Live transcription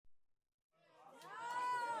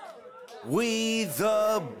We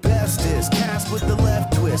the bestest, cast with the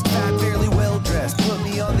left twist, fat, fairly well dressed. Put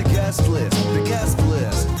me on the guest list, the guest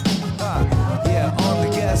list. Yeah, on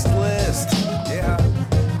the guest list. Yeah.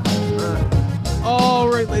 All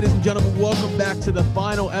right, ladies and gentlemen, welcome back to the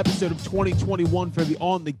final episode of 2021 for the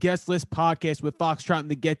On the Guest List podcast with Foxtrot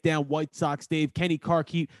and the Get Down White Sox Dave, Kenny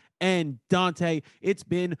Carkeet, and Dante. It's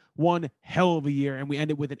been one hell of a year, and we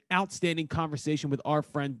ended with an outstanding conversation with our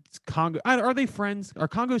friends Congo. Are they friends? Are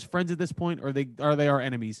Congo's friends at this point, or are they our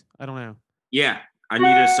enemies? I don't know. Yeah, I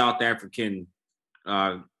need a South African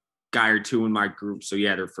guy or two in my group, so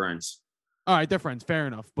yeah, they're friends. All right, they're friends. Fair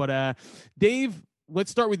enough. But Dave,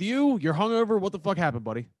 let's start with you. You're hungover. What the fuck happened,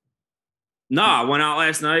 buddy? No, I went out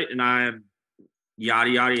last night, and yada,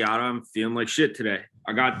 yada, yada. I'm feeling like shit today.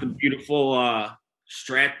 I got the beautiful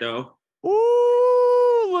Strat, though.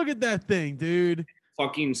 Ooh, look at that thing, dude.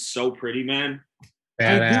 Fucking so pretty, man.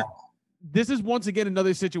 This is once again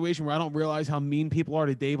another situation where I don't realize how mean people are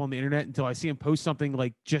to Dave on the internet until I see him post something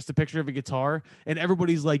like just a picture of a guitar, and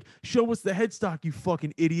everybody's like, show us the headstock, you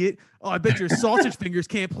fucking idiot. Oh, I bet your sausage fingers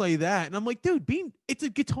can't play that. And I'm like, dude, it's a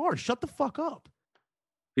guitar. Shut the fuck up.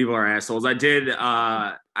 People are assholes. I did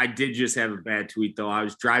just have a bad tweet, though. I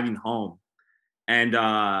was driving home, and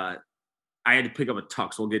I had to pick up a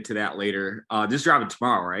tux. We'll get to that later. This is dropping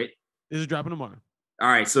tomorrow, right? This is dropping tomorrow. All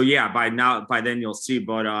right. So yeah, by then you'll see,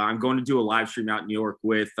 but I'm going to do a live stream out in New York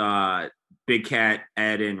with Big Cat,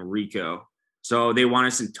 Ed, and Rico. So they want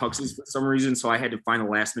us in tuxes for some reason. So I had to find a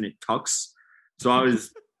last minute tux. So I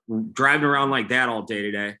was driving around like that all day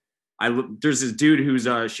today. There's this dude who's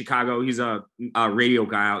Chicago. He's a radio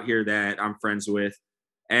guy out here that I'm friends with,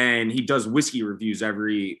 and he does whiskey reviews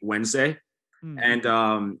every Wednesday.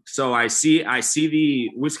 And so I see the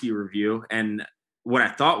whiskey review, and what I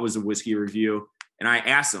thought was a whiskey review. And I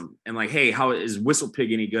asked him, and like, hey, how is Whistle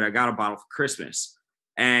Pig any good? I got a bottle for Christmas.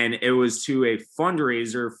 And it was to a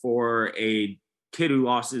fundraiser for a kid who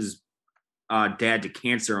lost his dad to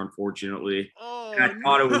cancer, unfortunately. Oh, and I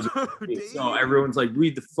thought it was so everyone's like,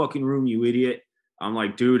 read the fucking room, you idiot. I'm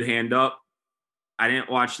like, dude, hand up. I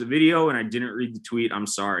didn't watch the video and I didn't read the tweet. I'm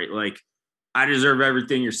sorry. Like, I deserve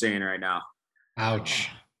everything you're saying right now. Ouch.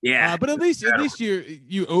 Yeah, but at least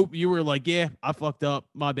you were like, yeah, I fucked up,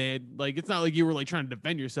 my bad. Like, it's not like you were like trying to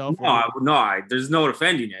defend yourself. There's no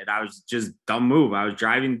defending it. I was just dumb move. I was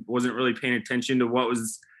driving, wasn't really paying attention to what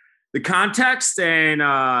was the context, and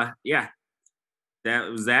yeah, that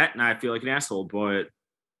was that. And I feel like an asshole, but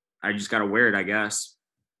I just gotta wear it, I guess.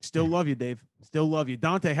 Still love you, Dave. Still love you,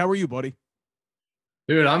 Dante. How are you, buddy?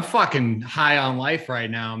 Dude, I'm fucking high on life right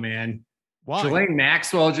now, man. Why? Ghislaine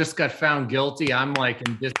Maxwell just got found guilty. I'm like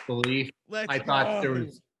in disbelief. I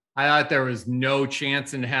thought there was no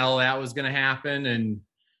chance in hell that was going to happen. And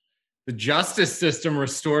the justice system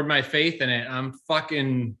restored my faith in it. I'm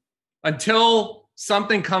fucking, until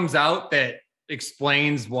something comes out that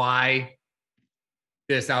explains why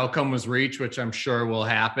this outcome was reached, which I'm sure will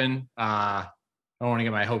happen. I don't want to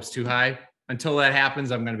get my hopes too high. Until that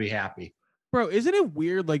happens, I'm going to be happy. Bro, isn't it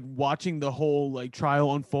weird, like, watching the whole, like,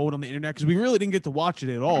 trial unfold on the internet? Because we really didn't get to watch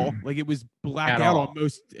it at all. Like, it was blacked out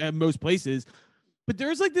on most places. But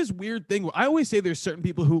there's, like, this weird thing. I always say there's certain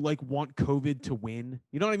people who, like, want COVID to win.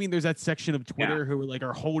 You know what I mean? There's that section of Twitter who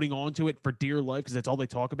are holding on to it for dear life because that's all they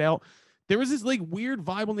talk about. There was this, like, weird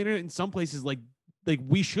vibe on the internet in some places, like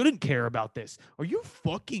we shouldn't care about this. Are you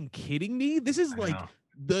fucking kidding me? This is, like...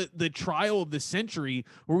 the trial of the century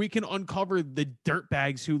where we can uncover the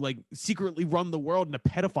dirtbags who like secretly run the world in a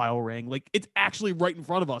pedophile ring. Like, it's actually right in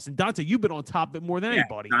front of us. And Dante, you've been on top of it more than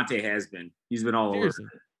anybody. Dante has been. He's been all over.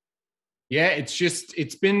 Yeah,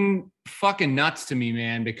 it's been fucking nuts to me,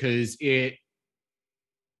 man, because it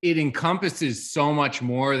encompasses so much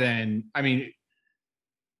more than, I mean,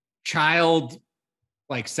 child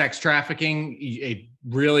like sex trafficking. It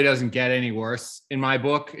really doesn't get any worse in my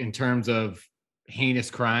book in terms of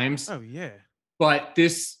heinous crimes. Oh yeah. But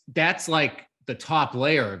that's like the top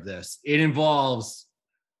layer of this. It involves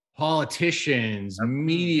politicians,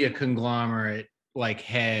 media conglomerate like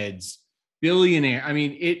heads, billionaire. I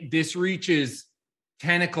mean, this reaches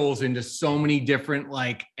tentacles into so many different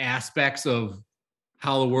like aspects of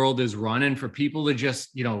how the world is run. And for people to just,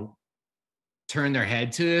 turn their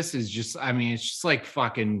head to this is just, I mean, it's just like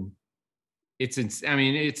fucking it's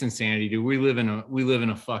insanity, dude. We live in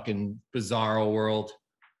a fucking bizarro world.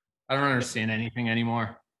 I don't understand anything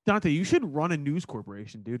anymore. Dante, you should run a news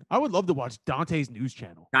corporation, dude. I would love to watch Dante's news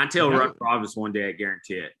channel. Dante will run for office one day, I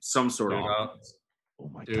guarantee it. Some sort of office.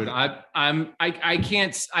 Oh my dude, God. I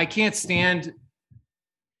can't stand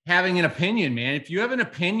having an opinion, man. If you have an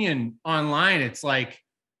opinion online, it's like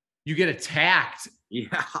you get attacked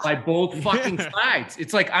Yeah. by both fucking sides.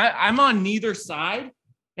 It's like I'm on neither side,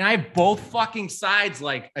 and I have both fucking sides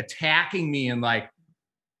like attacking me and like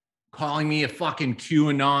calling me a fucking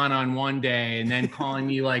QAnon on one day, and then calling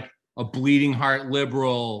me like a bleeding heart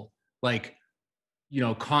liberal, like,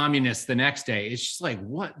 communist the next day. It's just like,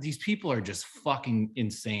 what? These people are just fucking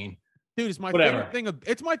insane. Dude, it's my Whatever. favorite thing.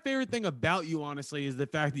 It's my favorite thing about you, honestly, is the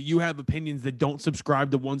fact that you have opinions that don't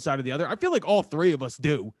subscribe to one side or the other. I feel like all three of us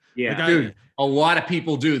do. Yeah. Like Dude, a lot of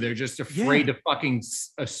people do. They're just afraid to fucking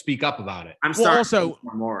speak up about it. I'm starting also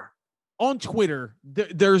more. on Twitter,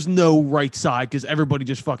 there's no right side because everybody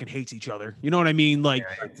just fucking hates each other. You know what I mean? Like,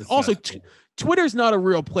 also, Twitter's not a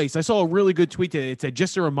real place. I saw a really good tweet today. It said,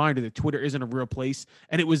 just a reminder that Twitter isn't a real place.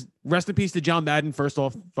 And it was rest in peace to John Madden, first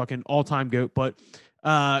off, fucking all-time GOAT. But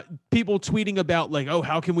people tweeting about like, oh,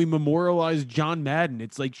 how can we memorialize John Madden?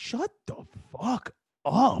 It's like, shut the fuck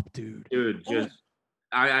up, dude. Dude, just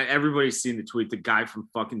everybody's seen the tweet. The guy from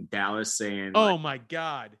fucking Dallas saying, oh my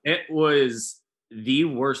God, it was the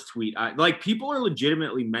worst tweet. Like, people are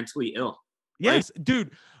legitimately mentally ill. Yes,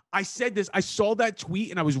 dude. I said this. I saw that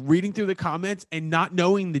tweet and I was reading through the comments, and not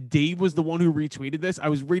knowing that Dave was the one who retweeted this, I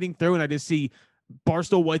was reading through and I just see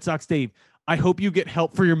Barstool White Sox Dave, I hope you get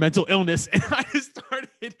help for your mental illness. And I just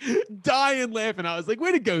started dying laughing. I was like,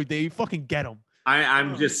 way to go, Dave. Fucking get him.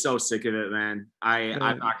 I'm just so sick of it, man.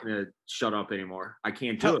 I'm not going to shut up anymore. I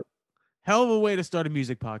can't do it. Hell of a way to start a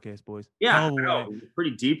music podcast, boys. Yeah,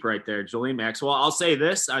 pretty deep right there. Jolene Maxwell. I'll say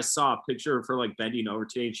this. I saw a picture of her like bending over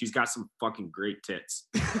today, and she's got some fucking great tits.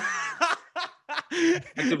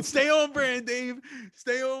 Stay on brand, Dave.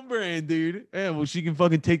 Stay on brand, dude. Yeah, well, she can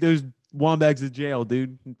fucking take those Wombags to jail,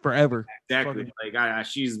 dude, forever. Exactly. Like,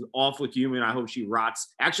 she's awfully human. I hope she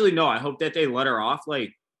rots. Actually, no, I hope that they let her off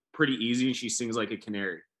like pretty easy and she sings like a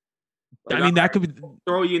canary. Like, I mean, that could be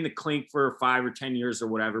throw you in the clink for 5 or 10 years or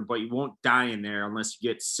whatever, but you won't die in there unless you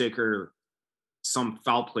get sick or some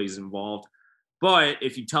foul plays involved. But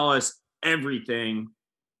if you tell us everything,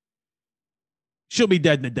 she'll be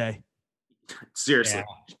dead in a day. Seriously.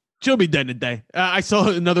 Yeah. She'll be dead in a day. I saw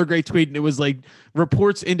another great tweet, and it was like,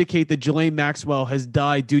 reports indicate that Jelaine Maxwell has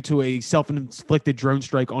died due to a self-inflicted drone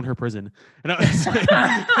strike on her prison. And I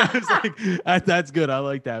was like, that's good. I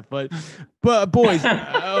like that. But boys,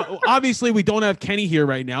 obviously we don't have Kenny here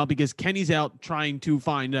right now because Kenny's out trying to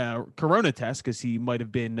find Corona tests because he might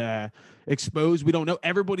have been exposed. We don't know.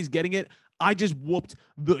 Everybody's getting it. I just whooped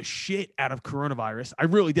the shit out of coronavirus. I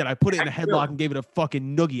really did. I put it in a headlock and gave it a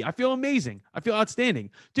fucking noogie. I feel amazing. I feel outstanding.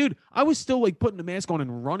 Dude, I was still like putting the mask on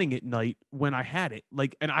and running at night when I had it.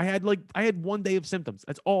 Like, and I had 1 day of symptoms.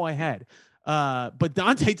 That's all I had. But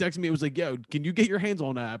Dante texted me. It was like, yo, can you get your hands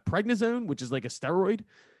on prednisone, which is like a steroid?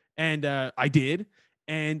 And I did.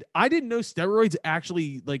 And I didn't know steroids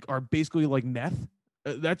actually like are basically like meth.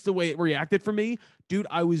 That's the way it reacted for me. Dude,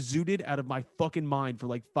 I was zooted out of my fucking mind for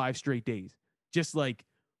like 5 straight days. Just like,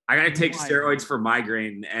 I got to take steroids for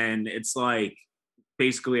migraine, and it's like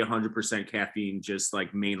basically 100% caffeine just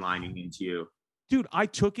like mainlining into you. Dude, I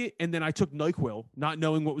took it, and then I took NyQuil, not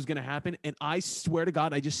knowing what was going to happen. And I swear to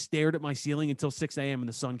God, I just stared at my ceiling until 6 a.m. and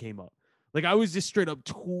the sun came up. Like, I was just straight up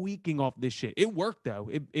tweaking off this shit. It worked, though.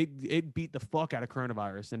 It beat the fuck out of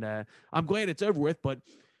coronavirus. And I'm glad it's over with, but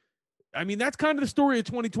I mean, that's kind of the story of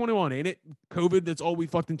 2021, ain't it? COVID, that's all we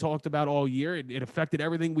fucking talked about all year. It affected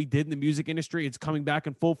everything we did in the music industry. It's coming back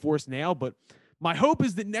in full force now. But my hope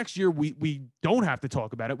is that next year we don't have to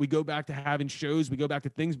talk about it. We go back to having shows. We go back to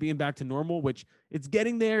things being back to normal, which it's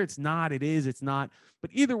getting there. It's not. It is. It's not.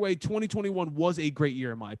 But either way, 2021 was a great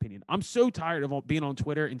year, in my opinion. I'm so tired of being on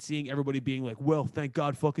Twitter and seeing everybody being like, well, thank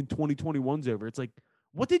God fucking 2021's over. It's like,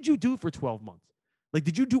 what did you do for 12 months? Like,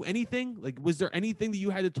 did you do anything? Like, was there anything that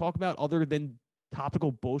you had to talk about other than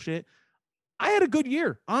topical bullshit? I had a good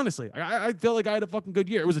year, honestly. I feel like I had a fucking good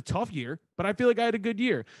year. It was a tough year, but I feel like I had a good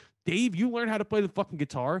year. Dave, you learned how to play the fucking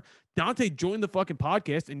guitar. Dante joined the fucking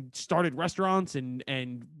podcast and started restaurants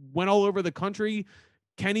and went all over the country.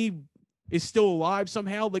 Kenny is still alive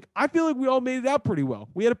somehow. Like, I feel like we all made it out pretty well.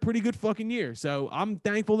 We had a pretty good fucking year. So I'm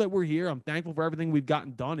thankful that we're here. I'm thankful for everything we've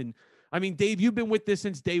gotten done. And I mean, Dave, you've been with this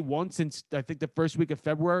since day one, since I think the first week of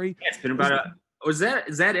February. Yeah, it's been about is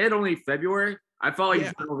that it? Only February? I felt like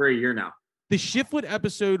it's been over a year now. The Shiflet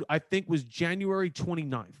episode, I think, was January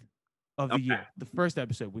 29th of the year. The first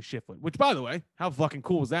episode was Shiflet, which, by the way, how fucking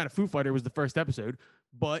cool was that? A Foo Fighter was the first episode,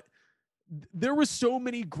 but there was so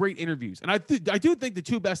many great interviews. And I do think the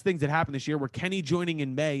two best things that happened this year were Kenny joining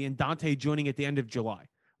in May and Dante joining at the end of July.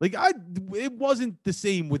 Like, it wasn't the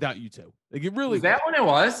same without you two. Like, it really was. That when it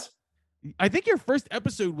was? I think your first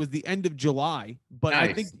episode was the end of July, but nice.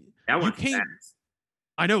 I think that you came.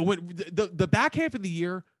 I know when the back half of the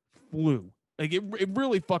year flew. Like it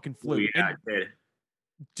really fucking flew. Yeah, And, I did.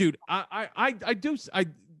 dude,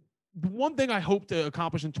 the one thing I hope to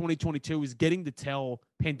accomplish in 2022 is getting to tell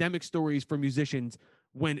pandemic stories for musicians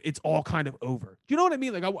when it's all kind of over. Do you know what I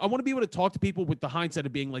mean? Like I want to be able to talk to people with the hindsight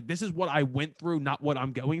of being like, this is what I went through, not what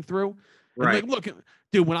I'm going through. Right. And like, look,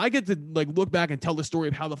 dude, when I get to like look back and tell the story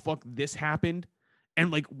of how the fuck this happened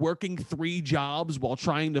and like working 3 jobs while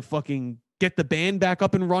trying to fucking get the band back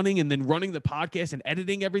up and running and then running the podcast and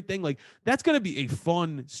editing everything, like that's going to be a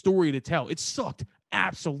fun story to tell. It sucked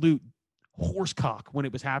absolute horsecock when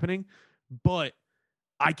it was happening, but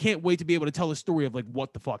I can't wait to be able to tell the story of like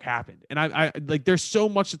what the fuck happened. And I like there's so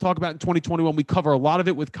much to talk about in 2021. We cover a lot of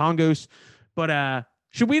it with Congos, but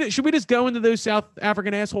should we just go into those South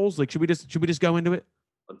African assholes? Like should we just go into it?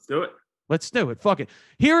 Let's do it. Let's do it. Fuck it.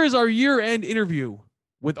 Here is our year-end interview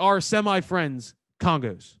with our semi-friends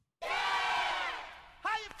Congos.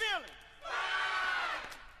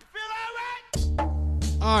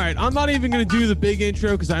 All right, I'm not even going to do the big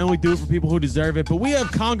intro because I only do it for people who deserve it. But we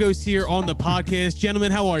have Congos here on the podcast.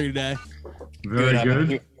 Gentlemen, how are you today? Very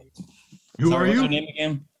good. Who are What's your you? name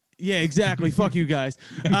again? Yeah, exactly. Fuck you guys.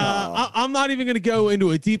 I'm not even going to go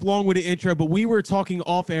into a deep, long-winded intro, but we were talking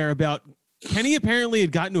off air about Kenny apparently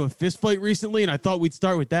had gotten into a fist fight recently, and I thought we'd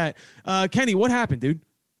start with that. Kenny, what happened, dude?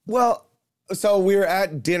 Well, so we were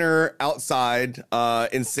at dinner outside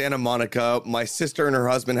in Santa Monica. My sister and her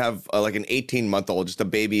husband have like an 18-month-old, just a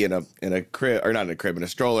baby in a crib, or not in a crib, in a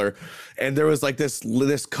stroller. And there was like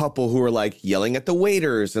this couple who were like yelling at the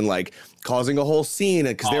waiters and like causing a whole scene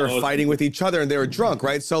because they were fighting with each other and they were drunk,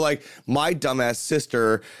 right? So like my dumbass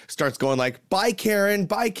sister starts going like, bye, Karen,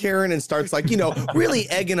 and starts like, really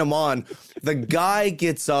egging him on. The guy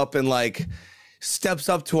gets up and like steps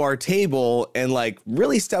up to our table and like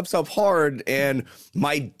really steps up hard, and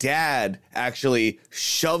my dad actually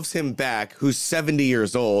shoves him back, who's 70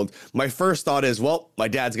 years old. My first thought is, well, my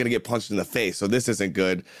dad's gonna get punched in the face, so this isn't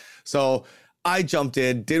good. So I jumped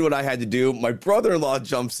in, did what I had to do. My brother-in-law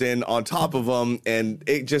jumps in on top of him, and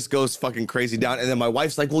it just goes fucking crazy down. And then my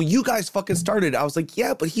wife's like, well, you guys fucking started. I was like,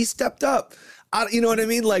 yeah, but he stepped up. You know what I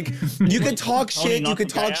mean? Like, you can talk shit, you can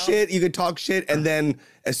talk shit, and then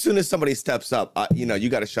as soon as somebody steps up, you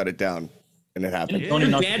got to shut it down, and it happened.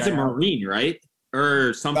 Your dad's a Marine, right?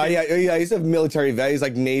 Or something? Yeah, he's a military vet. He's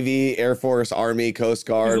like Navy, Air Force, Army, Coast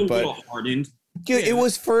Guard. He's a but little hardened. Dude, it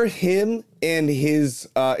was for him and his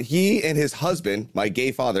he and his husband, my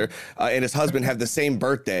gay father, and his husband have the same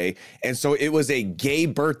birthday, and so it was a gay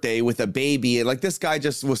birthday with a baby, and like this guy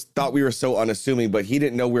just thought we were so unassuming, but he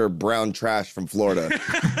didn't know we were brown trash from Florida.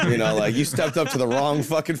 Like you stepped up to the wrong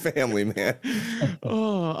fucking family, man.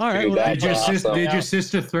 Oh, all right. Dude, Well, did your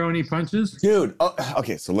sister throw any punches? Dude,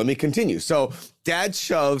 okay, so let me continue. So dad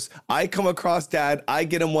shoves, I come across dad, I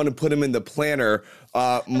get him one and put him in the planter.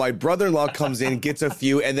 My brother-in-law comes in, gets a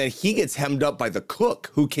few, and then he gets hemmed up by the cook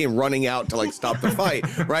who came running out to like stop the fight,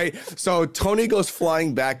 right? So Tony goes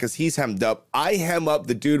flying back because he's hemmed up. I hem up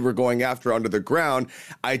the dude we're going after under the ground.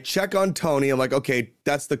 I check on Tony. I'm like, okay,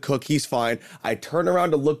 that's the cook. He's fine. I turn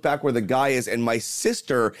around to look back where the guy is, and my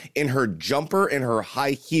sister in her jumper and her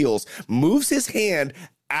high heels moves his hand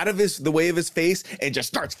out of the way of his face and just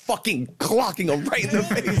starts fucking clocking him right in the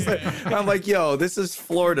face. And I'm like, yo, this is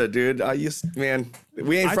Florida, dude. Man,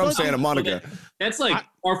 we ain't from Santa Monica. That's like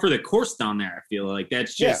par for the course down there. I feel like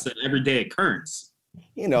that's just an everyday occurrence.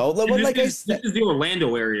 This is the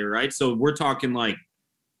Orlando area, right? So we're talking like.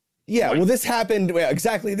 Yeah, well, this happened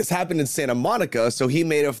in Santa Monica, so he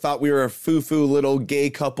may have thought we were a foo-foo little gay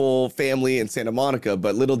couple family in Santa Monica,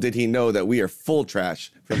 but little did he know that we are full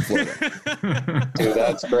trash from Florida. Dude,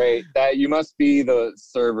 that's great. That you must be the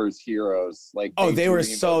servers' heroes. Like, they were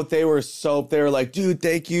like, dude,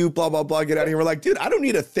 thank you, blah, blah, blah, get out of here. We're like, dude, I don't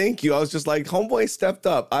need a thank you. I was just like, homeboy stepped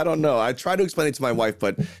up. I don't know. I tried to explain it to my wife,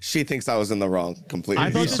 but she thinks I was in the wrong completely.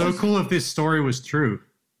 It'd be so cool if this story was true.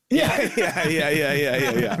 Yeah.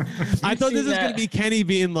 I thought this was going to be Kenny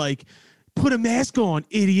being like, put a mask on,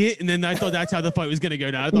 idiot. And then I thought that's how the fight was going to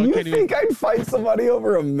go down. I thought you think I'd fight somebody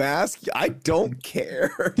over a mask? I don't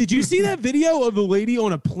care. Did you see that video of the lady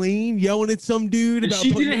on a plane yelling at some dude? About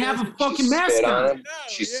she didn't have a fucking mask on. No,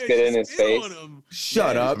 she spit in his face.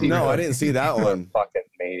 Shut up. No, I didn't see that one. Fucking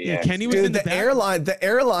maniac. Yeah, Kenny was Dude, in the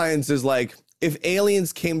airlines is like, if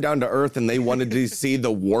aliens came down to Earth and they wanted to see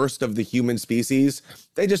the worst of the human species,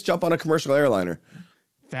 they just jump on a commercial airliner.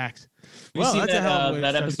 Facts. You see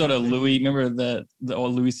that episode of Louis? Remember the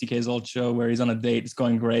old Louis C.K.'s old show where he's on a date, it's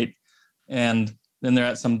going great, and then they're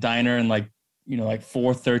at some diner and like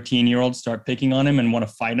 4 13-year-olds start picking on him and want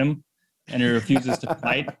to fight him, and he refuses to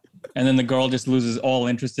fight, and then the girl just loses all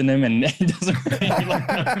interest in him and doesn't really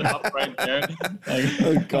up right there.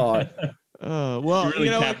 Oh God. Well, It really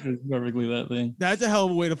you know, captures perfectly that thing. that's a hell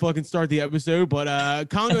of a way to fucking start the episode. But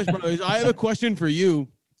Congos Brothers, I have a question for you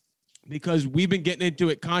because we've been getting into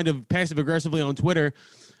it kind of passive aggressively on Twitter.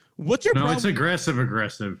 What's your No, problem? it's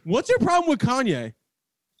aggressive. What's your problem with Kanye?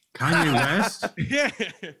 Kanye West, Yeah.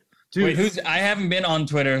 dude. Wait, I haven't been on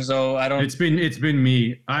Twitter, so I don't. It's been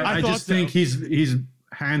me. I thought just so. think he's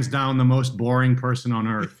hands down the most boring person on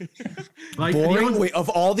earth. Like the Boring. only- Wait, of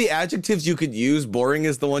all the adjectives you could use, boring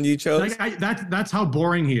is the one you chose. Like that's how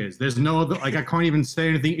boring he is. There's no other, like I can't even say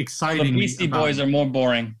anything The exciting. Beastie Boys are more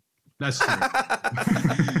boring. That's true.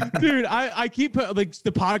 Dude, I keep like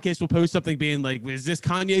the podcast will post something being like, "Is this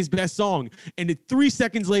Kanye's best song?" And 3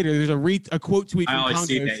 seconds later, there's a quote tweet I from always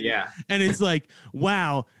see Kongos, that. Yeah. and it's like,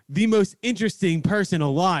 "Wow, the most interesting person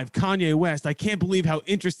alive, Kanye West. I can't believe how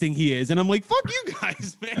interesting he is." And I'm like, "Fuck you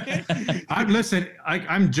guys, man."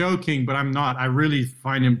 I'm joking, but I'm not. I really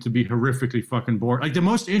find him to be horrifically fucking bored. Like the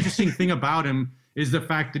most interesting thing about him is the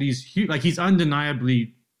fact that he's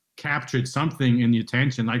undeniably captured something in the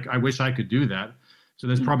attention. Like I wish I could do that. So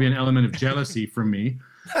there's probably an element of jealousy from me.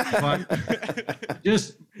 But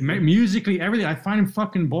just musically, everything, I find him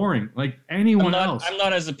fucking boring. Like anyone else. I'm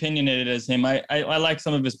not as opinionated as him. I like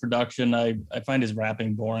some of his production. I find his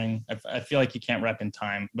rapping boring. I feel like he can't rap in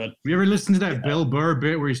time. But You ever listen to that Bill Burr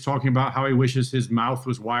bit where he's talking about how he wishes his mouth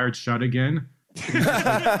was wired shut again?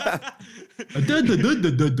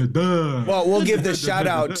 Well, we'll give the shout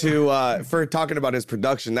out to for talking about his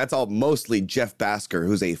production. That's all mostly Jeff Basker,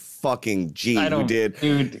 who's a fucking G. Who did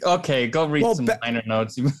dude. Okay, go read some liner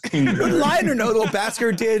notes. liner note. Well,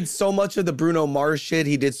 Basker did so much of the Bruno Mars shit.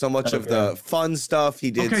 He did so much of the fun stuff.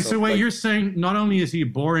 He did. Okay, so wait, you're saying not only is he a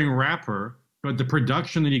boring rapper, but the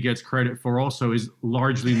production that he gets credit for also is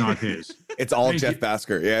largely not his. It's all Jeff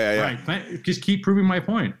Basker. Yeah. Right. Just keep proving my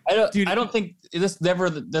point. I don't think that's never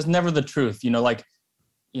the truth. Like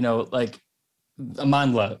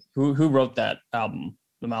Amandla, who wrote that album,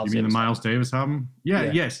 the Miles. You mean Davis the Miles Davis album?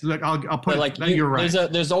 Yeah. Yes. Look, I'll put but it. You're right.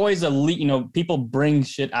 There's always people bring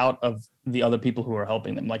shit out of the other people who are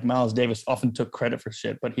helping them. Like Miles Davis often took credit for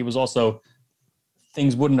shit, but he was also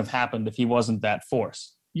things wouldn't have happened if he wasn't that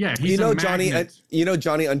force. Yeah, he's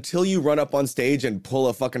Johnny, until you run up on stage and pull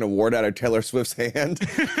a fucking award out of Taylor Swift's hand,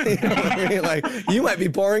 like you might be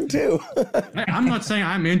boring too. I'm not saying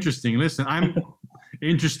I'm interesting. Listen, I'm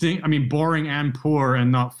interesting. I mean, boring and poor and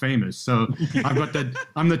not famous. So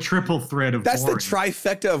I'm the triple threat of That's boring. the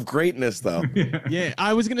trifecta of greatness, though. Yeah,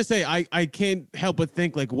 I was gonna say I can't help but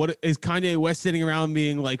think like, what is Kanye West sitting around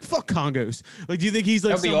being like, "Fuck Congos"? Like, do you think he's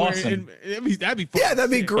like That'd be awesome. That'd be Yeah, that'd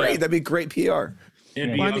be sick. great. That'd be great PR.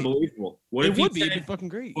 It'd be unbelievable. What It if he would be. It'd said, be fucking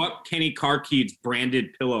great. "Fuck Kenny Carkeed's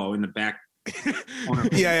branded pillow in the back"? corner?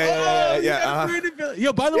 Yeah.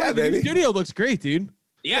 Yo, by the way, the new baby. studio looks great, dude.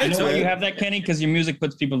 Yeah, You it's know why a- you have that, Kenny? Because your music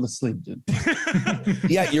puts people to sleep, dude.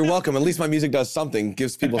 Yeah, you're welcome. At least my music does something,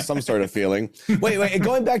 gives people some sort of feeling. Wait, and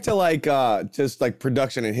going back to like just like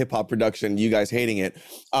production and hip hop production, you guys hating it.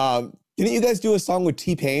 Didn't you guys do a song with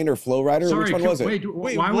T-Pain or Flow Rider? Sorry, Which one was it?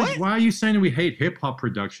 Wait, why what? are you saying that we hate hip hop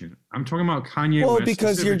production? I'm talking about Kanye Well, West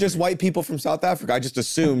because you're just specifically. white people from South Africa. I just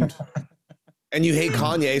assumed. And you hate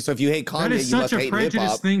Kanye, so if you hate Kanye, That is you must such a hate hip prejudiced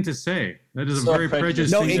hop. thing to say. That is a So very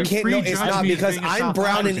prejudiced. prejudiced No, thing. it to can't. No, it's prejudge not me as because being a I'm South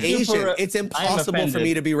brown and African. Asian. It's impossible for offended.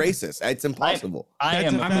 me to be racist. It's impossible. I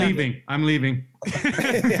am. I'm leaving. I'm leaving.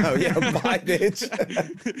 yeah, bye,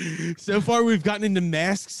 bitch. So far, we've gotten into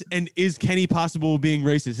masks and is Kenny possible being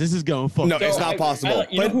racist? This is going fuck. No, it's not possible.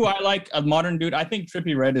 You know who I like? A modern dude. I think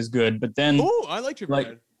Trippie Redd is good, but then Oh, I like your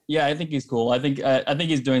like, yeah, I think he's cool. I think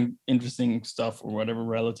he's doing interesting stuff or whatever,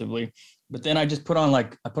 relatively. But then I put on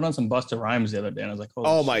some Busta Rhymes the other day, and I was like, holy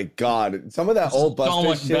Oh shit, my god, some of that this is old so Busta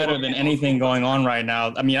much shit. better than anything going on right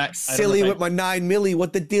now. I mean, I don't Silly know if with my 9 milli.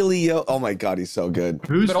 What the dealio? Oh my god, he's so good.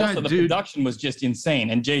 Who's but also that the dude? production was just insane,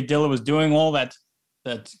 and Jay Dilla was doing all that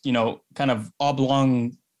kind of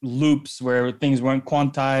oblong loops where things weren't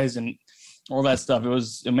quantized and all that stuff. It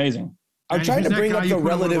was amazing. I'm And trying who's to that bring guy up you the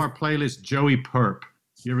put on one of relative. our playlist, Joey Perp.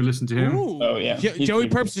 You ever listen to him? Ooh. Oh, yeah. He's Joey pretty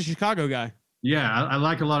Perp's the Chicago guy. Yeah, I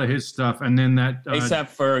like a lot of his stuff. And then that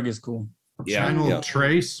ASAP Ferg is cool. Channel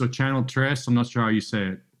Trace or Channel Tres. I'm not sure how you say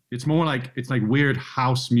it. It's more like weird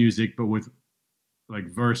house music, but with like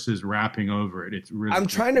verses rapping over it. It's really. I'm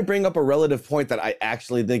trying to bring up a relative point that I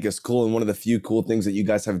actually think is cool, and one of the few cool things that you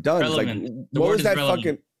guys have done. It's like, Relevant. The what word was is that relevant.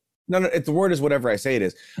 fucking? No, the word is whatever I say it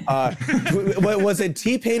is. Was it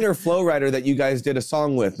T-Pain or Flow Rider that you guys did a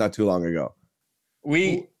song with not too long ago?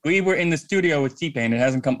 We were in the studio with T-Pain. It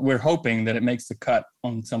hasn't come. We're hoping that it makes the cut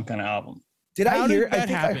on some kind of album. Did How I did hear? I that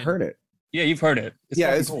think happen? I heard it. Yeah, you've heard it. Yeah,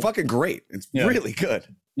 fucking it's cool. fucking great. It's Yeah. really good.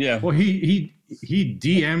 Yeah. Well, he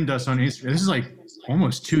DM'd us on Instagram. This is like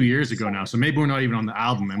almost 2 years ago now, so maybe we're not even on the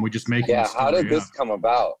album, and we're just making. Yeah, how did this come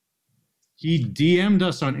about? He DM'd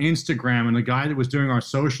us on Instagram, and the guy that was doing our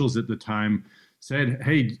socials at the time said,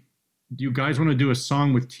 "Hey, do you guys want to do a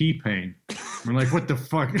song with T-Pain?" We're like, "What the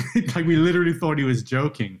fuck?" Like, we literally thought he was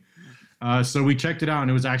joking. So we checked it out, and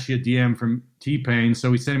it was actually a DM from T-Pain. So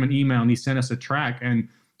we sent him an email, and he sent us a track. And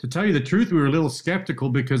to tell you the truth, we were a little skeptical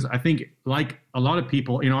because I think, like a lot of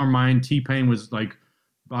people in our mind, T-Pain was like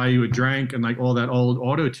 "Buy You a Drink" and like all that old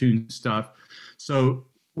auto-tune stuff. So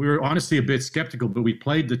we were honestly a bit skeptical, but we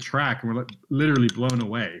played the track and we're literally blown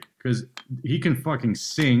away because he can fucking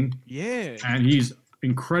sing. Yeah. And he's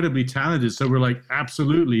incredibly talented. So we're like,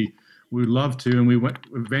 absolutely, we'd love to. And we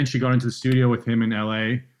eventually got into the studio with him in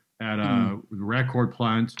LA at a record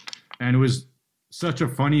plant. And it was such a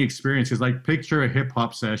funny experience. Because like, picture a hip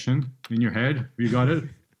hop session in your head. You got it?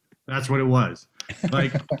 That's what it was.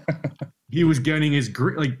 Like, he was getting his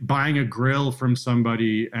buying a grill from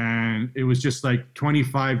somebody, and it was just like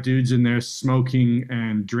 25 dudes in there smoking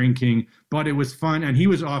and drinking, but it was fun. And he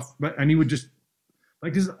was off, and he would just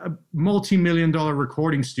like, this is a multi-million-dollar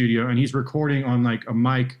recording studio, and he's recording on like a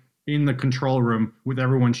mic in the control room with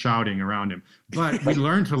everyone shouting around him. But we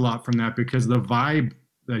learned a lot from that because the vibe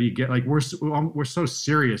that you get, like, we're so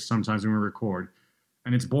serious sometimes when we record,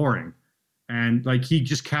 and it's boring, and like he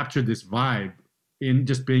just captured this vibe in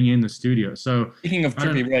just being in the studio. So speaking of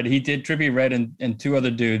Trippie Redd, he did Trippie Redd and two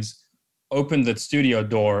other dudes opened the studio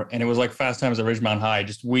door, and it was like Fast Times at Ridgemont High.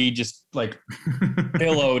 We just like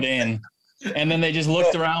pillowed in, and then they just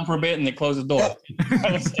looked around for a bit and they closed the door.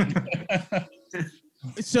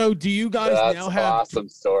 So do you guys now have awesome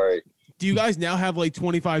story? Do you guys now have like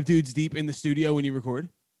 25 dudes deep in the studio when you record?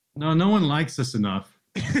 No one likes us enough.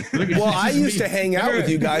 Well, I used to hang out with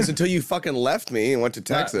you guys until you fucking left me and went to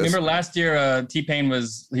Texas. Remember last year, T-Pain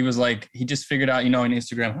he just figured out, on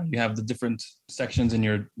Instagram how you have the different sections in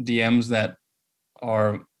your DMs that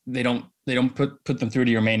are they don't put them through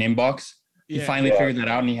to your main inbox. He finally figured that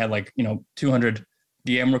out, and he had 200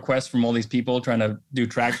 DM requests from all these people trying to do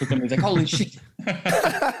tracks with him. He's like, holy shit.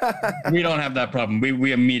 We don't have that problem.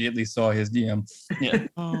 We immediately saw his DM. Yeah.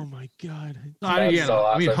 Oh my God. So awesome.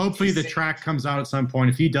 I mean, hopefully the track comes out at some point.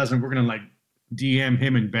 If he doesn't, we're going to DM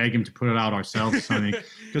him and beg him to put it out ourselves or something,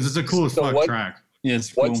 because it's a cool as fuck track. Yeah,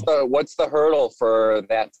 it's cool. What's the hurdle for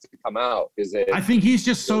that to come out? Is it? I think he's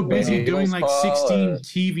just so busy doing 16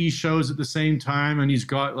 TV shows at the same time, and he's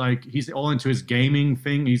got he's all into his gaming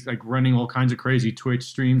thing. He's running all kinds of crazy Twitch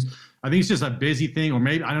streams. I think it's just a busy thing, or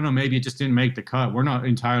maybe I don't know. Maybe it just didn't make the cut. We're not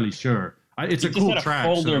entirely sure. It's a cool track.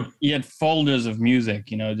 He had folders of music,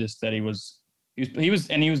 just that he was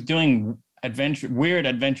doing weird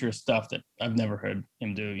adventurous stuff that I've never heard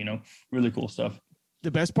him do. Really cool stuff. The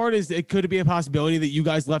best part is it could be a possibility that you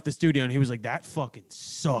guys left the studio and he was like, that fucking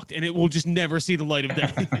sucked, and it will just never see the light of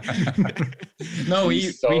day. No,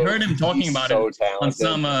 we heard him talking about it on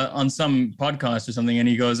some podcast or something, and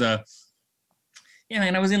he goes, yeah,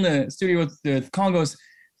 and I was in the studio with the Congos.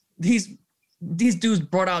 These dudes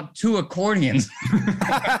brought out 2 accordions.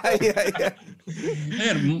 Yeah. They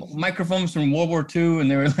had microphones from World War II, and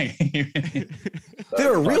they were like, they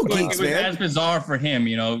were real geeks, man. It was man. as bizarre for him,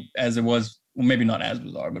 as it was. Well, maybe not as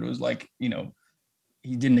bizarre, but it was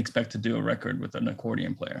he didn't expect to do a record with an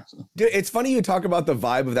accordion player. So. Dude, it's funny you talk about the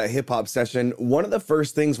vibe of that hip hop session. One of the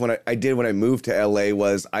first things when I did when I moved to LA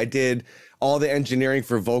was I did all the engineering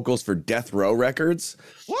for vocals for Death Row Records.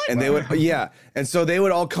 What? And they would, and so they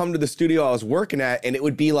would all come to the studio I was working at, and it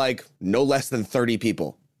would be no less than 30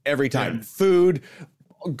 people every time. Yeah. Food,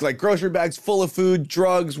 grocery bags full of food,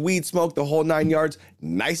 drugs, weed, smoke, the whole 9 yards.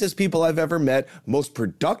 Nicest people I've ever met, most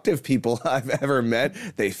productive people I've ever met.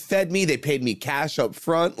 They fed me, they paid me cash up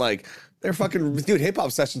front. They're fucking, dude, hip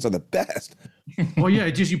hop sessions are the best. Well, yeah,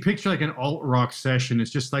 you picture an alt rock session.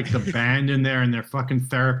 It's just the band in there and their fucking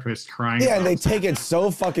therapist crying. Yeah, and they take it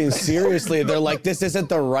so fucking seriously. They're like, this isn't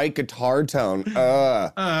the right guitar tone. Who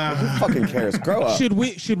fucking cares? Grow up. Should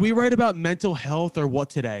we write about mental health or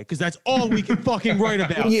what today? Because that's all we can fucking write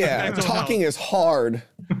about. Yeah, talking is hard.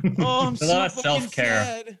 Oh, I'm a lot of self-care.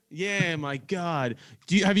 Sad. Yeah, my God.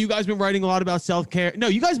 Have you guys been writing a lot about self-care? No,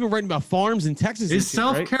 you guys have been writing about farms in Texas. Is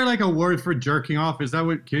self-care a word for jerking off? Is that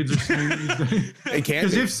what kids are saying? It can.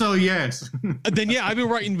 Because if so, yes. Then yeah, I've been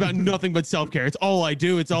writing about nothing but self-care. It's all I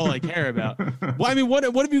do. It's all I care about. Well, I mean, what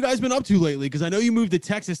have you guys been up to lately? Because I know you moved to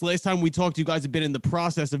Texas. Last time we talked, you guys have been in the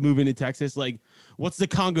process of moving to Texas. What's the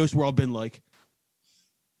Congos world been like?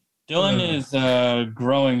 Dylan is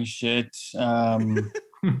growing shit. I'm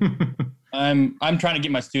trying to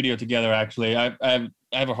get my studio together. Actually, I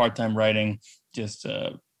have a hard time writing. Just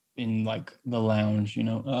in like the lounge, you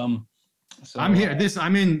know. So I'm here.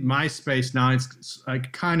 I'm in my space now. It's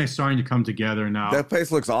like kind of starting to come together now. That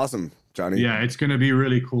place looks awesome, Johnny. Yeah, it's gonna be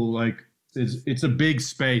really cool. Like it's a big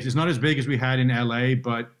space. It's not as big as we had in LA,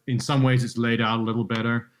 but in some ways it's laid out a little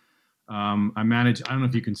better. I don't know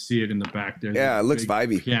if you can see it in the back there. Yeah, it looks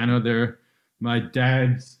vibey. Piano there. My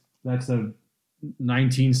dad's, that's a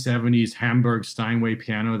 1970s Hamburg Steinway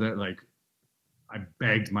piano that like I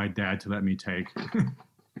begged my dad to let me take.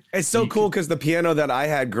 It's so cool because the piano that I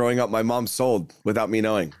had growing up, my mom sold without me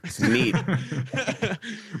knowing. It's neat.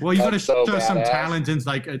 Well, you got to so show some badass. talent and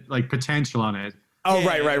like potential on it. Oh,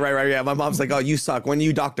 right. Yeah, my mom's like, oh, you suck. When are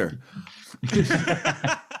you doctor?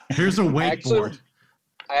 Here's a wakeboard.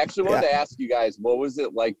 I actually wanted to ask you guys, what was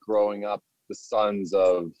it like growing up the sons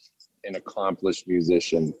of an accomplished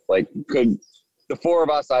musician? Like, could the four of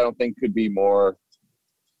us, I don't think, could be more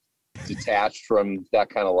detached from that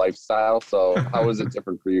kind of lifestyle. So how was it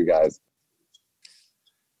different for you guys?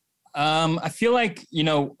 I feel like, you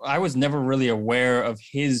know, I was never really aware of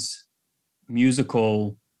his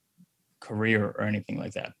musical career or anything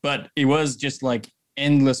like that, but it was just like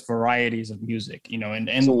endless varieties of music, you know, and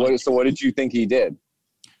So what did you think he did?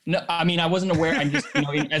 No, I mean, I wasn't aware. I just, you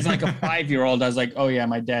know, as like a 5-year-old, I was like, oh yeah,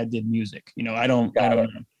 my dad did music. You know, I don't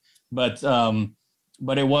know.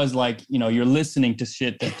 But it was like, you know, you're listening to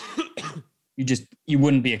shit that you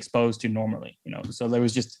wouldn't be exposed to normally, you know. So it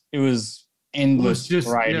was endless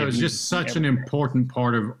variety. It was just such an important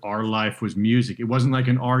part of our life was music. It wasn't like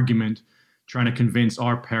an argument trying to convince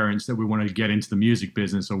our parents that we wanted to get into the music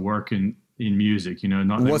business or work in music, you know.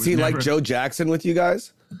 Was he like Joe Jackson with you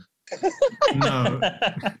guys?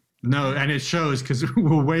 No, and it shows because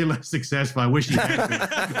we're way less successful. I wish he had been.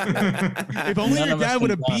 If only your dad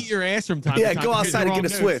would have beat your ass from time to time. Yeah, go outside and get a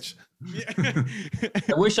switch. Yeah.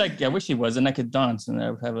 I wish he was, and I could dance, and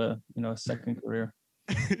I would have a second career.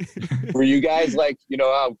 Were you guys like, you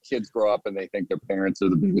know how kids grow up and they think their parents are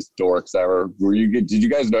the biggest dorks ever? Did you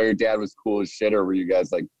guys know your dad was cool as shit, or were you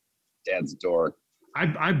guys like, dad's a dork?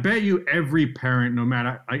 I bet you every parent, no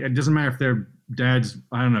matter, it doesn't matter if their dad's,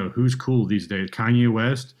 I don't know, who's cool these days, Kanye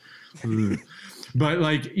West? But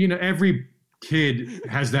like, you know, every kid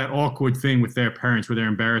has that awkward thing with their parents where they're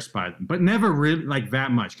embarrassed by them, but never really like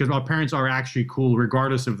that much, because our parents are actually cool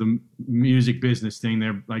regardless of the music business thing.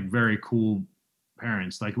 They're like very cool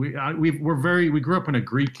parents. Like we grew up in a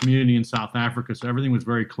Greek community in South Africa, so everything was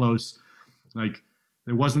very close. Like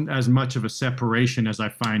there wasn't as much of a separation as I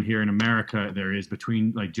find here in America there is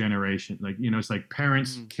between like generation. Like, you know, it's like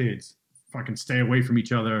parents, kids fucking stay away from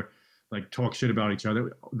each other, like talk shit about each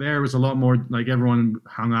other. There was a lot more like everyone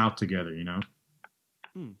hung out together, you know.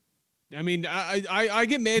 I mean, I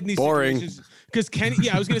get mad in these Boring. situations because Kenny.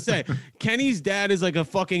 Yeah, I was gonna say Kenny's dad is like a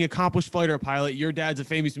fucking accomplished fighter pilot. Your dad's a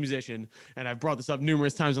famous musician, and I've brought this up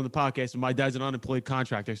numerous times on the podcast. And my dad's an unemployed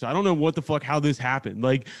contractor, so I don't know what the fuck how this happened.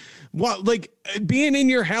 Like, what? Like being in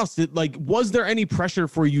your house. Was there any pressure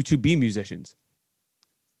for you to be musicians?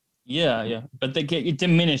 Yeah, but they get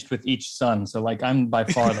diminished with each son. So like, I'm by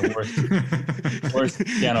far the worst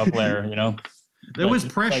piano player, you know. There was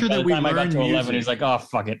pressure that we learned. By the time I got to 11, he's like, "Oh,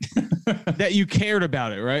 fuck it." That you cared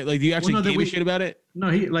about it, right? Like, do you actually give a shit about it?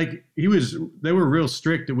 No, they were real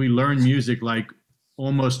strict that we learned music like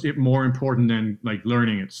almost more important than like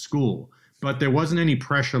learning at school. But there wasn't any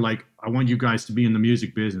pressure like, I want you guys to be in the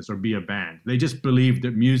music business or be a band. They just believed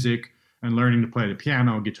that music and learning to play the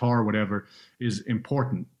piano, guitar, whatever, is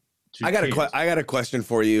important. I got a question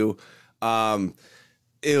for you.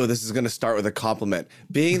 Ew, this is going to start with a compliment.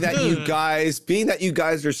 Being that you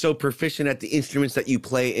guys are so proficient at the instruments that you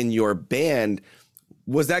play in your band,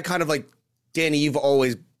 was that kind of like, Danny, you've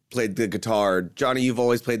always played the guitar, Johnny, you've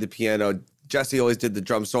always played the piano, Jesse always did the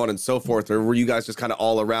drums, so on and so forth, or were you guys just kind of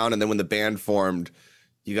all around, and then when the band formed,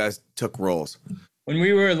 you guys took roles? When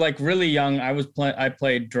we were like really young, I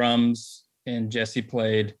played drums and Jesse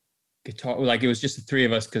played guitar. Like it was just the three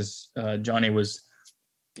of us because Johnny was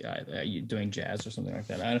doing jazz or something like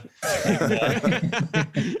that.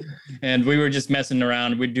 And we were just messing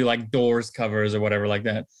around. We'd do like Doors covers or whatever like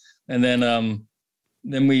that. And then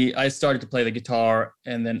I started to play the guitar.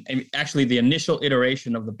 And then actually the initial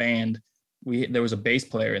iteration of the band, there was a bass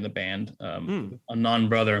player in the band, a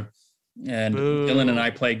non-brother, and Dylan and I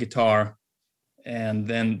played guitar. And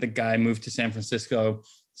then the guy moved to San Francisco,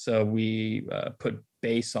 so we put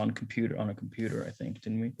bass on a computer, I think,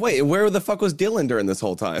 didn't we? Wait, where the fuck was Dylan during this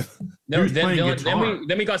whole time?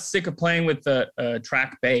 Then we got sick of playing with the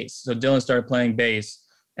track bass, so Dylan started playing bass,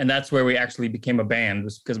 and that's where we actually became a band,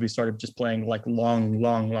 was because we started just playing like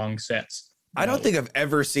long sets. I don't think I've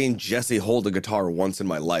ever seen Jesse hold a guitar once in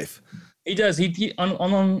my life. He does. He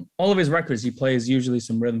on all of his records, he plays usually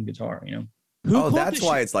some rhythm guitar. You know. Oh, that's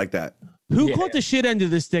why it's like that. Who caught the shit end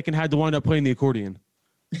of the stick and had to wind up playing the accordion?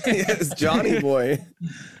 Yes, Johnny boy.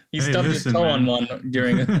 He stubbed his toe on one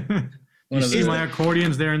during You see my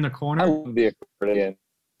accordions there in the I corner? love the accordion.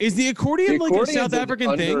 Is the accordion like a South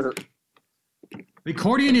African thing? The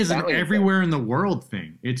accordion is an Italian everywhere in the world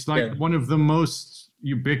thing. It's like one of the most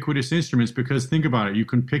ubiquitous instruments because think about it. You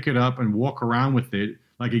can pick it up and walk around with it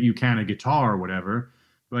like you can a guitar or whatever,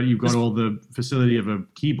 but you've got all the facility of a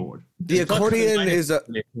keyboard. The accordion is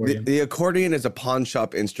the accordion is a pawn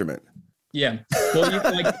shop instrument. Yeah.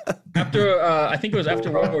 Well, after I think it was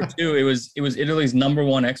after World War II, it was Italy's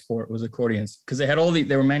 #1 export was accordions because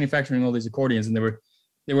they were manufacturing all these accordions and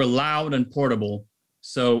they were loud and portable.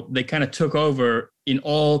 So they kind of took over in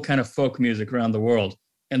all kind of folk music around the world.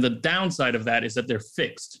 And the downside of that is that they're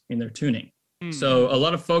fixed in their tuning. So a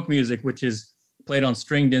lot of folk music, which is played on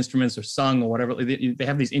stringed instruments or sung or whatever, they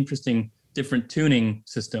have these interesting different tuning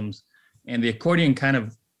systems. And the accordion kind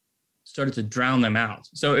of started to drown them out.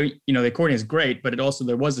 So, the accordion is great, but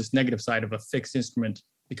there was this negative side of a fixed instrument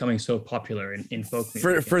becoming so popular in folk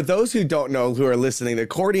music. For those who don't know, who are listening, the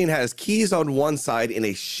accordion has keys on one side and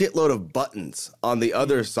a shitload of buttons on the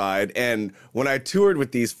other side. And when I toured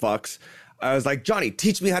with these fucks, I was like, Johnny,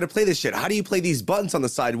 teach me how to play this shit. How do you play these buttons on the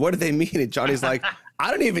side? What do they mean? And Johnny's like, I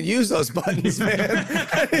don't even use those buttons, man.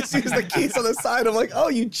 I just use the keys on the side. I'm like, oh,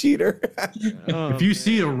 you cheater. If you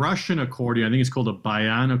see a Russian accordion, I think it's called a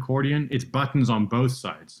Bayan accordion. It's buttons on both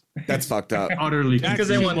sides. That's fucked up. Utterly because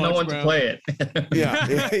they want no one to play it.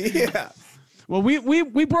 Yeah. Well,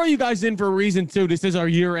 we brought you guys in for a reason too. This is our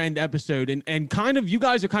year-end episode, and kind of you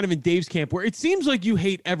guys are kind of in Dave's camp where it seems like you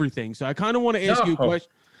hate everything. So I kind of want to ask you a question.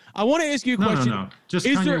 I want to ask you a question. No. Just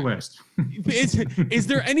Kanye West. Is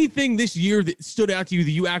there anything this year that stood out to you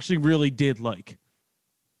that you actually really did like?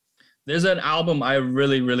 There's an album I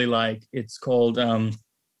really, really like. It's called I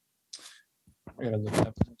gotta look it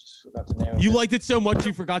up. I just forgot the name of it. You liked it so much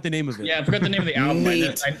you forgot the name of it. Yeah, I forgot the name of the album.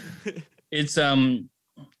 It's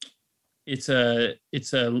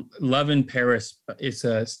a Love in Paris. It's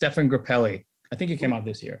Stefan Grappelli. I think it came out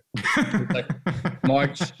this year. Like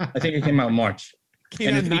March. I think it came out in March.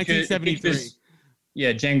 Came out in 1973.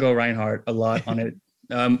 Yeah, Django Reinhardt a lot on it.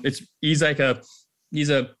 He's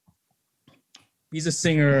a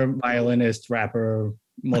singer, violinist, rapper,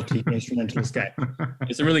 multi-instrumentalist guy.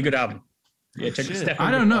 It's a really good album. Yeah, check it out.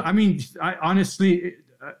 I don't know. I mean, I honestly,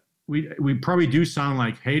 we probably do sound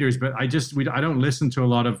like haters, but I don't listen to a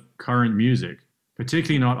lot of current music,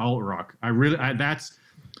 particularly not alt rock. That's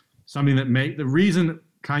something that the reason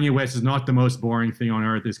Kanye West is not the most boring thing on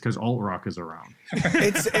earth is because alt rock is around.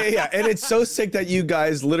 And it's so sick that you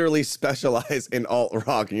guys literally specialize in alt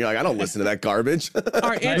rock, and you're like, I don't listen to that garbage. All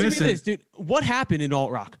right, answer me this, dude. What happened in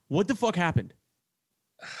alt rock? What the fuck happened?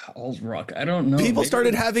 Alt rock, I don't know. People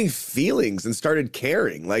started having feelings and started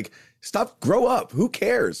caring. Like, grow up. Who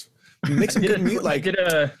cares? Make some good music. Like,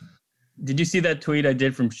 did you see that tweet I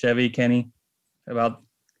did from Chevy Kenny about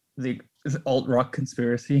the alt rock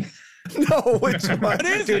conspiracy? No, which one?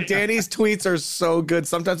 Dude, Danny's tweets are so good.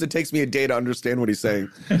 Sometimes it takes me a day to understand what he's saying.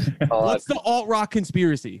 What's the alt rock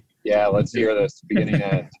conspiracy? Yeah, let's hear this beginning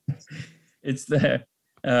end. It's that.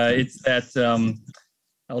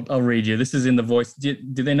 I'll read you. This is in The Voice. Do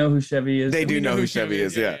they know who Chevy is? They do know who Chevy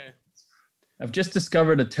is. Yeah. I've just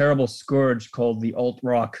discovered a terrible scourge called the alt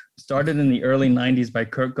rock. Started in the early 90s by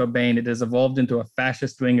Kurt Cobain, it has evolved into a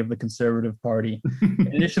fascist wing of the Conservative Party.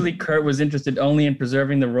 Initially, Kurt was interested only in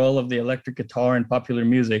preserving the role of the electric guitar in popular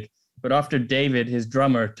music, but after David, his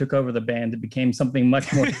drummer, took over the band, it became something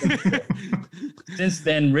much more simple. Since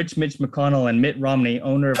then, Rich Mitch McConnell and Mitt Romney,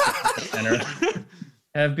 owner of the Center,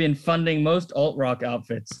 have been funding most alt-rock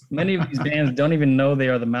outfits. Many of these bands don't even know they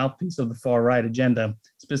are the mouthpiece of the far-right agenda.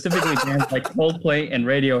 Specifically, bands like Coldplay and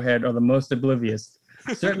Radiohead are the most oblivious.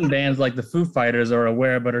 Certain bands like the Foo Fighters are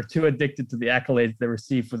aware but are too addicted to the accolades they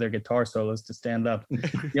receive for their guitar solos to stand up.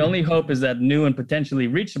 The only hope is that new and potentially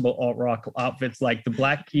reachable alt-rock outfits like the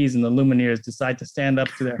Black Keys and the Lumineers decide to stand up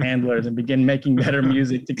to their handlers and begin making better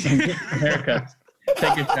music to get haircuts.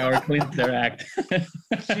 Take a shower, clean up their act.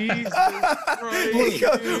 Jesus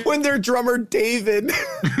Christ. When their drummer David.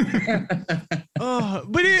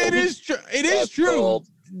 But it is true. It is true.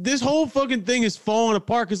 This whole fucking thing is falling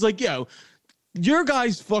apart because, like, your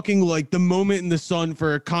guys fucking like the moment in the sun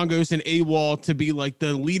for Congos and AWOL to be like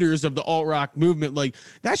the leaders of the alt rock movement. Like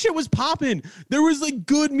that shit was popping. There was like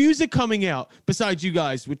good music coming out besides you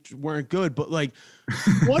guys, which weren't good, but like,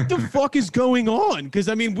 what the fuck is going on? Because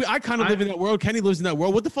I mean, I kind of live in that world. Kenny lives in that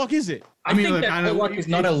world. What the fuck is it? I think that alt rock is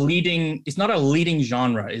not a leading. It's not a leading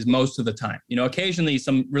genre. Is most of the time. You know, occasionally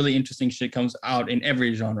some really interesting shit comes out in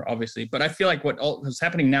every genre, obviously. But I feel like what's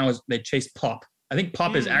happening now is they chase pop. I think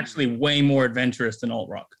pop is actually way more adventurous than alt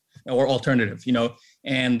rock or alternative. You know,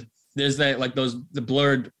 and there's that like they've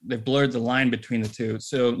blurred the line between the two.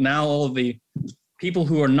 So now all of the people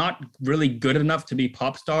who are not really good enough to be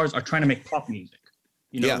pop stars are trying to make pop music.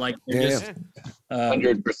 You know, like they're just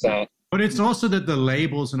 100%. But it's also that the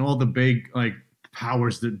labels and all the big like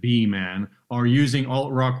powers that be, man, are using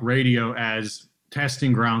alt rock radio as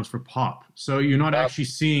testing grounds for pop. So you're not actually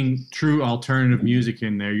seeing true alternative music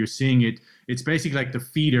in there. You're seeing it. It's basically like the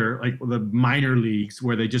feeder, like the minor leagues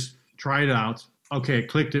where they just try it out. Okay, it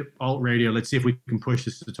clicked at alt radio. Let's see if we can push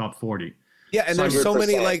this to the top 40. Yeah, and there's so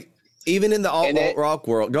many like even in the alt rock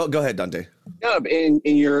world. Go ahead, Dante. No, and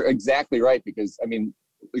you're exactly right, because I mean,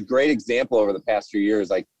 a great example over the past few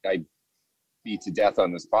years, I beat to death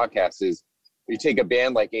on this podcast, is you take a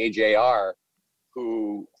band like AJR,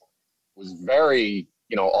 who was very,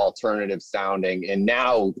 alternative sounding, and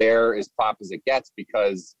now they're as pop as it gets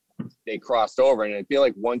because they crossed over. And I feel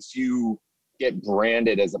like once you get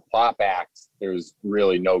branded as a pop act, there's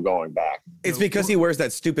really no going back. It's because he wears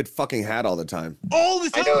that stupid fucking hat all the time. All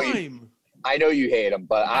the time. I know you hate him,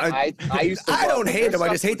 but I used to. I don't hate him. I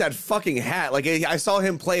just hate that fucking hat. Like I saw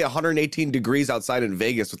him play 118 degrees outside in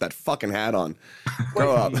Vegas with that fucking hat on.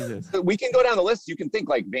 Grow up. We can go down the list. You can think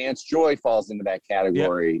like Vance Joy falls into that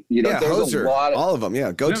category. Yep. There's Hoser, a lot of all of them.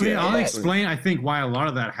 Yeah, go to. I'll explain. I think why a lot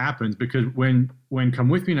of that happens, because when Come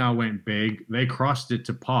With Me Now went big, they crossed it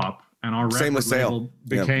to pop. And our record label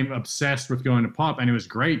became obsessed with going to pop, and it was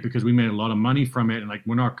great because we made a lot of money from it, and like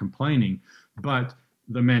we're not complaining. But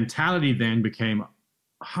the mentality then became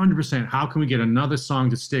 100%. How can we get another song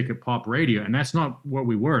to stick at pop radio? And that's not what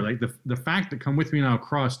we were. Like the fact that Come With Me Now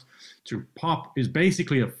crossed to pop is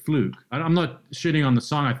basically a fluke. I'm not shitting on the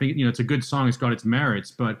song. I think it's a good song. It's got its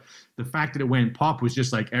merits, but the fact that it went pop was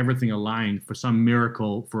just like everything aligned for some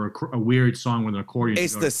miracle for a weird song with an accordion.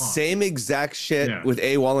 It's the same exact shit with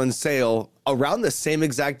AWOL and Sale around the same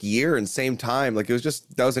exact year and same time. Like that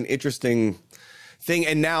was an interesting thing.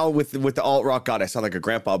 And now with the alt rock, God, I sound like a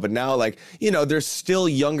grandpa, but now like, there's still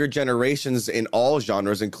younger generations in all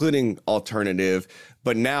genres, including alternative.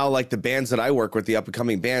 But now like the bands that I work with, the up and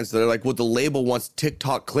coming bands, they're like, well, the label wants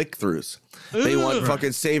TikTok click-throughs. They want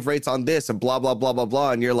fucking save rates on this and blah, blah, blah, blah,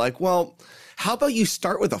 blah. And you're like, well, how about you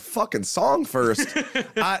start with a fucking song first?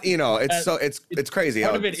 It's crazy.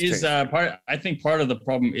 Part of it is I think part of the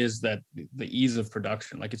problem is that the ease of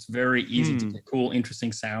production. Like it's very easy to get cool,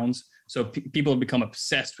 interesting sounds. So people have become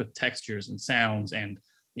obsessed with textures and sounds and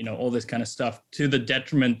all this kind of stuff to the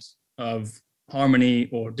detriment of harmony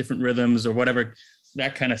or different rhythms or whatever,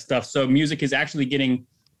 that kind of stuff. So music is actually getting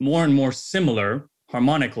more and more similar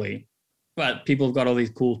harmonically. But people have got all these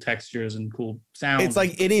cool textures and cool sounds. It's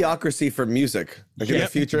like Idiocracy for music. Like in the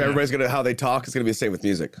future, everybody's how they talk is gonna be the same with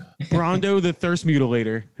music. Brando the Thirst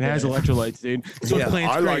Mutilator. It has electrolytes, dude. So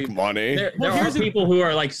I like money. There are people who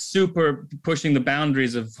are like super pushing the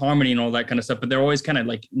boundaries of harmony and all that kind of stuff, but they're always kind of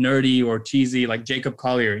like nerdy or cheesy, like Jacob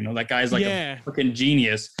Collier. That guy's like a fucking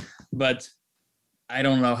genius. But I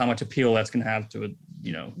don't know how much appeal that's gonna have to it.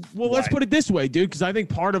 Well, let's put it this way, dude, because I think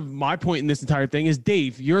part of my point in this entire thing is,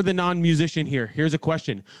 Dave, you're the non-musician here. Here's a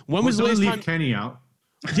question. When was the last time Kenny out?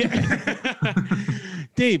 Yeah.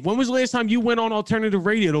 Dave, when was the last time you went on alternative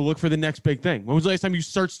radio to look for the next big thing? When was the last time you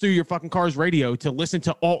searched through your fucking car's radio to listen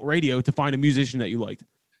to alt radio to find a musician that you liked?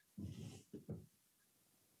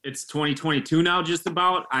 It's 2022 now, just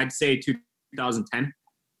about. I'd say 2010.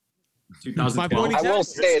 2012.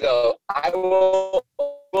 I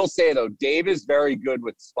will say though, Dave is very good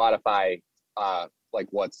with Spotify, like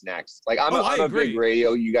what's next. Like I'm a big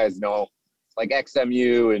radio, you guys know, like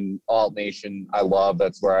XMU and Alt Nation. I love.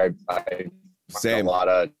 That's where I find a lot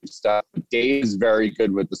of stuff. Dave is very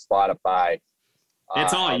good with the Spotify.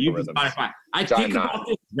 It's all I use Spotify. I think about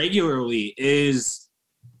this regularly.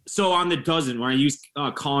 So on the Dozen, where I use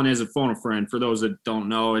Colin as a phone friend. For those that don't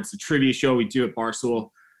know, it's a trivia show we do at Barstool,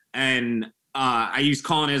 and I use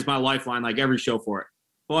Colin as my lifeline, like every show for it.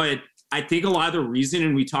 But I think a lot of the reason,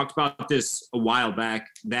 and we talked about this a while back,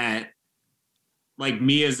 that like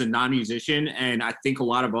me as a non-musician, and I think a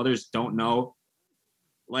lot of others don't know,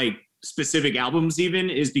 like specific albums even,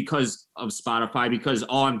 is because of Spotify, because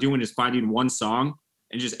all I'm doing is finding one song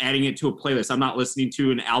and just adding it to a playlist. I'm not listening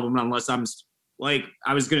to an album unless I'm like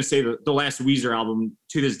I was gonna say the last Weezer album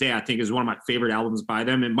to this day I think is one of my favorite albums by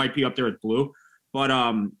them. It might be up there with Blue, but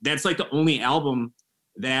that's like the only album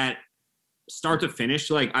that start to finish,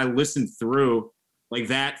 like I listened through like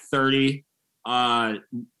that 30.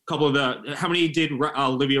 Couple of the how many did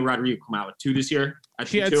Olivia Rodrigo come out with? 2 this year?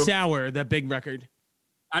 She had 2? Sour, that big record.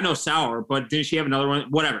 I know Sour, but did she have another one?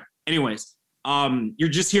 Whatever. Anyways, you're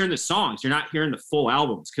just hearing the songs. You're not hearing the full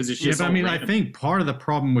albums because it's just. Yeah, but I mean, random. I think part of the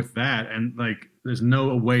problem with that, and like, there's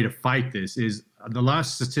no way to fight this, is the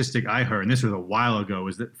last statistic I heard, and this was a while ago,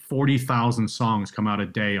 is that 40,000 songs come out a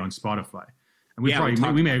day on Spotify, and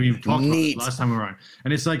we may have even talked about it last time we were on,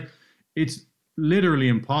 and it's like it's literally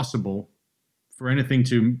impossible for anything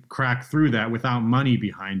to crack through that without money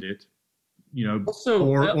behind it, you know, also,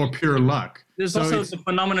 or pure luck. There's also the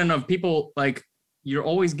phenomenon of people, like, you're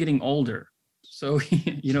always getting older. So,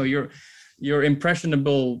 you know, your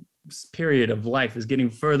impressionable period of life is getting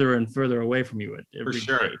further and further away from you every For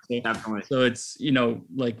sure. day. Definitely. So it's, you know,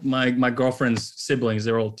 like my girlfriend's siblings,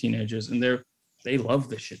 they're all teenagers, and they love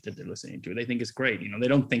the shit that they're listening to. They think it's great. You know, they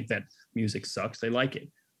don't think that music sucks. They like it.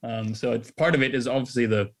 So it's part of it is obviously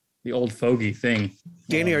the old fogey thing.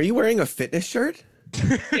 Danny, are you wearing a fitness shirt?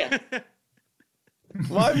 Yeah.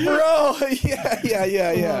 My bro, yeah.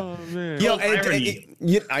 Oh, man. Yo,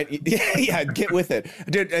 get with it,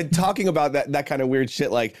 dude. And talking about that kind of weird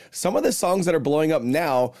shit, like some of the songs that are blowing up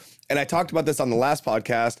now, and I talked about this on the last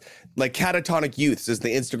podcast. Like Catatonic Youths is the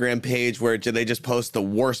Instagram page where they just post the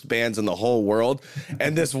worst bands in the whole world,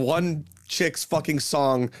 and this one chick's fucking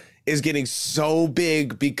song is getting so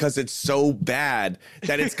big because it's so bad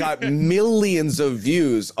that it's got millions of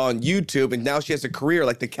views on YouTube, and now she has a career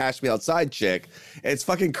like the Cash Me Outside chick. It's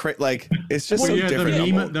fucking like it's just so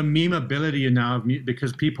different. The memeability now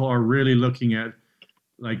because people are really looking at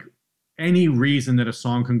like any reason that a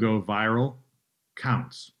song can go viral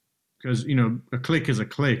counts, because you know a click is a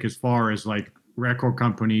click as far as like record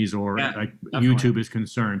companies or like definitely. YouTube is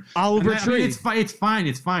concerned. Oliver Tree. It's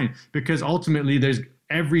fine because ultimately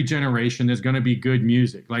every generation there's going to be good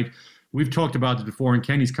music. Like we've talked about it before, and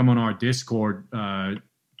Kenny's come on our Discord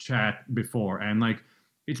chat before, and like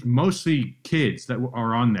it's mostly kids that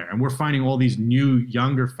are on there, and we're finding all these new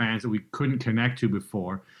younger fans that we couldn't connect to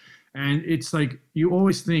before. And it's like you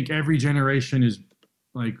always think every generation is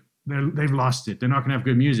like they've lost it, they're not going to have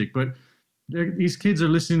good music, but these kids are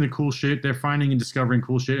listening to cool shit, they're finding and discovering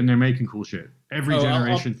cool shit, and they're making cool shit. Every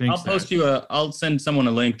generation thinks I'll post I'll send someone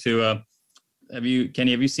a link to have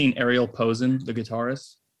you seen Ariel Posen, the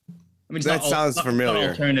guitarist? I mean, that sounds familiar. Not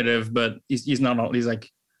alternative, but he's not all.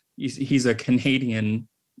 He's a Canadian.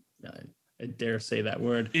 I dare say that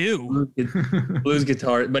word. Ew. Blues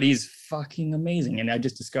guitar, but he's fucking amazing, and I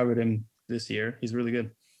just discovered him this year. He's really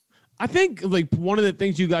good. I think like one of the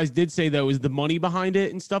things you guys did say though is the money behind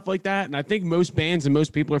it and stuff like that, and I think most bands and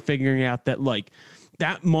most people are figuring out that like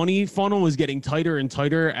that money funnel is getting tighter and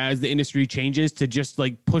tighter as the industry changes to just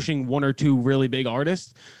like pushing one or two really big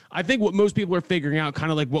artists. I think what most people are figuring out,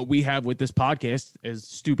 kind of like what we have with this podcast, as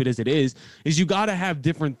stupid as it is you got to have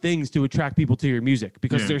different things to attract people to your music,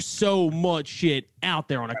 because there's so much shit out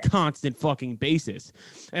there on a constant fucking basis.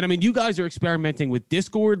 And I mean, you guys are experimenting with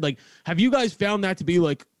Discord. Like, have you guys found that to be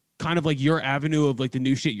like kind of like your avenue of like the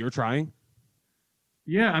new shit you're trying?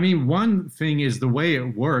 Yeah, I mean, one thing is the way it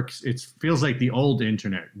works. It feels like the old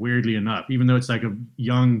internet, weirdly enough, even though it's like a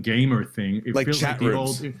young gamer thing. It like feels chat like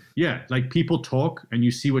rooms. the old, like people talk and you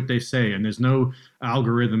see what they say, and there's no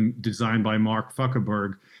algorithm designed by Mark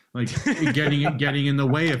Zuckerberg like getting in the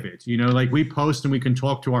way of it. You know, like we post and we can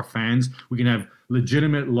talk to our fans. We can have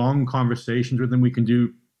legitimate long conversations with them. We can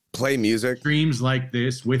do play music streams like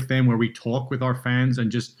this with them where we talk with our fans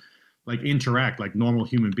and just like interact like normal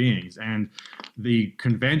human beings. And the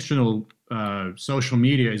conventional social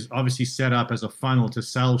media is obviously set up as a funnel to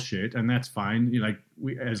sell shit, and that's fine.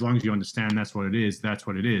 As long as you understand that's what it is, that's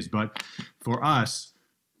what it is. But for us,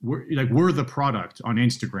 we're the product on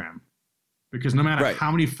Instagram, because no matter how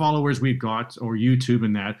many followers we've got or YouTube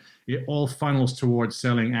and that, it all funnels towards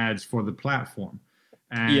selling ads for the platform.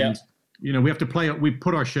 And you know, we have to we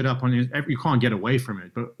put our shit up on it. You can't get away from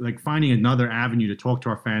it. But like finding another avenue to talk to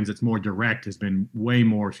our fans that's more direct has been way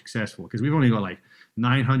more successful, because we've only got like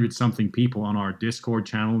 900 something people on our Discord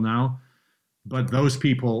channel now. But those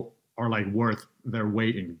people are like worth their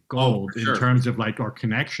weight in gold in terms of like our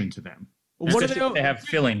connection to them. What do they have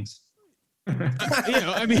feelings?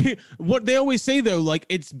 I mean, what they always say though, like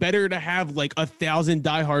it's better to have like 1,000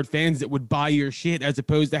 diehard fans that would buy your shit as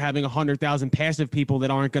opposed to having 100,000 passive people that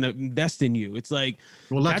aren't going to invest in you. It's like,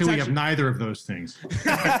 well, luckily we have neither of those things.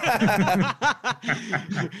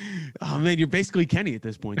 Oh man, you're basically Kenny at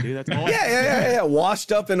this point, dude. That's all. Yeah.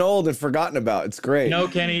 Washed up and old and forgotten about. It's great. No,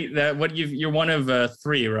 Kenny, you're one of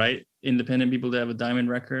 3, right? Independent people to have a diamond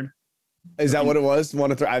record. Is that what it was?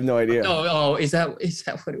 1 of 3? I have no idea. Oh, is that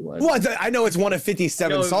what it was? Well, I know it's 1 of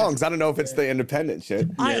 57 songs. I don't know if it's the independent shit.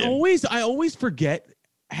 I always forget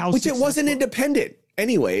how. Which it wasn't independent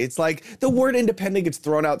anyway. It's like the word independent gets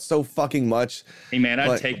thrown out so fucking much. Hey man,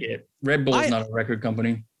 I'd take it. Red Bull is not a record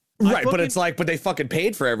company. Right, but it's like, but they fucking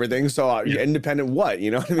paid for everything. So independent, what?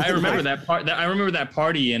 You know what I mean? I remember that part. I remember that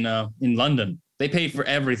party in London. They paid for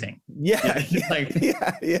everything. Yeah.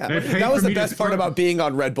 That was the best part about being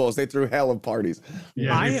on Red Bulls. They threw hell of parties.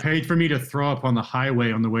 Yeah, they paid for me to throw up on the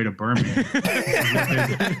highway on the way to Birmingham.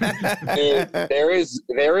 there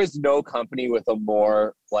is no company with a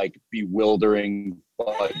more like bewildering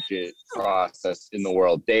budget process in the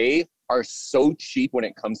world. They are so cheap when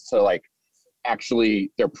it comes to like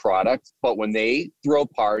actually their product, but when they throw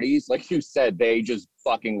parties, like you said, they just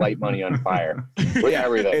fucking light money on fire with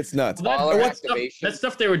everything. It's nuts. That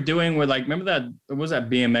stuff they were doing with like, remember that, what was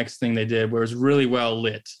that BMX thing they did where it was really well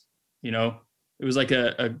lit, you know? It was like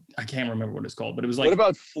I can't remember what it's called, but it was like. What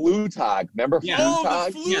about Flutog? Remember Flutog? Oh,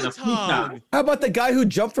 the Flutog. How about the guy who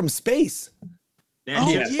jumped from space?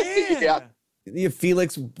 Yeah.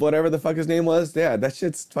 Felix, whatever the fuck his name was. Yeah, that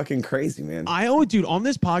shit's fucking crazy, man. Dude, on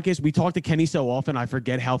this podcast, we talk to Kenny so often, I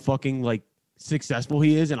forget how fucking like successful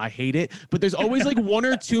he is, and I hate it. But there's always like 1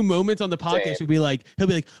 or 2 moments on the podcast he'll be like,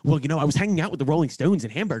 well, you know, I was hanging out with the Rolling Stones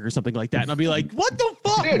in Hamburg or something like that, and I'll be like, what the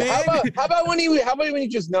fuck, dude, man? How about when he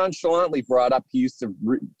just nonchalantly brought up he used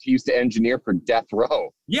to engineer for Death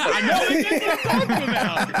Row? Yeah, I know. That's what I'm talking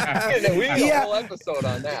about. We had a whole episode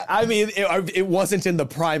on that. I mean, it wasn't in the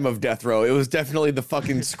prime of Death Row. It was definitely the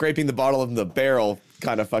fucking scraping the bottle of the barrel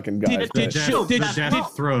kind of fucking guy.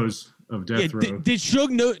 Death throws of Death Row. Did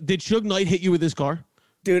Suge Knight hit you with his car?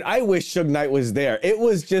 Dude, I wish Suge Knight was there. It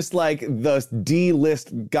was just like the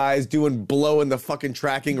D-list guys doing blow in the fucking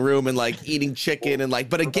tracking room and like eating chicken and like,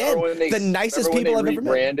 but again, the nicest people I've ever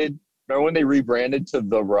met. Remember when they rebranded to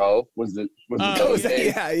The Row? Yeah.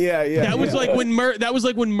 That was like when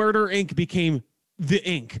Murder Inc. became The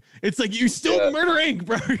Inc. It's like you still Murder Inc.,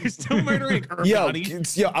 bro. You're still Murder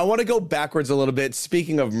Inc. Yo, I want to go backwards a little bit.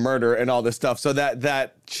 Speaking of murder and all this stuff, so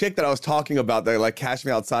that chick that I was talking about, that like Cash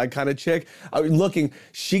Me Outside kind of chick, I was looking.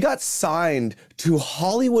 She got signed to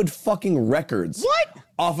Hollywood fucking Records. What?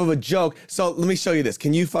 Off of a joke. So let me show you this.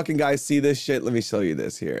 Can you fucking guys see this shit? Let me show you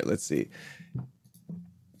this here. Let's see.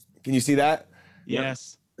 Can you see that?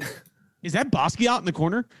 Yes. Is that Basquiat in the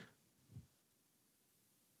corner?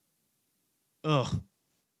 Ugh.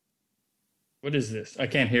 What is this? I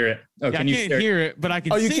can't hear it. Oh, I can't hear it, but I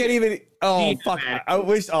can see it. Oh, you can't even. Oh, fuck. I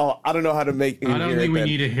wish. Oh, I don't know how to make. I don't think we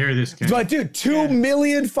need to hear this. But dude, 2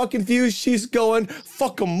 million fucking views. She's going,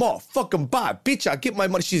 fuck them off, fuck them by, bitch. I get my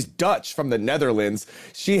money. She's Dutch from the Netherlands.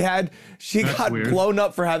 She got blown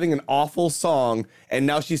up for having an awful song, and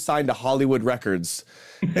now she's signed to Hollywood Records.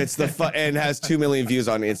 It's and has 2 million views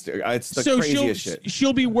on Instagram. It's the craziest shit.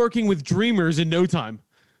 She'll be working with Dreamers in no time.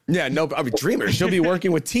 Yeah, no, I mean, Dreamers. She'll be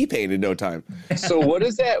working with T-Pain in no time. So what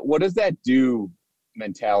does that do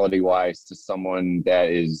mentality-wise to someone that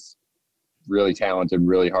is really talented,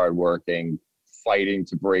 really hardworking, fighting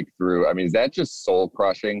to break through? I mean, is that just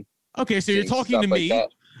soul-crushing? Okay, so you're talking to me.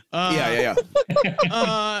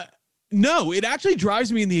 Yeah. No, it actually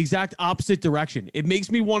drives me in the exact opposite direction. It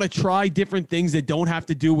makes me want to try different things that don't have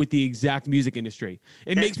to do with the exact music industry.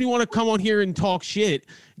 It makes me want to come on here and talk shit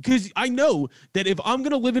because I know that if I'm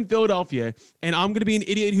going to live in Philadelphia and I'm going to be an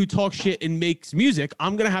idiot who talks shit and makes music,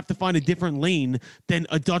 I'm going to have to find a different lane than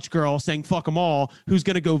a Dutch girl saying fuck them all who's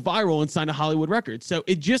going to go viral and sign a Hollywood record. So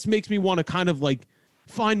it just makes me want to kind of like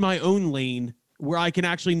find my own lane where I can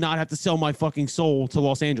actually not have to sell my fucking soul to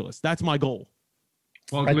Los Angeles. That's my goal.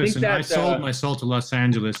 Well, listen, I sold my soul to Los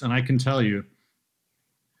Angeles, and I can tell you.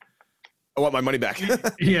 I want my money back.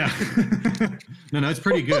 Yeah. No, it's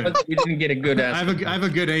pretty good. You didn't get a good answer. I have a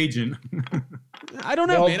good agent. I don't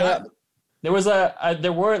know, man.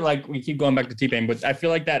 There were like, we keep going back to T-Pain, but I feel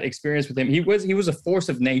like that experience with him, he was a force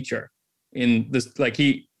of nature in this, like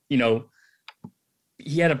he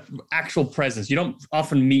had an actual presence. You don't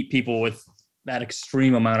often meet people with that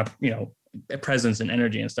extreme amount of, presence and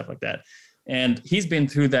energy and stuff like that. And he's been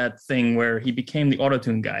through that thing where he became the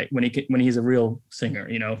auto-tune guy when he's a real singer,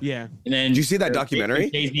 Yeah. And then did you see that documentary?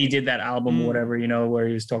 Jay-Z did that album or whatever, where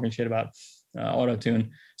he was talking shit about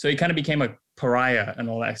auto-tune. So he kind of became a pariah and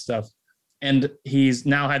all that stuff. And he's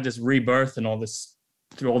now had this rebirth and all this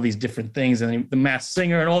through all these different things and the Masked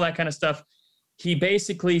Singer and all that kind of stuff. He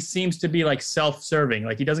basically seems to be like self-serving.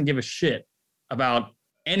 Like he doesn't give a shit about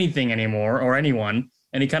anything anymore or anyone.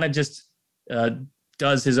 And he kind of just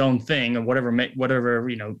does his own thing or whatever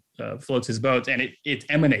floats his boat, and it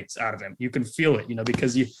emanates out of him. You can feel it,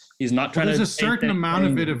 because he's not trying to. There's a certain amount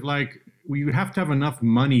of it of like, we have to have enough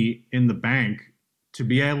money in the bank to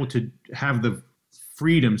be able to have the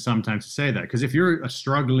freedom sometimes to say that. Because if you're a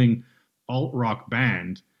struggling alt rock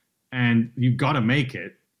band and you've got to make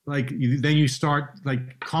it, then you start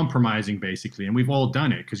like compromising basically, and we've all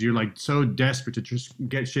done it because you're like so desperate to just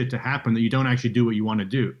get shit to happen that you don't actually do what you want to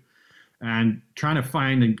do. And trying to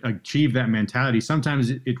find and achieve that mentality,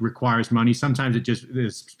 sometimes it requires money. Sometimes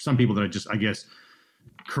there's some people that are just, I guess,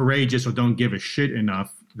 courageous or don't give a shit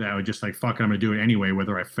enough that are just like, fuck it, I'm going to do it anyway,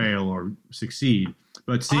 whether I fail or succeed.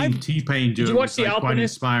 But seeing T-Pain do it was like quite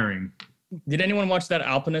inspiring. Did anyone watch that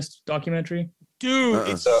Alpinist documentary? Dude,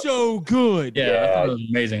 it's so good. Yeah, I thought it was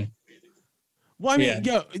amazing. Well, I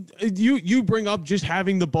mean, you bring up just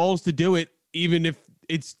having the balls to do it, even if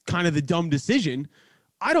it's kind of the dumb decision.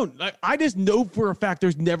 I just know for a fact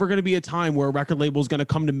there's never going to be a time where a record label is going to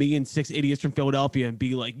come to me and 6 idiots from Philadelphia and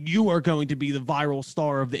be like, you are going to be the viral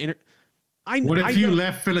star of the internet. What if you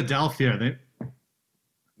left Philadelphia?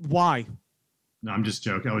 Why? No, I'm just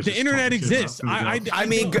joking. The internet exists. I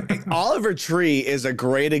mean, Oliver Tree is a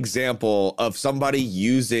great example of somebody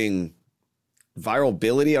using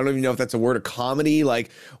virality. I don't even know if that's a word of comedy. Like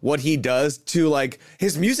what he does to like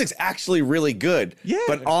his music's actually really good. Yeah.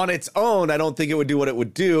 But on its own, I don't think it would do what it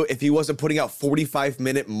would do if he wasn't putting out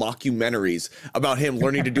 45-minute mockumentaries about him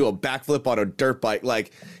learning to do a backflip on a dirt bike.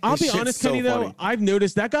 Like, I'll be honest, Kenny, though, I've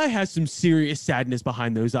noticed that guy has some serious sadness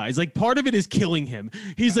behind those eyes. Like part of it is killing him.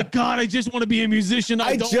 He's like, God, I just want to be a musician.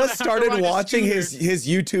 I just started watching his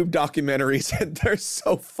YouTube documentaries and they're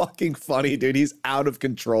so fucking funny, dude. He's out of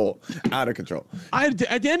control. At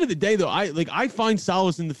the end of the day, though, I find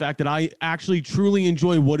solace in the fact that I actually truly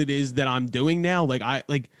enjoy what it is that I'm doing now.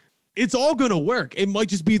 It's all gonna work. It might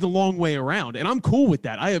just be the long way around, and I'm cool with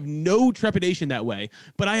that. I have no trepidation that way,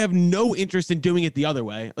 but I have no interest in doing it the other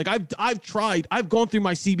way. Like I've gone through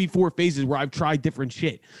my CB4 phases where I've tried different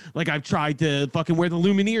shit. Like I've tried to fucking wear the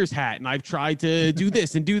Lumineers hat, and I've tried to do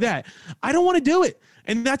this and do that. I don't want to do it.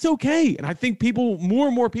 And that's okay. And I think more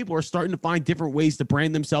and more people are starting to find different ways to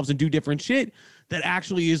brand themselves and do different shit that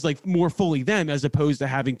actually is like more fully them as opposed to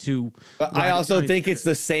having to. But I also think it's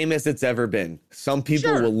the same as it's ever been. Some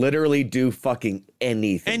people will literally do fucking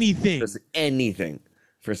anything. Just anything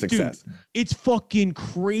for success. Dude, it's fucking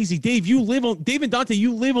crazy. Dave and Dante,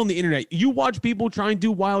 you live on the internet. You watch people try and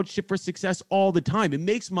do wild shit for success all the time. It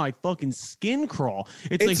makes my fucking skin crawl.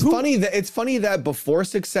 It's funny that before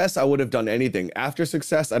success, I would have done anything. After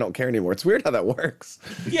success, I don't care anymore. It's weird how that works.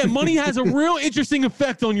 Yeah, money has a real interesting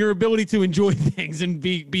effect on your ability to enjoy things and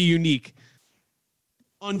be unique.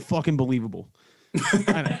 Unfucking believable.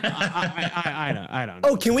 I don't know.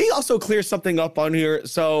 Oh, can we also clear something up on here?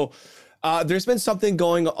 So there's been something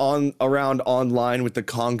going on around online with the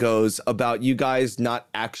Congos about you guys not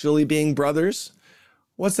actually being brothers.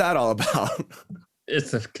 What's that all about?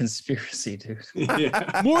 It's a conspiracy, dude.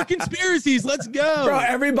 Yeah. More conspiracies. Let's go. Bro,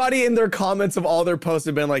 everybody in their comments of all their posts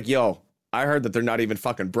have been like, yo, I heard that they're not even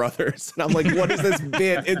fucking brothers. And I'm like, what is this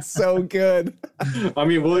bit? It's so good. I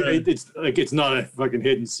mean, well, it's not a fucking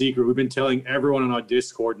hidden secret. We've been telling everyone on our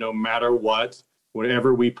Discord, no matter what,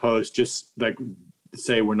 whatever we post, just like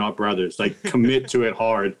say we're not brothers, like commit to it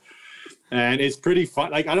hard. And it's pretty fun.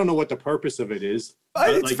 Like, I don't know what the purpose of it is.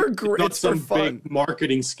 It's not some big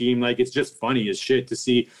marketing scheme. Like, it's just funny as shit to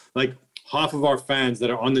see. Like, half of our fans that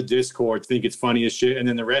are on the Discord think it's funny as shit, and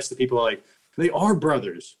then the rest of the people are like, they are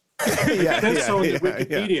brothers. That's on the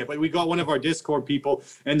Wikipedia. Yeah. But we got one of our Discord people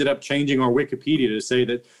ended up changing our Wikipedia to say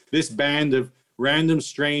that this band of random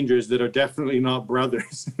strangers that are definitely not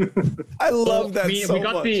brothers. I love that so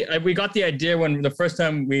much. We got the idea when the first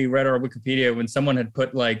time we read our Wikipedia, when someone had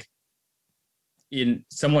put like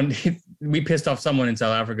we pissed off someone in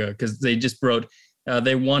South Africa because they just wrote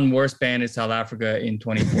they won worst band in South Africa in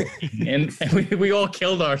 2014, and we all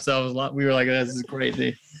killed ourselves a lot. We were like, this is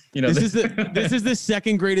crazy. This is the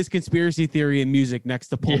second greatest conspiracy theory in music next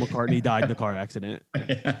to Paul McCartney died in a car accident.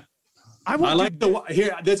 Yeah.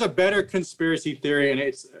 There's a better conspiracy theory, and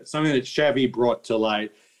it's something that Chevy brought to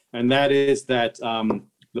light, and that is that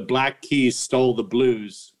the Black Keys stole the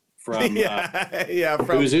blues from from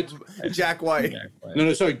who is it? Jack White.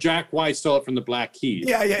 No, sorry, Jack White stole it from the Black Keys.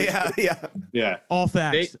 Yeah. All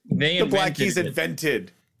facts. The Black Keys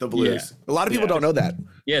invented the blues. Yeah. A lot of people don't know that.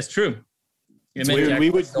 Yeah, it's true. We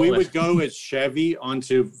would go as Chevy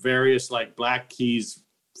onto various like Black Keys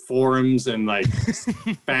forums and like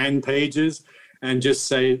fan pages and just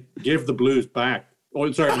say, "Give the blues back."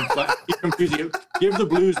 Oh, sorry, give the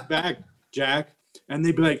blues back, Jack. And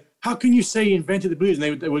they'd be like, "How can you say he invented the blues?"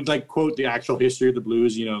 And they would like quote the actual history of the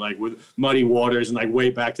blues, you know, like with Muddy Waters and like way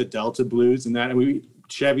back to Delta blues and that. And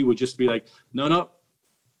Chevy would just be like, "No,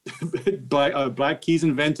 Black Keys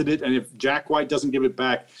invented it, and if Jack White doesn't give it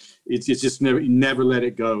back, it's just never let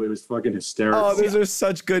it go." It was fucking hysterical. Oh, those are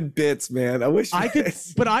such good bits, man. I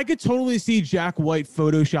could totally see Jack White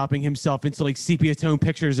photoshopping himself into like sepia tone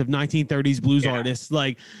pictures of 1930s blues artists.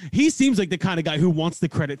 Like he seems like the kind of guy who wants the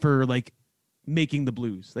credit for like making the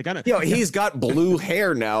blues. Like I don't. He's got blue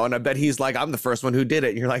hair now, and I bet he's like, "I'm the first one who did it."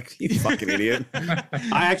 And you're like, "You fucking idiot."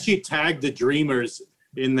 I actually tagged the Dreamers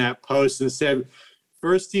in that post and said,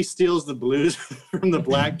 first he steals the blues from the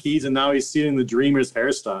Black Keys, and now he's stealing the Dreamers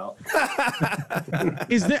hairstyle.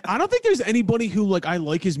 I don't think there's anybody who like I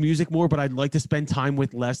like his music more, but I'd like to spend time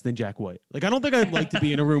with less than Jack White. Like I don't think I'd like to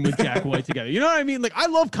be in a room with Jack White together. You know what I mean? Like I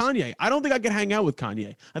love Kanye. I don't think I could hang out with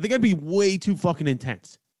Kanye. I think I'd be way too fucking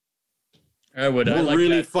intense. I would. I like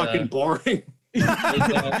really that, fucking boring.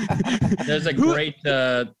 There's a great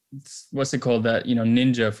what's it called, that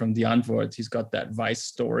ninja from the Onwards. He's got that Vice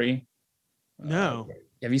story. No.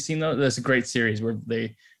 Have you seen those? There's a great series where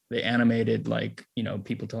they animated like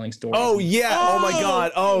people telling stories. Oh yeah! Oh my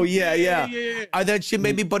God! Oh yeah. I thought she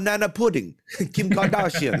made me banana pudding. Kim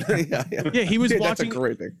Kardashian. Yeah, he was watching. That's a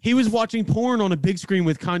great thing. He was watching porn on a big screen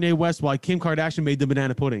with Kanye West while Kim Kardashian made the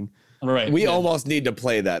banana pudding. Right. We almost need to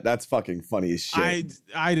play that. That's fucking funny as shit.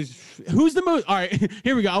 I just who's the most? All right,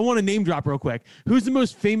 here we go. I want to name drop real quick. Who's the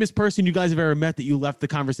most famous person you guys have ever met that you left the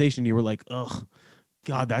conversation? You were like, "Ugh,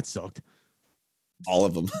 God, that sucked." All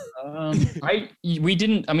of them. I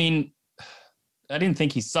didn't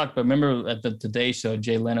think he sucked, but remember at the Today Show,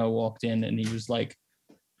 Jay Leno walked in and he was like,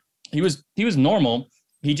 he was normal.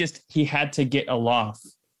 He had to get a laugh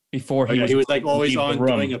before he was like always on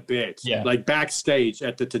doing a bit. Yeah. Like backstage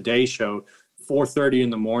at the Today Show, 4:30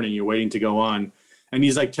 in the morning, you're waiting to go on. And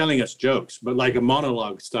he's like telling us jokes, but like a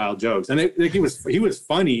monologue style jokes. And he was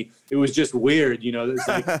funny. It was just weird, It's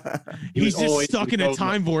like he's just stuck in a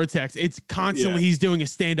time vortex. It's constantly he's doing a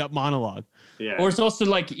stand-up monologue. Yeah. Or it's also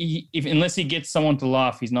like unless he gets someone to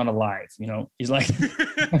laugh, he's not alive. He's like,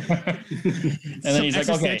 and then he's like,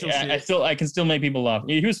 okay, I can still make people laugh.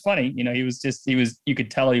 He was funny. You could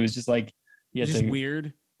tell he was just like, just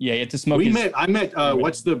weird. Yeah, he had to smoke. I met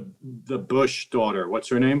what's the Bush daughter? What's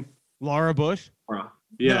her name? Laura Bush.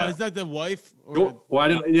 Yeah, no, is that the wife?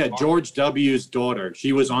 George W.'s daughter.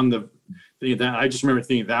 She was on the thing. That I just remember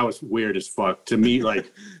thinking that was weird as fuck to meet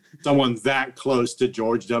like someone that close to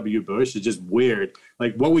George W. Bush. Is just weird.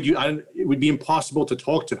 Like, what would you? It would be impossible to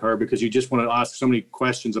talk to her because you just want to ask so many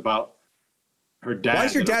questions about her dad. Why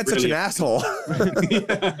is your dad such an asshole?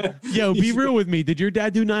 Yo, be real with me. Did your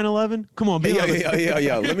dad do 9/11? Come on, be honest.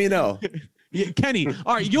 Yeah. Let me know. Yeah, Kenny.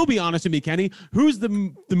 All right, you'll be honest with me, Kenny. Who's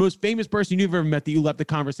the most famous person you've ever met that you left the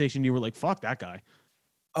conversation and you were like, "Fuck that guy"?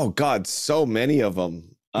 Oh God, so many of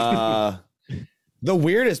them. The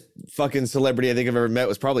weirdest fucking celebrity I think I've ever met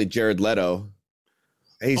was probably Jared Leto.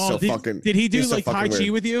 He's Did he do like Tai Chi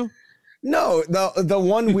with you? No, the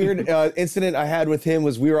one weird incident I had with him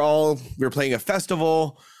was we were playing a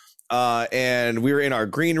festival. And we were in our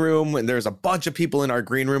green room, and there's a bunch of people in our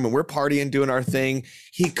green room, and we're partying, doing our thing.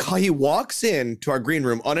 He walks in to our green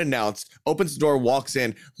room unannounced, opens the door, walks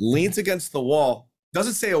in, leans against the wall,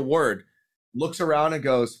 doesn't say a word, looks around and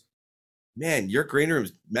goes, "Man, your green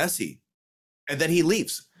room's messy," and then he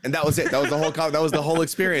leaves. And that was it. That was the whole that was the whole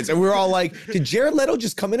experience. And we were all like, did Jared Leto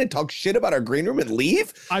just come in and talk shit about our green room and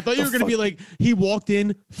leave? I thought you were going to be like, he walked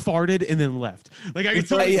in, farted, and then left. Like, I could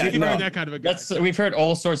totally see that kind of a guy. We've heard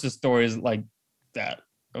all sorts of stories like that.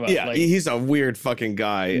 He's a weird fucking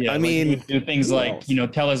guy. Yeah, I mean, do things like,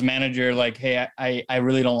 tell his manager, like, hey, I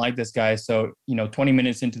really don't like this guy. So, 20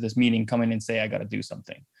 minutes into this meeting, come in and say, I got to do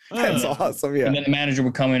something. That's awesome. Yeah. And then the manager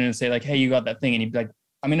would come in and say, like, hey, you got that thing. And he'd be like,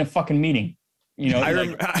 I'm in a fucking meeting.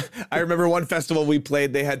 I remember one festival we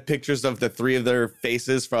played, they had pictures of the three of their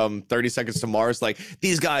faces from 30 Seconds to Mars, like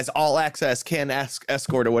these guys all access can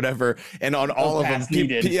escort or whatever, and on all of them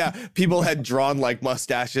people had drawn like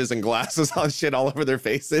mustaches and glasses on shit all over their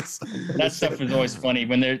faces. That stuff is always funny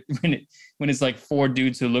when it's like four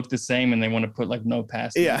dudes who look the same and they want to put like no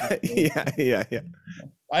pass. Yeah.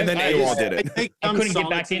 And then AWOL did it. I couldn't get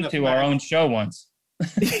back into our own show once.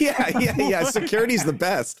 Yeah. Security's the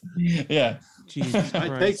best. Yeah. Jesus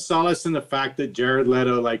I take solace in the fact that Jared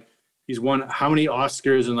Leto, like, he's won how many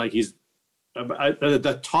Oscars, and like he's at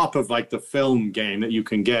the top of like the film game that you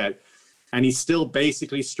can get. and he's still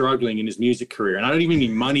basically struggling in his music career. And I don't even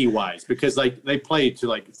mean money wise, because like they play to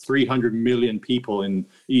like 300 million people in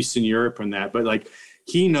Eastern Europe and that, but like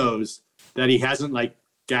he knows that he hasn't like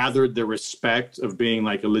gathered the respect of being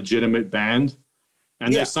like a legitimate band.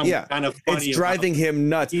 And there's some kind of funny. It's driving him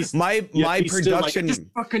nuts. My production.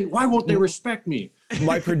 Like, why won't they respect me?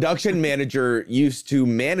 My production manager used to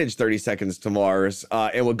manage 30 Seconds to Mars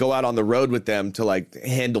and would go out on the road with them to like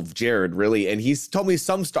handle Jared, really. And he's told me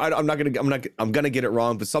some story. I'm gonna get it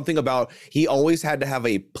wrong, but something about he always had to have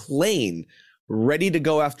a plane ready to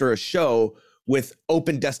go after a show with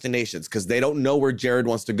open destinations because they don't know where Jared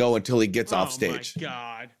wants to go until he gets off stage. Oh my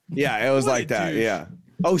God. Yeah, it was like that. Douche. Yeah.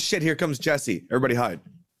 Oh shit, here comes Jesse. Everybody hide.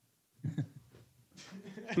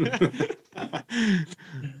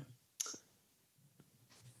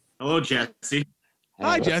 Hello, Jesse. Hey,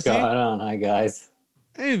 Hi, what's Jesse. going on? Hi, guys.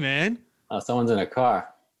 Hey, man. Oh, someone's in a car.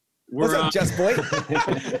 What's up, Jess boy?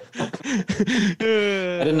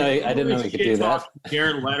 I didn't know we could do that.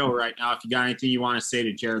 Jared Leto right now. If you got anything you want to say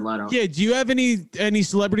to Jared Leto. Yeah, do you have any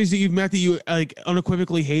celebrities that you've met that you like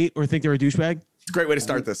unequivocally hate or think they're a douchebag? It's a great way to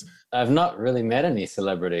start this. I've not really met any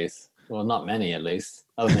celebrities. Well, not many at least,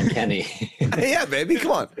 other than Kenny. Yeah, baby,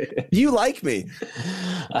 come on. You like me.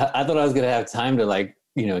 I thought I was going to have time to like,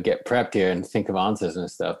 get prepped here and think of answers and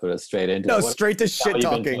stuff, but it's straight into it. Straight to shit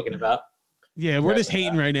talking. About? Yeah, we're just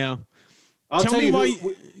hating right now. I'll tell you why.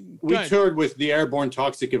 We toured with the Airborne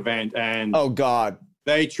Toxic event, and oh god,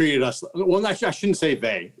 they treated us well. Actually, I shouldn't say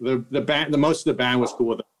they. The band, most of the band was cool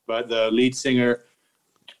with us, but the lead singer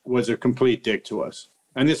was a complete dick to us.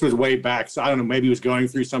 And this was way back, so I don't know. Maybe he was going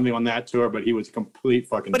through something on that tour, but he was a complete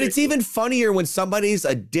fucking. But dick it's even funnier when somebody's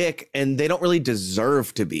a dick and they don't really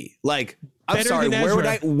deserve to be. Like, I'm Better sorry,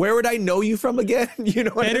 than where would I know you from again? You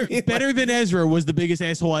know what I mean? Better than Ezra was the biggest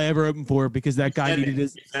asshole I ever opened for because that guy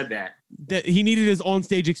needed he needed his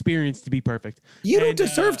onstage experience to be perfect. You don't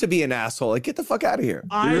deserve to be an asshole. Like, get the fuck out of here.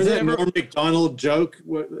 Remember that Norm Macdonald joke?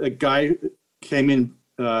 A guy came in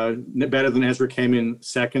better than Ezra, came in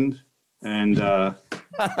second. And yeah,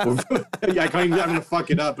 I'm gonna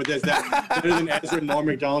fuck it up, but there's that better than Ezra and Norm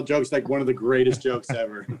Macdonald jokes, like one of the greatest jokes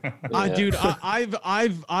ever. Dude,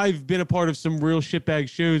 I've been a part of some real shitbag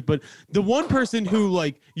shows, but the one person who,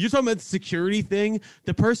 like, you're talking about the security thing,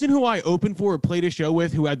 the person who I opened for or played a show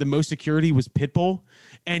with who had the most security was Pitbull,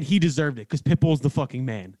 and he deserved it because Pitbull's the fucking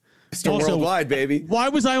man. Mr. Also, worldwide, baby. Why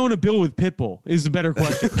was I on a bill with Pitbull? Is a better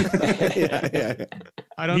question. yeah.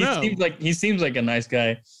 I don't know. He seems like a nice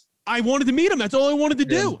guy. I wanted to meet him. That's all I wanted to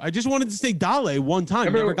do. I just wanted to say Dale one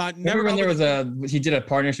time. Remember when there was he did a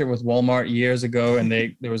partnership with Walmart years ago, and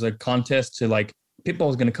there was a contest to like Pitbull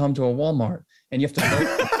was going to come to a Walmart, and you have to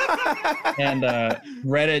vote. And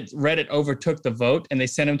Reddit overtook the vote, and they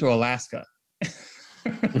sent him to Alaska.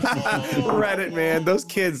 Reddit, man, those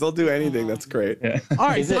kids, they'll do anything. That's great. Yeah. All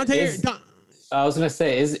right, I was going to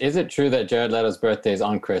say, is it true that Jared Leto's birthday is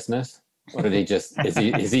on Christmas? Or did he just is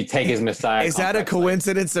he take his Messiah? Is that a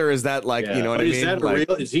coincidence, or is that like you know what I mean? Is that like,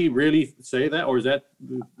 real? Does he really say that, or is that?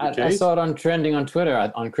 I saw it on trending on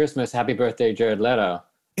Twitter on Christmas. Happy birthday, Jared Leto.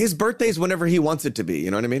 His birthday's whenever he wants it to be.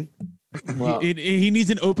 You know what I mean? Well, he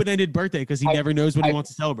needs an open-ended birthday because he never knows when he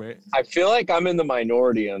wants to celebrate. I feel like I'm in the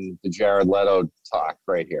minority on the Jared Leto talk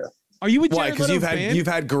right here. Are you a Jared Why? Because you've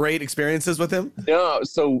had great experiences with him. No,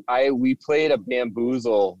 so we played a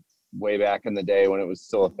Bamboozle way back in the day when it was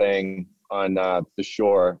still a thing on the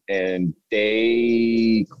shore, and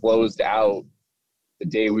they closed out the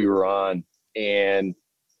day we were on, and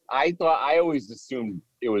I always assumed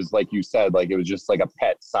it was like you said, like it was just like a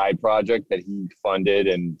pet side project that he funded,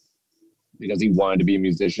 and because he wanted to be a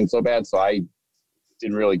musician so bad, so I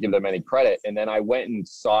didn't really give them any credit. And then I went and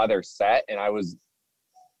saw their set, and I was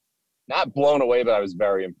not blown away, but I was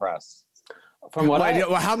very impressed. From what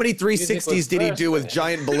how many 360s did he do with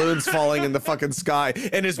giant balloons falling in the fucking sky,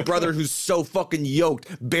 and his brother who's so fucking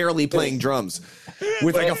yoked barely playing drums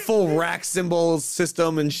with like a full rack cymbal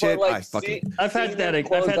system and shit? Like, I've had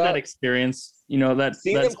that experience. You know, that's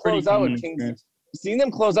them close out with seeing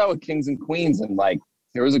them close out with Kings and Queens, and like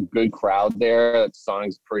there was a good crowd there. That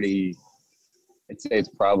song's pretty. I'd say it's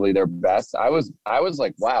probably their best. I was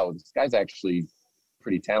like, wow, this guy's actually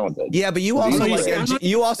pretty talented. Yeah, but you also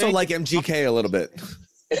like MGK a little bit.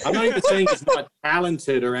 I'm not even saying he's not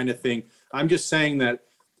talented or anything. I'm just saying that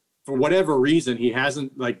for whatever reason, he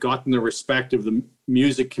hasn't like gotten the respect of the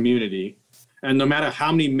music community. And no matter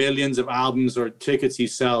how many millions of albums or tickets he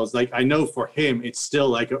sells, like I know for him, it's still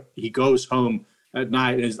like he goes home at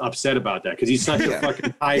night and is upset about that because he's such a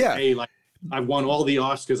fucking high pay. Like I've won all the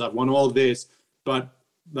Oscars, I've won all this, but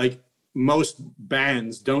like most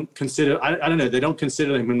bands don't consider. I don't know. They don't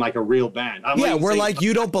consider them in like a real band. Yeah, we're like,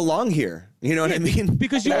 you don't belong here. You know what I mean?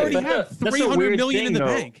 Because you already have 300 million in the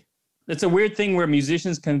bank. It's a weird thing where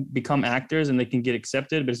musicians can become actors and they can get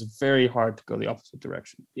accepted, but it's very hard to go the opposite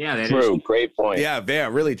direction. Yeah, that True. is Great point. Yeah,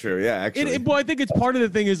 really true. Yeah, actually. Well, I think it's part of the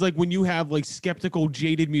thing is like when you have like skeptical,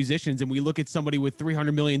 jaded musicians, and we look at somebody with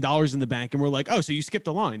 $300 million in the bank, and we're like, oh, so you skipped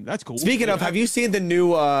a line? That's cool. Speaking of, have you seen the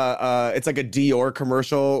new? It's like a Dior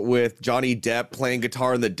commercial with Johnny Depp playing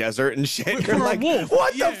guitar in the desert and shit. You're like, wolf.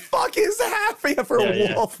 what the fuck is happening for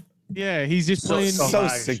a wolf? Yeah, he's just playing so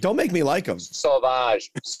sick. Don't make me like him. Sauvage.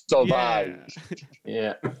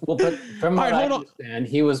 Yeah. Well, but from what I understand,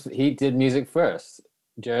 he did music first.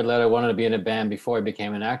 Jared Leto wanted to be in a band before he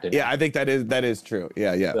became an actor. Yeah, I think that is true.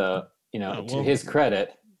 Yeah. So, to his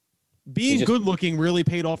credit, being good looking really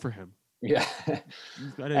paid off for him. Yeah.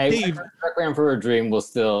 Hey, Requiem for a Dream will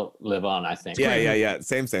still live on, I think. Yeah.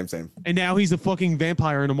 Same. And now he's a fucking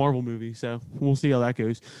vampire in a Marvel movie, so we'll see how that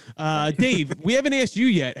goes. Dave, we haven't asked you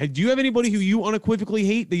yet. Do you have anybody who you unequivocally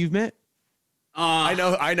hate that you've met? I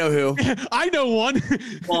know who. I know one.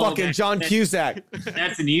 Fucking John Cusack.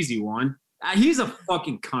 That's an easy one. He's a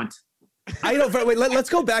fucking cunt. I don't. Wait.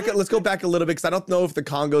 Let's go back. Let's go back a little bit because I don't know if the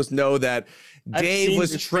Congos know that Dave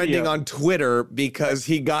was trending on Twitter because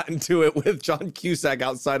he got into it with John Cusack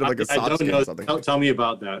outside of like a Sox game or something. Tell me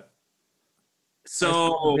about that.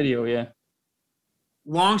 So video, yeah.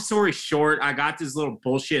 Long story short, I got this little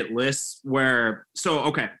bullshit list where.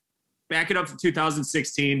 Back it up to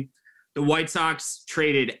 2016. The White Sox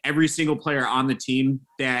traded every single player on the team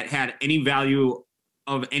that had any value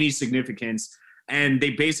of any significance. And they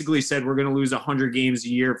basically said, we're going to lose 100 games a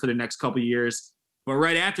year for the next couple of years. But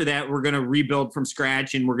right after that, we're going to rebuild from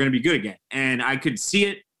scratch and we're going to be good again. And I could see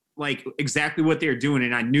it like exactly what they're doing.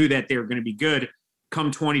 And I knew that they were going to be good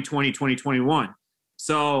come 2020, 2021.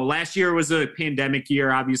 So last year was a pandemic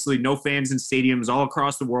year, obviously no fans in stadiums all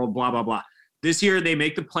across the world, blah, blah, blah. This year they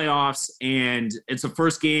make the playoffs and it's the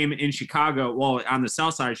first game in Chicago. Well, on the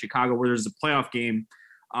south side of Chicago where there's a playoff game.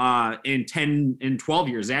 In 12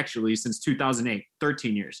 years, actually, since 2008,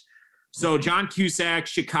 13 years. So John Cusack,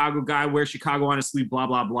 Chicago guy, where Chicago honestly, blah,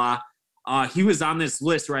 blah, blah. He was on this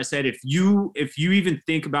list where I said, if you even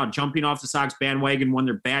think about jumping off the Sox bandwagon when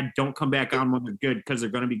they're bad, don't come back on when they're good because they're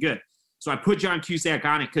going to be good. So I put John Cusack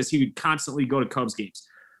on it because he would constantly go to Cubs games.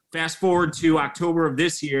 Fast forward to October of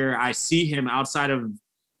this year, I see him outside of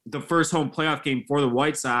the first home playoff game for the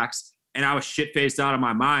White Sox. And I was shit-faced out of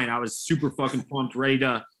my mind. I was super fucking pumped, ready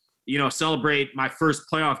to, celebrate my first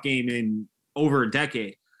playoff game in over a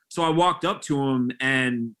decade. So I walked up to him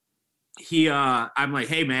and I'm like,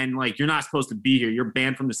 hey man, like you're not supposed to be here. You're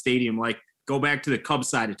banned from the stadium. Like go back to the Cubs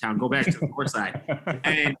side of town. Go back to the north side.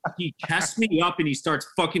 And he chests me up and he starts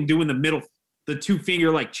fucking doing the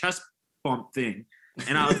 2-finger like chest bump thing.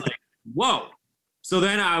 And I was like, whoa. So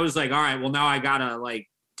then I was like, all right, well now I gotta like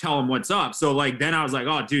tell him what's up. So like then I was like,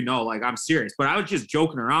 oh dude, no, like I'm serious. But I was just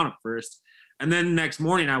joking around at first. And then the next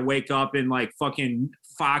morning I wake up and like fucking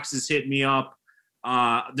Fox is hitting me up.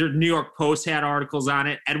 The New York Post had articles on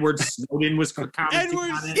it. Edward Snowden was commenting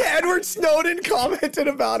on it. Yeah, Edward Snowden commented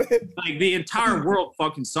about it. Like the entire world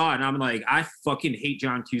fucking saw it. And I'm like, I fucking hate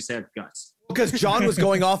John Cusack guts. Because John was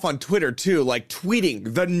going off on Twitter too, like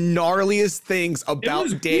tweeting the gnarliest things about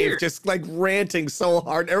Dave, weird. Just like ranting so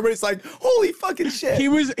hard. Everybody's like, "Holy fucking shit!" He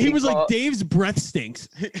was like, "Dave's breath stinks."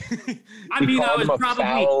 I mean, I was probably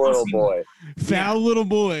foul little boy. Foul little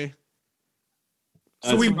boy.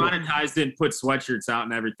 So we monetized it and put sweatshirts out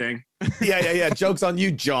and everything. Yeah. Joke's on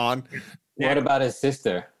you, John. What about his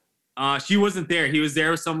sister? She wasn't there. He was there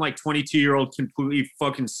with some like 22-year-old completely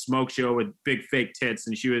fucking smoke show with big fake tits,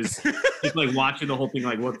 and she was just like watching the whole thing,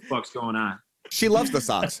 like, what the fuck's going on? She loves the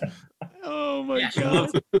Sox. Oh my god!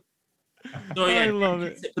 So yeah, I love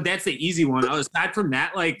it. But that's the easy one. Aside from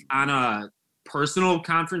that, like on a personal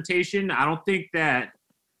confrontation, I don't think that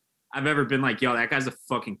I've ever been like, yo, that guy's a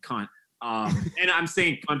fucking cunt. And I'm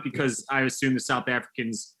saying cunt because I assume the South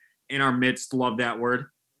Africans in our midst love that word.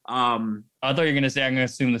 I thought you were gonna say I'm gonna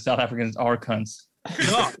assume the South Africans are cunts.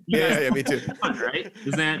 Oh, yeah, me too. Right?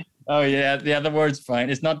 Isn't that? Oh yeah, the word's fine.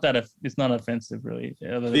 It's not offensive, really.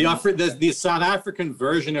 The South African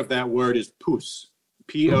version of that word is poes.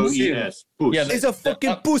 P-O-E-S. Poes. Yeah, it's a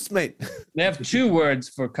fucking poes, mate. They have two words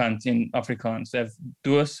for cunt in Afrikaans. They have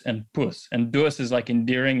doos and poes, and doos is like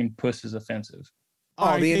endearing, and poes is offensive.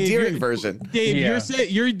 Oh, the endearing version. Dave, yeah.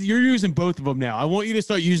 you're using both of them now. I want you to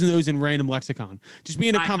start using those in random lexicon. Just be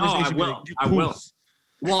in a conversation. I will.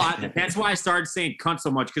 Well, that's why I started saying cunt so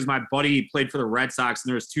much, because my buddy played for the Red Sox and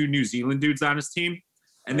there was 2 New Zealand dudes on his team,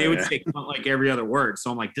 and they would say cunt like every other word. So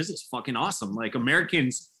I'm like, this is fucking awesome. Like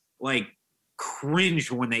Americans like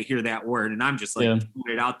cringe when they hear that word, and I'm just like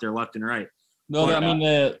putting it out there left and right. No, I mean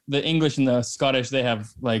the English and the Scottish, they have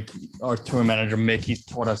like our tour manager Mick. He's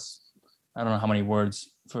taught us I don't know how many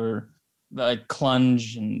words for like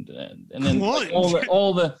clunge and then like,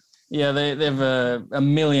 all the yeah they have a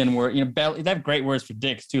million words. You know, they have great words for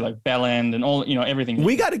dicks too, like bell end and all. You know, everything.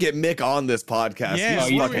 We got to get Mick on this podcast. Yeah,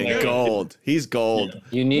 he's fucking gold. He's gold.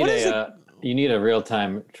 You need you need a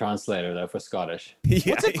real-time translator though for Scottish.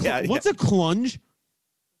 What's a clunge?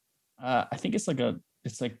 I think it's like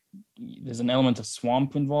there's an element of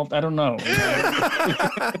swamp involved. I don't know.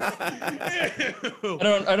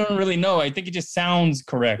 I don't really know. I think it just sounds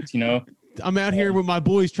correct, you know. I'm out here with my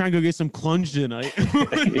boys trying to go get some clunge tonight.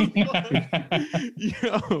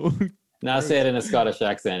 Yo. Now say it in a Scottish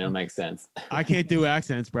accent. It'll make sense. I can't do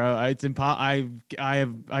accents, bro. It's impossible.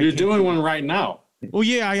 You're doing one right now. Well,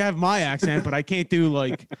 yeah, I have my accent, but I can't do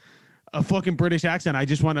like a fucking British accent. I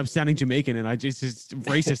just wind up sounding Jamaican, and it's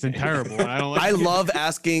racist and terrible. And I don't like I love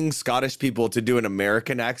asking Scottish people to do an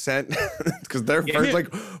American accent because they're first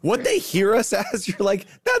like, what they hear us as, you're like,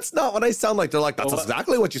 that's not what I sound like. They're like, that's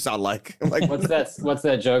exactly what you sound like. I'm like, what's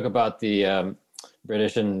that joke about the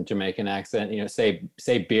British and Jamaican accent? You know, say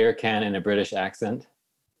beer can in a British accent.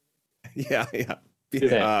 Yeah.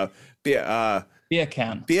 Beer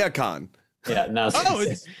can. Yeah,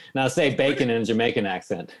 now say bacon in a Jamaican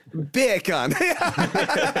accent. Bacon.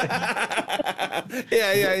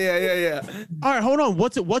 Yeah. All right, hold on.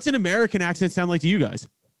 What's an American accent sound like to you guys?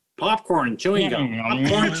 Popcorn, chewing gum.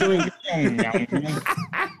 Popcorn, chewing gum.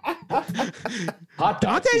 Hot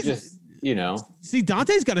dogs, just, you know. See,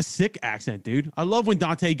 Dante's got a sick accent, dude. I love when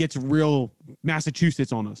Dante gets real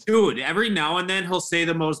Massachusetts on us. Dude, every now and then he'll say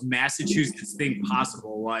the most Massachusetts thing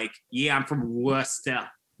possible. Like, yeah, I'm from Worcester.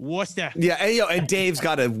 What's that? Yeah, and Dave's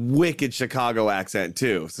got a wicked Chicago accent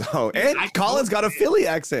too. So, and Colin's got a Philly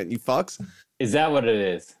accent. You fucks. Is that what it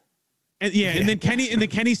is? And and then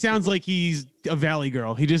Kenny sounds like he's a Valley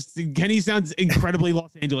girl. Kenny sounds incredibly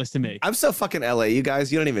Los Angeles to me. I'm so fucking LA, you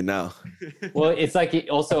guys. You don't even know. Well, it's like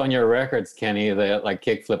also on your records, Kenny, the like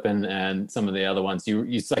kick flipping and some of the other ones.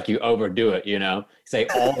 It's like you overdo it. You know, say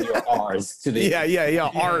all your R's to the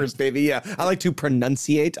R's, baby. Yeah, I like to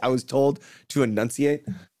pronunciate. I was told to enunciate.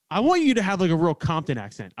 I want you to have like a real Compton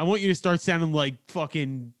accent. I want you to start sounding like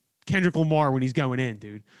fucking Kendrick Lamar when he's going in,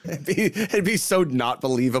 dude. It'd be so not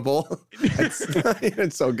believable.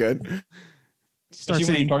 It's so good. Start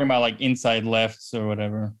saying, talking about like inside lefts or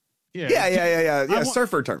whatever. Yeah.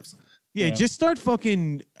 Surfer terms. Yeah, just start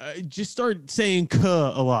fucking, just start saying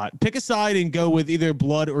 "cuh" a lot. Pick a side and go with either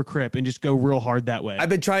Blood or Crip, and just go real hard that way. I've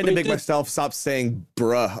been trying to make myself stop saying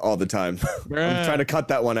 "bruh" all the time. I'm trying to cut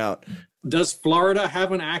that one out. Does Florida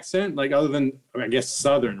have an accent, like other than I guess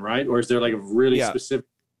Southern, right? Or is there like a really specific?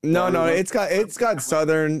 No, it's got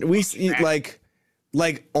Southern. We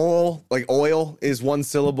like oil is one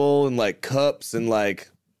syllable, and like cups and like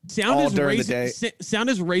sound as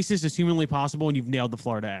racist as humanly possible, and you've nailed the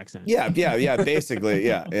Florida accent. Yeah, basically,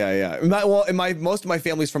 yeah. Most of my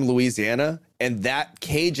family's from Louisiana, and that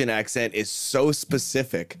Cajun accent is so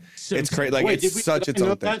specific. It's crazy. Like it's such its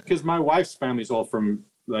own thing. Because my wife's family's all from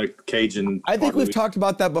like Cajun. I think we've talked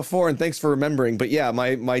about that before, and thanks for remembering. But yeah,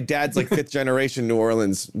 my dad's like 5th generation New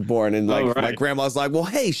Orleans born, and like my grandma's like, well,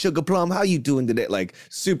 hey, Sugar Plum, how you doing today? Like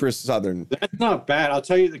super Southern. That's not bad. I'll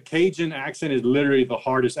tell you, the Cajun accent is literally the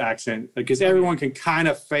hardest accent because everyone can kind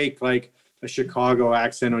of fake like a Chicago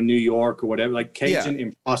accent or New York or whatever. Like Cajun,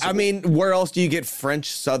 impossible. I mean, where else do you get French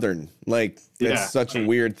Southern? Like it's such a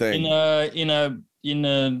weird thing.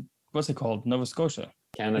 In what's it called? Nova Scotia.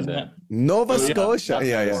 Canada. Nova Scotia.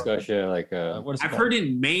 Nova Scotia, like I've heard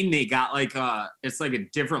in Maine they got like it's like a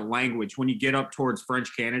different language when you get up towards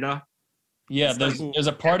French Canada. Yeah, there's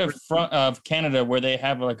a part of Canada where they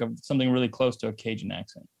have like something really close to a Cajun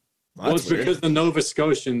accent. Well, it's because the Nova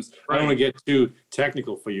Scotians, I don't want to get too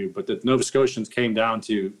technical for you, but the Nova Scotians came down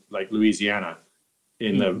to like Louisiana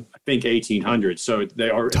in the I think 1800s, so they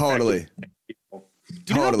are totally.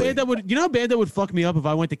 You know how bad that would fuck me up if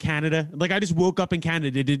I went to Canada? Like I just woke up in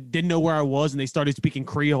Canada, didn't know where I was, and they started speaking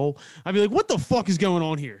Creole. I'd be like, "What the fuck is going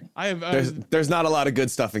on here?" There's not a lot of good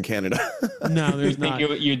stuff in Canada. No, there's not.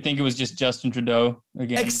 You'd think it was just Justin Trudeau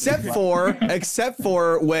again. Except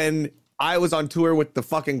for when I was on tour with the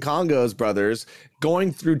fucking Congos brothers,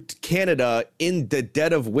 going through Canada in the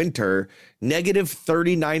dead of winter,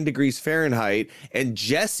 -39 degrees Fahrenheit, and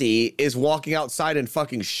Jesse is walking outside in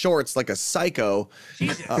fucking shorts like a psycho.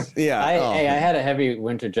 I had a heavy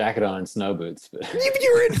winter jacket on and snow boots. But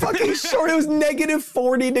you were in fucking shorts. It was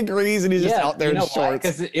 -40 degrees, and he's just out there in shorts.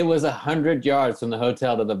 Because it was 100 yards from the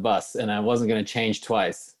hotel to the bus, and I wasn't going to change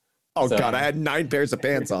twice. Oh God, I had 9 pairs of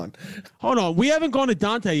pants on. Hold on, we haven't gone to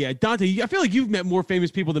Dante yet. Dante, I feel like you've met more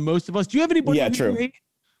famous people than most of us. Do you have anybody? Yeah, true.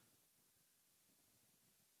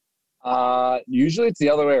 Usually it's the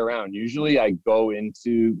other way around. Usually I go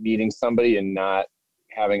into meeting somebody and not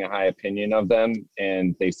having a high opinion of them,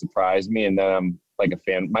 and they surprise me, and then I'm like a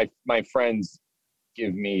fan. My friends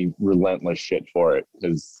give me relentless shit for it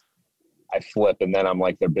because I flip, and then I'm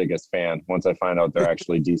like their biggest fan once I find out they're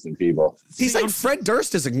actually decent people. He's like, Fred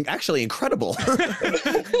Durst is actually incredible.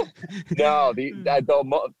 No,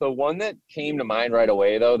 the one that came to mind right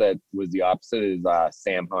away though that was the opposite is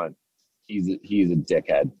Sam Hunt. He's a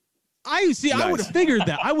dickhead. I see. Nice. I would have figured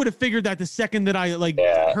that. I would have figured that the second that I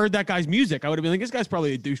heard that guy's music. I would have been like, this guy's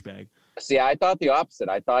probably a douchebag. See, I thought the opposite.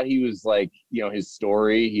 I thought he was like, his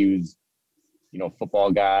story. He was,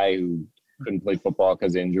 football guy who couldn't play football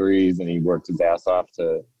because of injuries, and he worked his ass off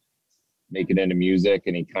to make it into music,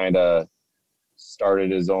 and he kind of started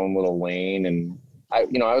his own little lane. And I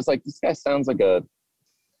was like, this guy sounds like a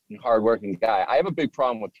hardworking guy. I have a big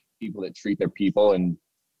problem with people that treat their people and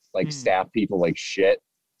staff people like shit.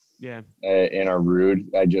 Yeah, and are rude.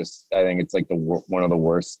 I think it's like one of the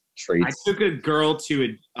worst traits. I took a girl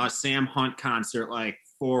to a Sam Hunt concert like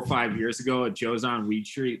 4 or 5 years ago at Joe's on Weed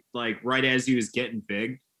Street, like right as he was getting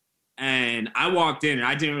big. And I walked in and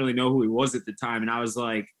I didn't really know who he was at the time. And I was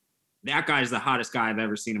like, that guy's the hottest guy I've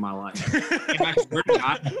ever seen in my life. And I swear to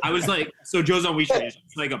God, I was like, so Joe's on Weed Street,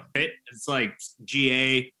 it's like a pit. It's like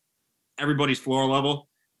GA, everybody's floor level,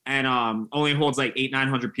 and only holds like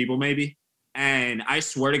 800-900 people maybe. And I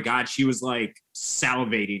swear to God, she was like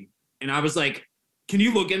salivating. And I was like, can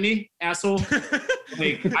you look at me, asshole?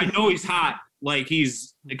 Like, I know he's hot. Like,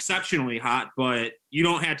 he's exceptionally hot, but you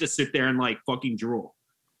don't have to sit there and like fucking drool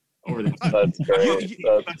over this. That's great.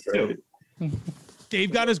 That's great.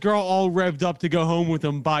 Dave got his girl all revved up to go home with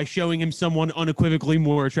him by showing him someone unequivocally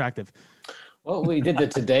more attractive. Well, we did the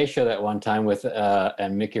Today Show that one time with,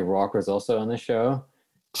 and Mickey Rourke was also on the show.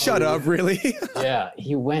 Shut up, really? Yeah,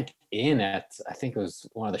 he went in at, I think it was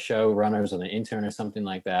one of the showrunners or the intern or something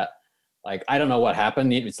like that. Like, I don't know what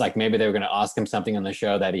happened. It's like maybe they were going to ask him something on the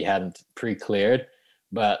show that he hadn't pre-cleared,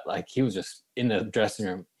 but like he was just in the dressing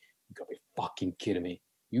room. You gotta be fucking kidding me.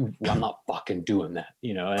 I'm not fucking doing that,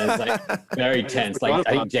 and it's like very tense. Like,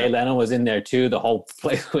 I think Jay Leno was in there too. The whole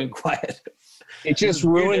place went quiet. It just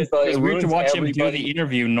ruins. It's weird to watch him do the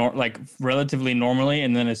interview relatively normally,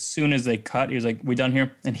 and then as soon as they cut, he was like, "We done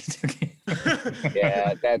here?" And he took it.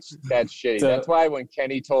 Yeah, that's shitty. So, that's why when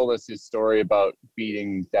Kenny told us his story about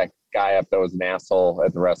beating that guy up that was an asshole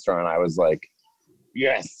at the restaurant, I was like,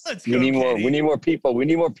 "Yes, we need more. We need more people. We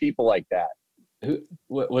need more people like that." Who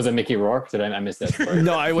was it? Mickey Rourke? Did I miss that story?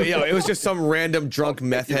 No, it was just some random drunk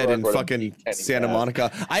meth head in fucking Santa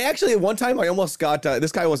Monica. I actually, at one time, I almost got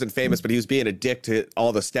this guy wasn't famous, but he was being a dick to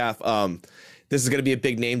all the staff. This is going to be a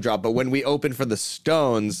big name drop, but when we opened for the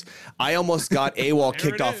Stones, I almost got AWOL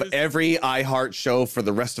kicked off every iHeart show for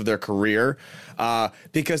the rest of their career,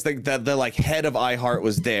 because the like head of iHeart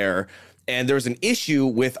was there, and there was an issue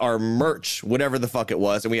with our merch, whatever the fuck it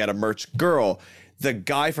was, and we had a merch girl. The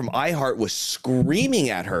guy from iHeart was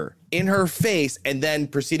screaming at her in her face and then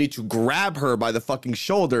proceeded to grab her by the fucking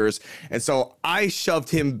shoulders. And so I shoved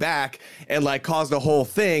him back and like caused a whole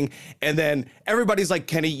thing. And then everybody's like,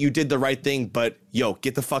 Kenny, you did the right thing, but yo,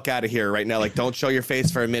 get the fuck out of here right now. Like, don't show your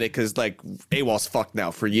face for a minute because like AWOL's fucked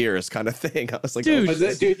now for years kind of thing. I was like, dude,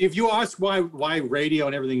 if you ask why radio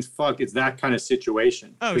and everything's fucked, it's that kind of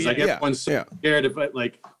situation. Oh, yeah. Like everyone's so scared of it,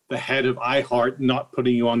 like the head of iHeart not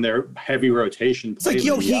putting you on their heavy rotation. It's like,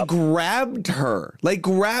 yo, he grabbed her,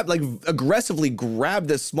 aggressively grabbed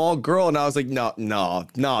this small girl, and I was like, no,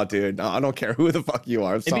 dude, no, I don't care who the fuck you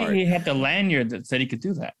are. I'm sorry. Maybe he had the lanyard that said he could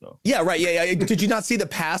do that, though. Yeah, right. Yeah. Did you not see the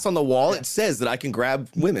pass on the wall? It says that I can grab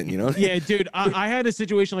women, Yeah, dude, I had a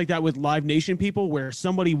situation like that with Live Nation people where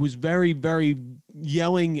somebody was very, very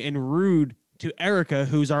yelling and rude to Erica,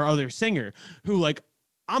 who's our other singer, who like,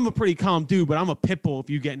 I'm a pretty calm dude, but I'm a pit bull if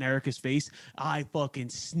you get in Erica's face. I fucking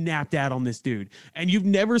snapped out on this dude. And you've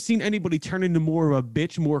never seen anybody turn into more of a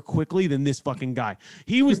bitch more quickly than this fucking guy.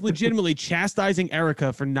 He was legitimately chastising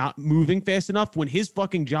Erica for not moving fast enough when his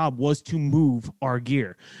fucking job was to move our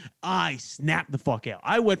gear. I snapped the fuck out.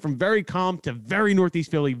 I went from very calm to very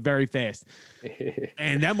Northeast Philly very fast.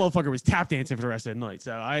 And that motherfucker was tap dancing for the rest of the night.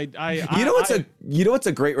 So you know what's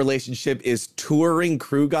a great relationship is touring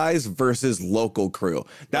crew guys versus local crew.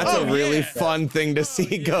 That's a really fun thing to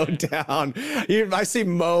see go down. I see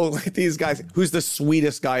Mo, like these guys, who's the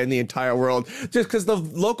sweetest guy in the entire world, just because the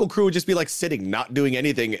local crew would just be like sitting, not doing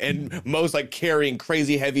anything, and Mo's like carrying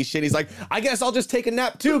crazy heavy shit. He's like, I guess I'll just take a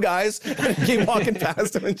nap too, guys. And keep walking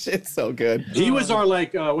past him and shit. So good. He was our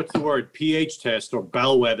like what's the word, pH test or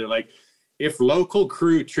bellwether. Like, if local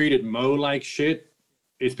crew treated Mo like shit,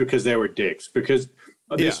 it's because they were dicks. Because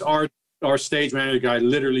this our stage manager guy,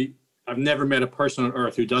 literally, I've never met a person on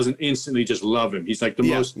earth who doesn't instantly just love him. He's like the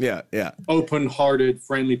most open-hearted,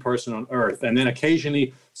 friendly person on earth. And then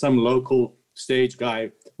occasionally some local stage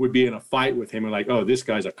guy would be in a fight with him and like, oh, this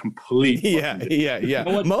guy's a complete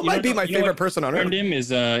Mo might be my favorite person on earth. Him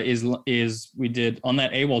is we did on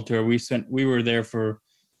that AWOL tour. We were there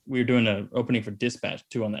we were doing an opening for Dispatch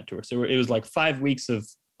too on that tour. So it was like 5 weeks of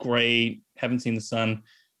great, haven't seen the sun.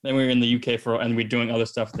 Then we were in the UK and we're doing other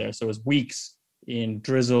stuff there. So it was weeks in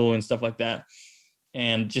drizzle and stuff like that.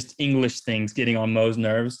 And just English things getting on Mo's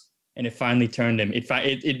nerves. And it finally turned him.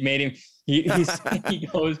 It made him, he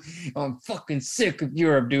goes, I'm fucking sick of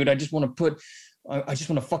Europe, dude. I just want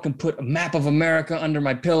to fucking put a map of America under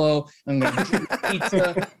my pillow. I'm going to dream of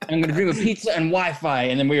pizza. I'm going to dream of pizza and Wi-Fi.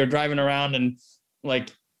 And then we were driving around and like,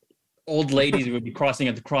 old ladies would be crossing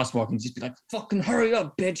at the crosswalk and just be like, fucking hurry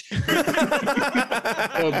up, bitch.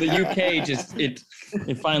 So the UK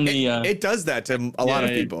it finally it does that to a lot of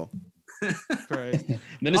people. Right.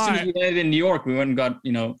 Then as soon as we landed in New York, we went and got,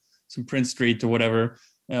 some Prince Street or whatever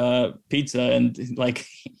pizza, and like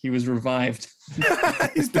he was revived.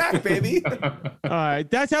 He's back, baby. All right,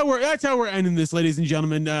 that's how we're ending this, ladies and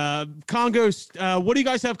gentlemen. Congos, what do you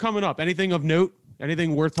guys have coming up? Anything of note?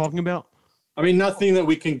 Anything worth talking about? I mean, nothing that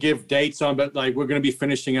we can give dates on, but like we're going to be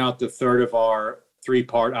finishing out the third of our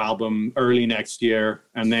 3-part album early next year,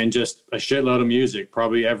 and then just a shitload of music.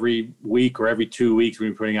 Probably every week or every 2 weeks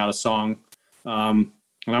we'll be putting out a song.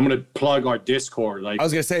 And I'm going to plug our Discord. Like I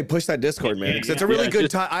was going to say, push that Discord, man, because it's a really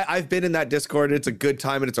good time. I've been in that Discord. It's a good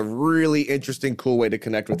time, and it's a really interesting, cool way to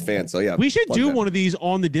connect with fans. So yeah, we should do one of these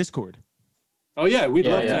on the Discord. Oh yeah, we'd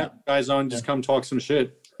love to have you guys on. Just come talk some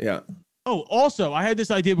shit. Yeah. Oh, also, I had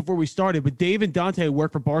this idea before we started, but Dave and Dante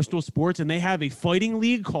work for Barstool Sports, and they have a fighting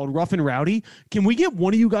league called Rough and Rowdy. Can we get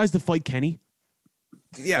one of you guys to fight Kenny?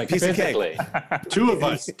 Yeah, piece of cake. Two of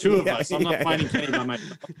us. I'm not fighting Kenny by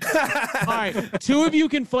myself. All right, 2 of you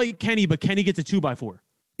can fight Kenny, but Kenny gets a 2x4.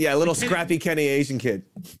 Yeah, a little scrappy Kenny Asian kid.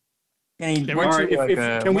 Kenny, can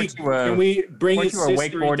we bring his sister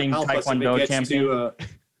wakeboarding taekwondo champion?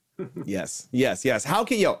 Yes. How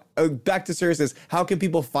can back to seriousness? How can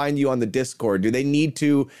people find you on the Discord? Do they need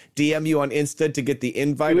to DM you on Insta to get the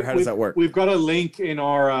invite, or how does that work? We've got a link in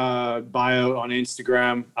our bio on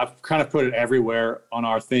Instagram. I've kind of put it everywhere on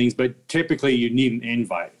our things, but typically you need an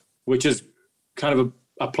invite, which is kind of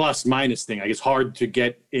a plus minus thing. Like it's hard to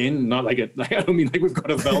get in. Not like I don't mean like we've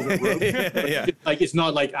got a velvet rope. Like it's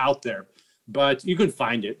not like out there, but you can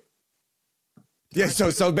find it. Yeah,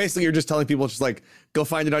 so basically you're just telling people just like go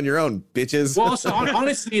find it on your own, bitches. Well, so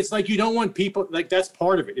honestly, it's like you don't want people like that's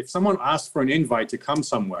part of it. If someone asks for an invite to come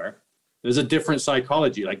somewhere, there's a different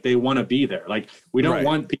psychology. Like they want to be there. Like we don't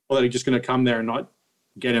want people that are just going to come there and not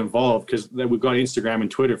get involved because we've got Instagram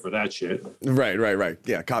and Twitter for that shit. Right.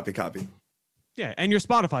 Yeah, copy. Yeah, and your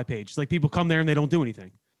Spotify page. It's like people come there and they don't do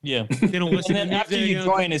anything. Yeah, they don't listen. And then after you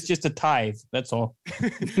join, it's just a tithe. That's all.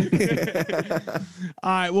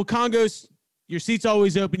 All right. Well, Congos, your seat's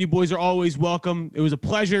always open. You boys are always welcome. It was a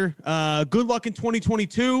pleasure. Good luck in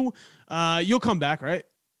 2022. You'll come back, right?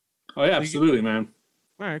 Oh yeah, absolutely, man.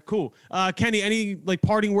 All right, cool. Kenny, any like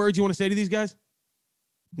parting words you want to say to these guys?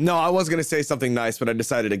 No, I was gonna say something nice, but I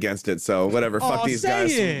decided against it. So whatever. Fuck these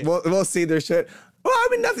guys. We'll see their shit. Well, I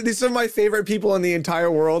mean, nothing. These are my favorite people in the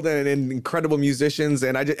entire world and incredible musicians.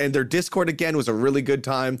 And their Discord again was a really good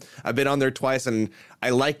time. I've been on there twice, and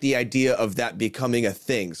I like the idea of that becoming a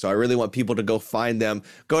thing. So I really want people to go find them,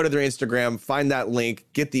 go to their Instagram, find that link,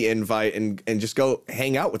 get the invite, and just go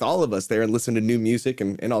hang out with all of us there and listen to new music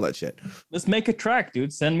and all that shit. Let's make a track,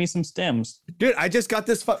 dude. Send me some stems. Dude, I just got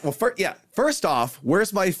this. First off,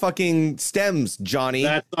 where's my fucking stems, Johnny?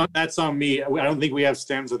 That's on me. I don't think we have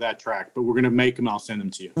stems of that track, but we're going to make them. I'll send them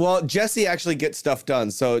to you. Well, Jesse actually gets stuff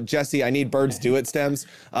done. So Jesse, I need Birds Do It stems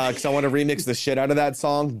because I want to remix the shit out of that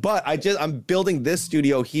song. But I'm building this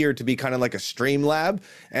studio here to be kind of like a stream lab,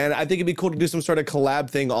 and I think it'd be cool to do some sort of collab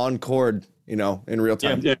thing on Chord, in real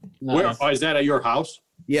time. Yeah. Nice. Where is that at your house?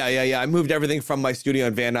 Yeah. I moved everything from my studio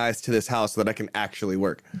in Van Nuys to this house so that I can actually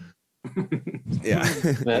work. Yeah.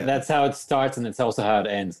 That's how it starts, and it's also how it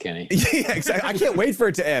ends, Kenny. Yeah, exactly. I can't wait for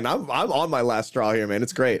it to end. I'm on my last straw here, man.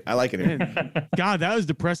 It's great. I like it here. Man, God, that was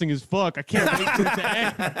depressing as fuck. I can't wait for it to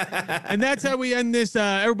end. And that's how we end this.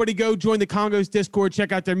 Everybody go join the Congos Discord.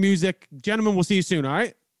 Check out their music. Gentlemen, we'll see you soon, all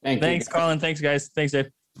right? Thanks, Colin. Thanks, guys. Thanks, Dave.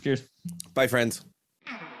 Cheers. Bye, friends.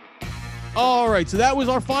 All right, so that was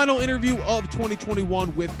our final interview of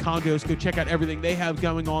 2021 with Congos. Go check out everything they have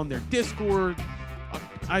going on, their Discord.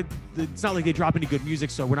 It's not like they drop any good music,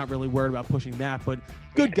 so we're not really worried about pushing that. But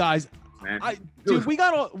good guys, dude, we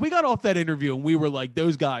got off that interview and we were like,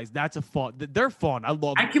 those guys, that's a fun. They're fun. I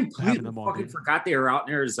love. I completely fucking forgot they were out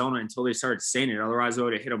in Arizona until they started saying it. Otherwise, I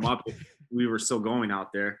would have hit them up if we were still going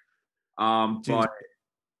out there. But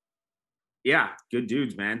yeah, good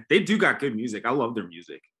dudes, man. They do got good music. I love their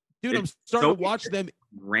music. Dude, I'm starting to watch them.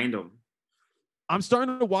 Random. I'm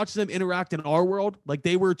starting to watch them interact in our world. Like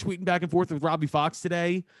they were tweeting back and forth with Robbie Fox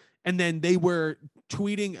today. And then they were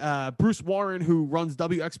tweeting Bruce Warren, who runs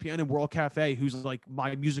WXPN and World Cafe, who's like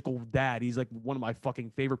my musical dad. He's like one of my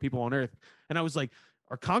fucking favorite people on earth. And I was like,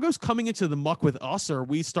 are Congos coming into the muck with us, or are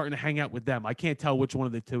we starting to hang out with them? I can't tell which one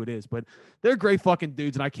of the two it is, but they're great fucking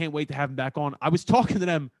dudes, and I can't wait to have them back on. I was talking to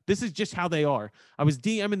them. This is just how they are. I was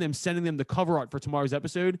DMing them, sending them the cover art for tomorrow's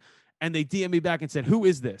episode, and they DM'd me back and said, who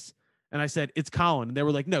is this? And I said, it's Colin. And they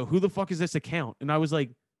were like, no, who the fuck is this account? And I was like,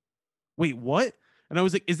 wait, what? And I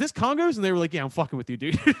was like, is this Congos? And they were like, yeah, I'm fucking with you,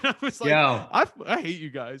 dude. I was like, yo, I hate you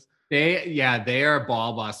guys. They are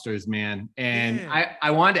ball busters, man. And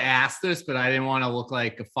I wanted to ask this, but I didn't want to look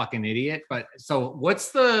like a fucking idiot. But so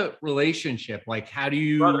what's the relationship? Like, how do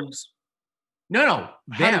you Brothers. No,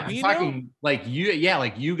 them. we Fucking like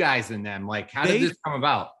you guys and them. Like, how did this come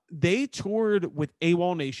about? They toured with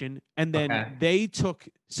AWOL Nation, and then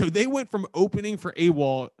they went from opening for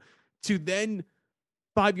AWOL to then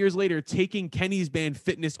 5 years later taking Kenny's band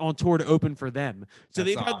Fitness on tour to open for them. So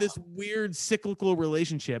they've had this weird cyclical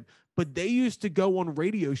relationship, but they used to go on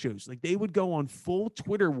radio shows. Like they would go on full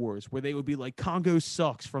Twitter wars where they would be like, Congo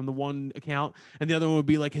sucks from the one account, and the other one would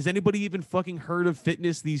be like, has anybody even fucking heard of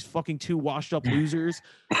Fitness? These fucking two washed up losers.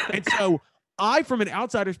 And so I, from an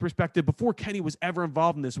outsider's perspective, before Kenny was ever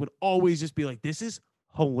involved in this, would always just be like, this is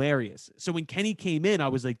hilarious. So when Kenny came in, I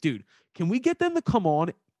was like, dude, can we get them to come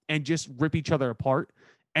on and just rip each other apart?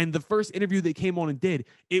 And the first interview they came on and did,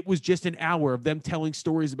 it was just an hour of them telling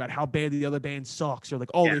stories about how bad the other band sucks, or like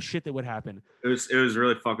all this shit that would happen. It was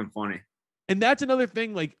really fucking funny. And that's another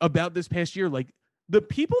thing, like, about this past year, like the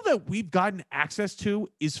people that we've gotten access to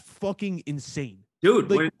is fucking insane. Dude,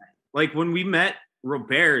 when we met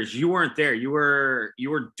Roberts, you weren't there. You were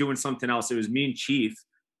doing something else. It was me and Chief,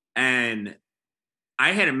 and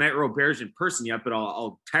I hadn't met Roberts in person yet, but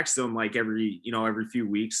I'll text him like every few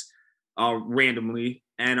weeks, randomly.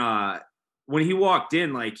 And when he walked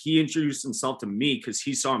in, like he introduced himself to me because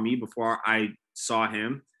he saw me before I saw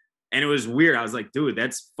him, and it was weird. I was like, dude,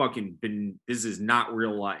 this is not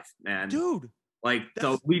real life, man. Dude, like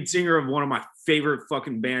the lead singer of one of my favorite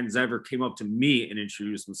fucking bands ever came up to me and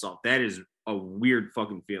introduced himself. That is a weird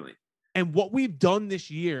fucking feeling. And what we've done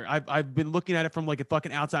this year, I've been looking at it from like a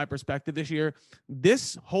fucking outside perspective this year.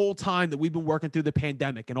 This whole time that we've been working through the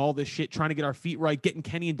pandemic and all this shit, trying to get our feet right, getting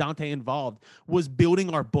Kenny and Dante involved, was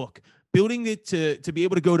building our book, building it to be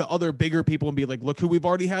able to go to other bigger people and be like, look who we've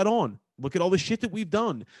already had on. Look at all the shit that we've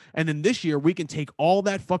done. And then this year we can take all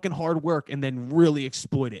that fucking hard work and then really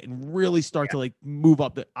exploit it and really start to like move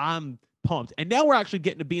up. I'm pumped. And now we're actually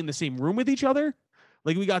getting to be in the same room with each other.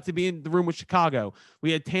 Like we got to be in the room with Chicago.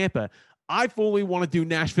 We had Tampa. I fully want to do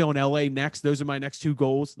Nashville and LA next. Those are my next two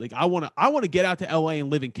goals. Like I want to get out to LA and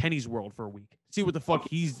live in Kenny's world for a week. See what the fuck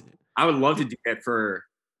I would love to do that for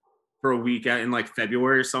a week in like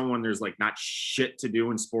February or something when there's like not shit to do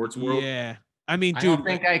in sports world. Yeah. I mean, dude, I don't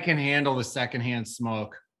think I can handle the secondhand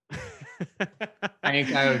smoke. I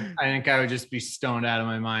think I would just be stoned out of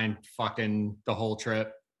my mind fucking the whole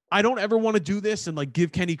trip. I don't ever want to do this and like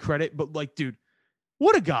give Kenny credit, but like, dude,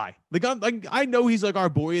 what a guy. Like, I know he's like our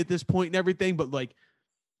boy at this point and everything, but like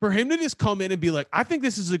for him to just come in and be like, I think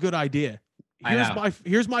this is a good idea.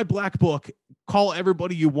 Here's my black book. Call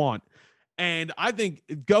everybody you want. And I think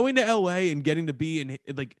going to LA and getting to be in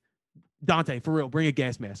like Dante, for real, bring a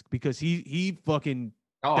gas mask because he fucking,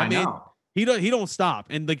 I know. He don't stop.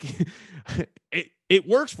 And like it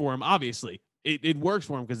works for him. Obviously it works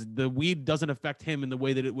for him because the weed doesn't affect him in the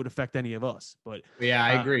way that it would affect any of us. But yeah,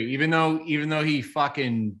 I agree. Even though he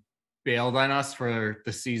fucking bailed on us for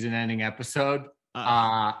the season ending episode,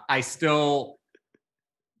 I still,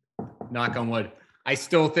 knock on wood, I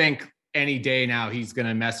still think any day now he's going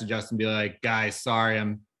to message us and be like, guys, sorry,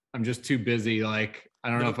 I'm just too busy. Like I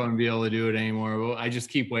don't know if I'm gonna be able to do it anymore. I just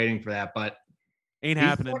keep waiting for that, but ain't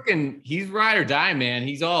happening. He's ride or die, man.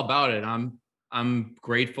 He's all about it. I'm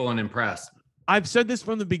grateful and impressed. I've said this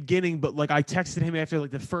from the beginning, but like I texted him after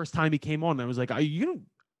like the first time he came on. And I was like,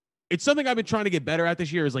 it's something I've been trying to get better at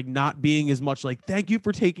this year, is like not being as much like, thank you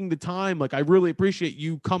for taking the time. Like, I really appreciate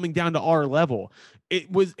you coming down to our level. It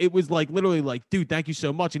was like literally like, dude, thank you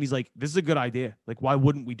so much. And he's like, this is a good idea. Like, why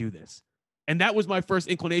wouldn't we do this? And that was my first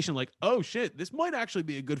inclination. Like, oh shit, this might actually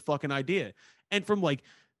be a good fucking idea. And from like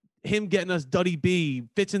him getting us Duddy B,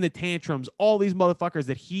 Fits in the Tantrums, all these motherfuckers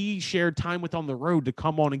that he shared time with on the road to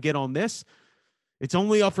come on and get on this. It's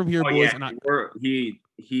only up from here, boys. Yeah. And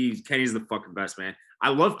Kenny's the fucking best, man. I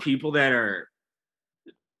love people that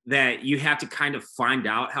you have to kind of find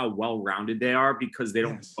out how well-rounded they are because they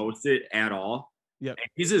don't post it at all. Yeah,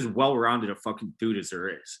 he's as well-rounded a fucking dude as there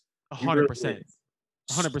is. 100%.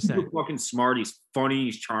 100%. Super fucking smart. He's funny.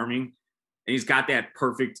 He's charming, and he's got that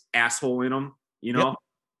perfect asshole in him. You know,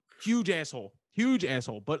 huge asshole,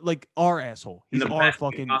 but like our asshole. He's our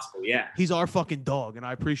fucking possible, yeah. He's our fucking dog, and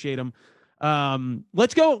I appreciate him.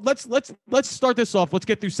 Let's go. Let's start this off. Let's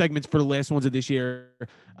get through segments for the last ones of this year.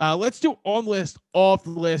 Let's do on list, off the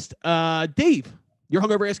list. Dave, your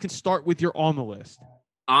hungover ass can start with your on the list.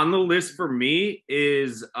 On the list for me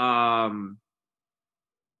is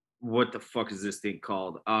what the fuck is this thing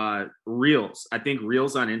called? Reels. I think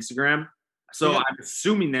Reels on Instagram. So I'm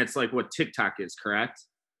assuming that's like what TikTok is, correct?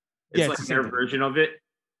 It's like their version of it.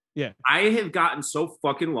 Yeah. I have gotten so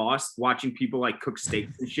fucking lost watching people like cook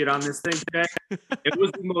steaks and shit on this thing today. It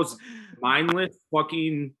was the most mindless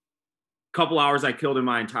fucking couple hours I killed in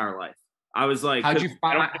my entire life. I was like, how'd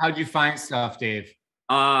you find stuff, Dave?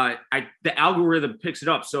 The algorithm picks it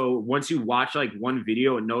up. So once you watch like one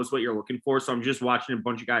video, it knows what you're looking for. So I'm just watching a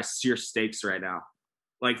bunch of guys sear steaks right now.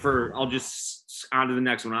 I'll just on to the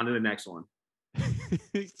next one.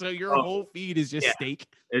 So your whole feed is just steak.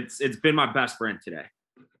 It's been my best friend today.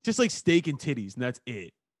 Just like steak and titties, and that's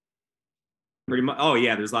it. Pretty much. Oh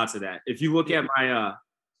yeah, there's lots of that. If you look at my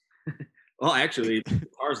well, actually,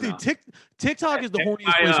 ours now. TikTok is the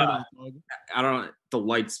horniest place on that, dog. I don't know. The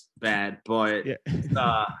light's bad, but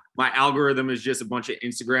my algorithm is just a bunch of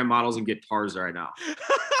Instagram models and guitars right now.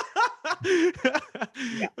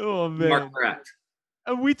 Oh man, you are correct.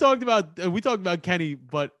 And we talked about Kenny,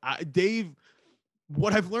 but Dave.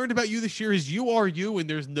 What I've learned about you this year is you are you, and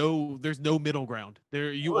there's no middle ground.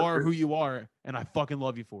 You are who you are, and I fucking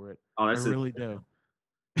love you for it. Oh, that's I really do.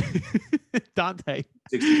 Dante.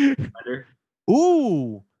 60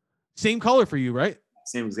 Ooh, same color for you, right?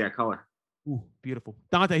 Same exact color. Ooh, beautiful.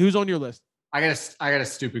 Dante, who's on your list? I got a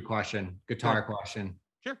stupid question, guitar question.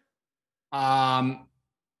 Sure.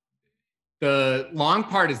 The long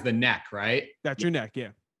part is the neck, right? That's your neck,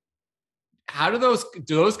 yeah. How do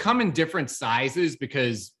those come in different sizes?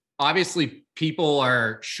 Because obviously people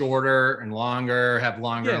are shorter and longer, have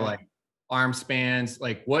longer like arm spans.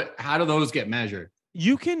 Like how do those get measured?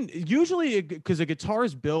 You can usually, because a guitar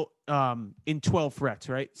is built in 12 frets,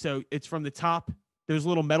 right? So it's from the top. There's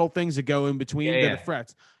little metal things that go in between the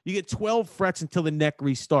frets. You get 12 frets until the neck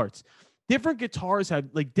restarts. Different guitars have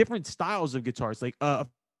like different styles of guitars. Like a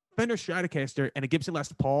Fender Stratocaster and a Gibson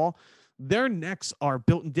Les Paul, their necks are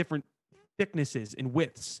built in different thicknesses and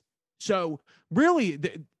widths. So really,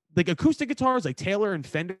 like acoustic guitars like Taylor and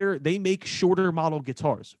Fender, they make shorter model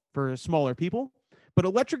guitars for smaller people. But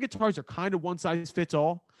electric guitars are kind of one size fits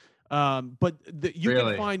all. But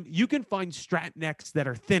you can find Strat necks that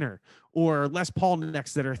are thinner, or Les Paul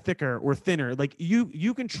necks that are thicker or thinner. Like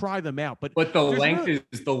you can try them out. But the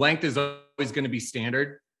length is always going to be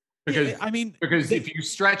standard, because if you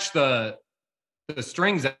stretch the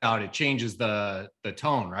strings out, it changes the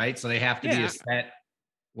tone, right? So they have to be a set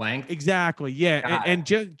length. Exactly. Yeah. And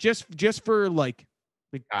just for like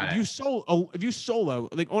if you solo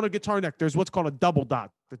like on a guitar neck, there's what's called a double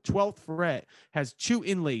dot. The 12th fret has 2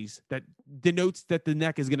 inlays that denotes that the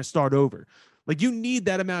neck is going to start over. Like you need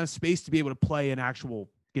that amount of space to be able to play an actual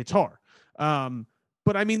guitar.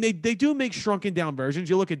 But I mean, they do make shrunken down versions.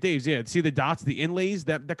 You look at Dave's, see the dots, the inlays,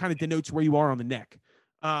 that kind of denotes where you are on the neck.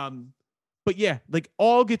 But yeah, like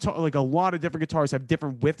all guitar, like a lot of different guitars have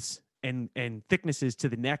different widths and thicknesses to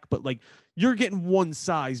the neck, but like you're getting one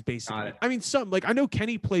size basically. I mean, some like I know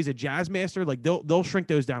Kenny plays a Jazzmaster, like they'll shrink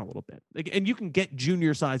those down a little bit. Like, and you can get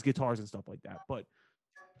junior size guitars and stuff like that. But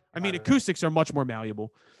I mean, acoustics are much more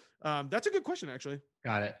malleable. That's a good question, actually.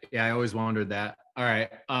 Got it. Yeah, I always wondered that. All right,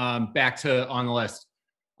 back to on the list.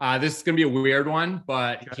 This is gonna be a weird one,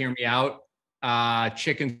 but hear me out.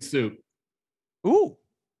 Chicken soup. Ooh,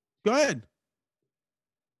 go ahead.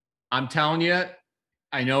 I'm telling you,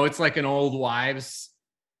 I know it's like an old wives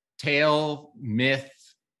tale, myth,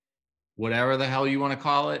 whatever the hell you want to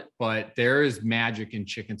call it, but there is magic in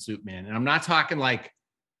chicken soup, man. And I'm not talking like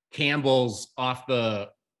Campbell's off the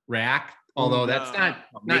rack, although that's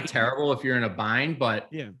not terrible if you're in a bind, but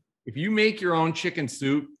if you make your own chicken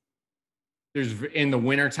soup, there's in the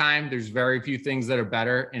wintertime, there's very few things that are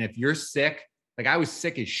better. And if you're sick, like I was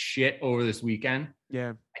sick as shit over this weekend.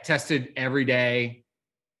 Yeah. I tested every day.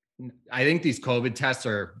 I think these COVID tests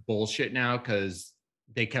are bullshit now because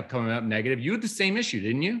they kept coming up negative. You had the same issue,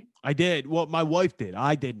 didn't you? I did. Well, my wife did.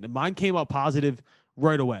 I didn't. Mine came up positive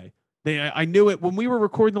right away. I knew it when we were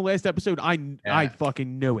recording the last episode. I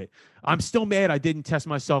fucking knew it. I'm still mad I didn't test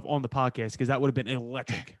myself on the podcast because that would have been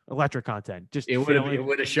electric content. Just it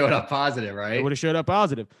would have showed up positive, right? It would have showed up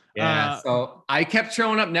positive. Yeah. So I kept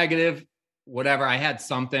showing up negative. Whatever. I had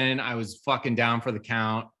something. I was fucking down for the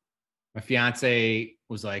count. My fiance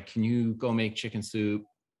was like, "Can you go make chicken soup?"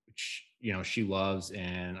 Which, you know, she loves.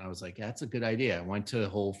 And I was like, yeah, that's a good idea. I went to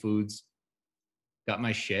Whole Foods, got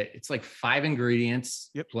my shit. It's like 5 ingredients.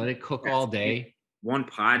 Let it cook all day. One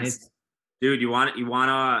pot. Dude, you want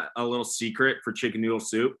a little secret for chicken noodle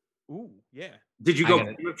soup? Ooh, yeah. Did you go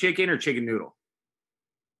with chicken or chicken noodle?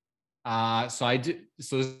 So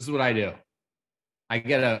this is what I do.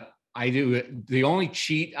 The only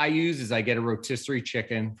cheat I use is I get a rotisserie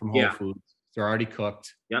chicken from Whole Foods. They're already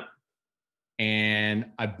cooked. Yep. And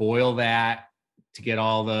I boil that to get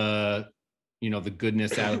all the, the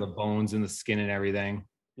goodness out of the bones and the skin and everything.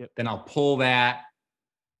 Yep. Then I'll pull that,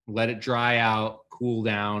 let it dry out, cool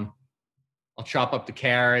down. I'll chop up the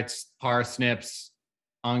carrots, parsnips,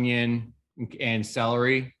 onion, and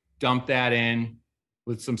celery, dump that in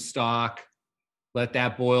with some stock, let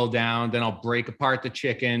that boil down. Then I'll break apart the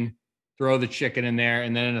chicken, throw the chicken in there,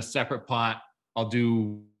 and then in a separate pot, I'll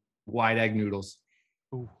do wide egg noodles.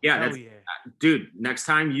 Ooh, dude, next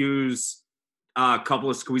time use a couple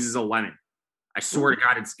of squeezes of lemon. I swear to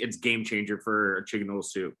God, it's game changer for a chicken noodle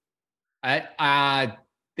soup.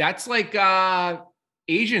 That's like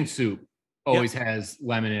Asian soup always has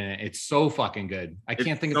lemon in it. It's so fucking good. I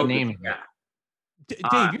can't think of the name of it.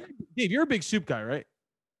 Dave, you're a big soup guy, right?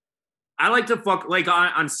 I like to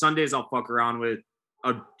on Sundays. I'll fuck around with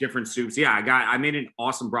different soups. Yeah, I made an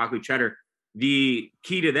awesome broccoli cheddar. The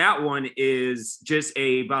key to that one is just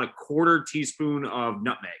about a 1/4 teaspoon of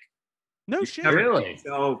nutmeg. No shit. Really?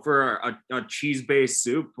 So for a cheese-based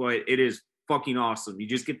soup, but it is fucking awesome. You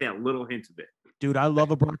just get that little hint of it. Dude, I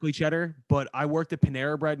love a broccoli cheddar, but I worked at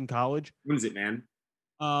Panera Bread in college. What is it, man?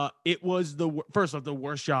 It was the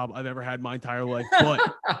worst job I've ever had in my entire life. But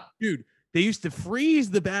dude, they used to freeze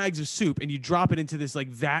the bags of soup and you drop it into this like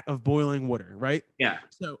vat of boiling water, right? Yeah.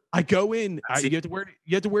 So I go in, you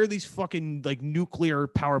have to wear these fucking like nuclear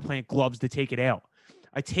power plant gloves to take it out.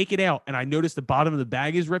 I take it out and I notice the bottom of the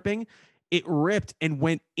bag is ripping. It ripped and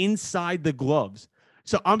went inside the gloves.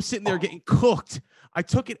 So I'm sitting there getting cooked. I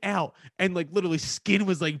took it out and like literally skin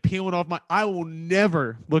was like peeling off I will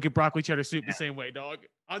never look at broccoli cheddar soup the same way, dog.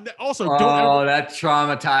 That's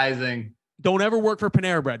traumatizing. Don't ever work for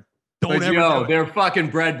Panera Bread. Their fucking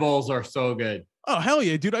bread bowls are so good. Oh, hell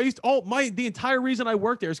yeah, dude. The entire reason I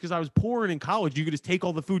worked there is because I was poor and in college. You could just take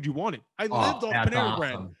all the food you wanted. I lived off Panera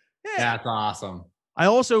Bread. Yeah. That's awesome. I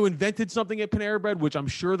also invented something at Panera Bread, which I'm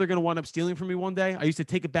sure they're going to wind up stealing from me one day. I used to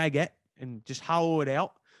take a baguette and just hollow it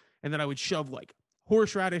out. And then I would shove like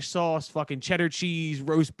horseradish sauce, fucking cheddar cheese,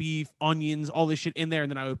 roast beef, onions, all this shit in there. And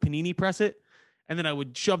then I would panini press it. And then I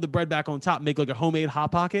would shove the bread back on top, make like a homemade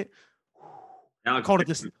Hot Pocket. I called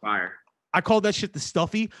that shit the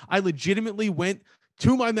stuffy. I legitimately went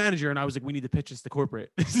to my manager and I was like, we need to pitch this to corporate.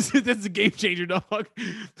 That's a game changer, dog.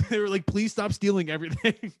 They were like, please stop stealing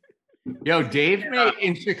everything. Yo, Dave,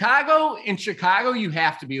 in Chicago, you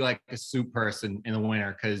have to be like a soup person in the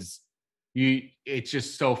winter because it's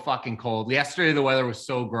just so fucking cold. Yesterday, the weather was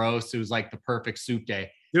so gross. It was like the perfect soup day.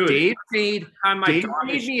 Dude, Dave made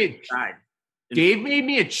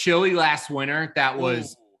me a chili last winter that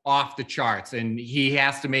was off the charts, and he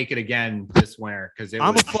has to make it again this winter because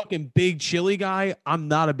I'm a fucking big chili guy. I'm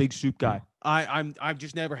not a big soup guy. I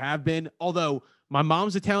just never have been. Although my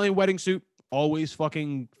mom's Italian wedding soup always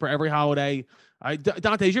fucking for every holiday.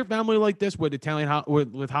 Dante, is your family like this with Italian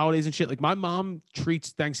with holidays and shit? Like my mom treats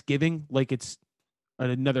Thanksgiving like it's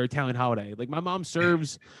another Italian holiday. Like my mom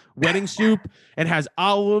serves wedding soup and has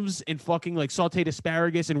olives and fucking like sauteed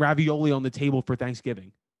asparagus and ravioli on the table for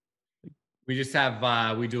Thanksgiving. We just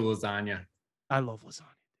have we do lasagna. I love lasagna.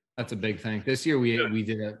 That's a big thing. This year we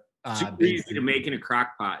did a super easy to make in a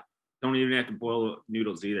crock pot. Don't even have to boil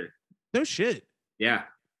noodles either. No shit. Yeah.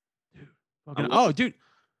 Dude.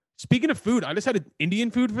 Speaking of food, I just had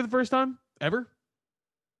Indian food for the first time ever.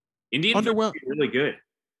 Indian food is really good.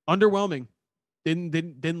 Underwhelming.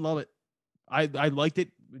 Didn't love it. I liked it.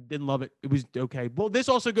 Didn't love it. It was okay. Well, this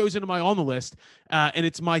also goes into my on the list, and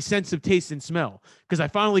it's my sense of taste and smell because I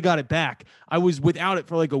finally got it back. I was without it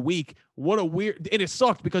for like a week. What a weird, and it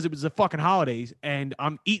sucked because it was the fucking holidays, and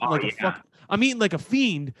I'm eating I'm eating like a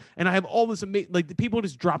fiend, and I have all this amazing, like the people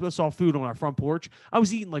just dropped us off food on our front porch. I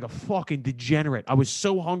was eating like a fucking degenerate. I was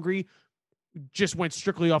so hungry, just went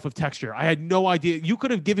strictly off of texture. I had no idea. You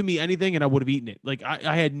could have given me anything, and I would have eaten it. Like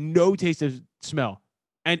I had no taste of smell.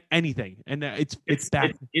 And anything, and it's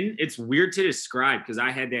bad. It's weird to describe because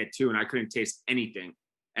I had that too, and I couldn't taste anything.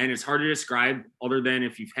 And it's hard to describe other than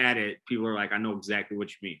if you've had it. People are like, I know exactly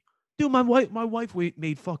what you mean. Dude, my wife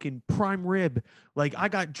made fucking prime rib. Like I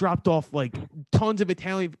got dropped off like tons of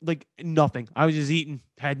Italian, like nothing. I was just eating,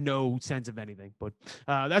 had no sense of anything. But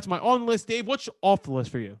that's my on list. Dave, what's off the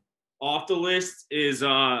list for you? Off the list is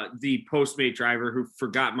the Postmate driver who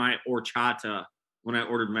forgot my horchata when I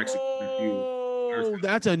ordered Mexican food. Oh,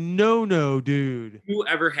 that's a no-no, dude. You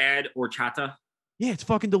ever had horchata? Yeah, it's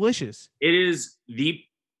fucking delicious. It is the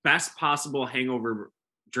best possible hangover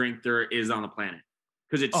drink there is on the planet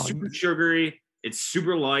because it's super sugary, it's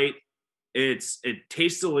super light, it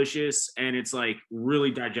tastes delicious, and it's like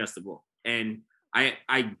really digestible. And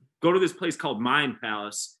I go to this place called Mind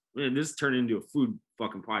Palace. Man, this turned into a food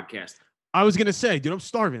fucking podcast. I was gonna say, dude, I'm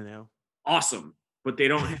starving now. Awesome, but they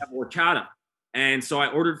don't have horchata. And so I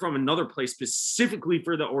ordered from another place specifically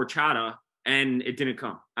for the horchata, and it didn't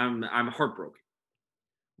come. I'm heartbroken.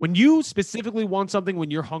 When you specifically want something when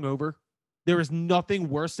you're hungover, there is nothing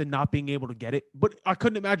worse than not being able to get it. But I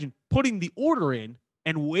couldn't imagine putting the order in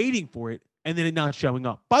and waiting for it and then it not showing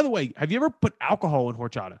up. By the way, have you ever put alcohol in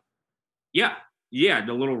horchata? Yeah,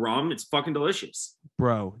 the little rum. It's fucking delicious.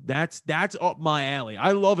 Bro, that's up my alley.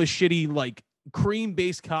 I love a shitty like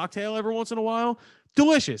cream-based cocktail every once in a while.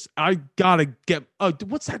 Delicious. I gotta get. Oh,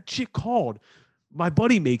 what's that shit called? My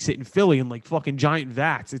buddy makes it in Philly in like fucking giant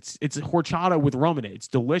vats. It's a horchata with rum in it. It's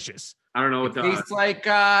delicious. I don't know what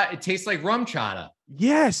it tastes like rum chata.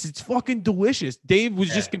 Yes, it's fucking delicious. Dave was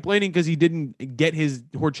just complaining because he didn't get his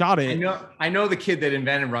horchata. I know the kid that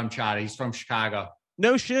invented rum chata. He's from Chicago.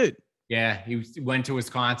 No shit. Yeah, he went to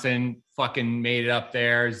Wisconsin, fucking made it up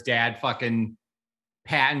there. His dad fucking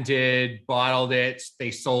patented, bottled it.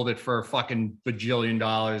 They sold it for a fucking bajillion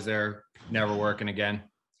dollars. They're never working again.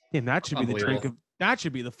 And that should be the drink of that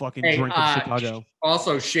should be the fucking drink of Chicago.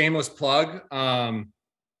 Also, shameless plug.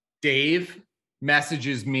 Dave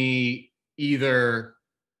messages me either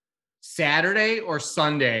Saturday or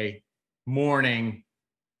Sunday morning,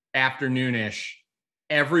 afternoonish,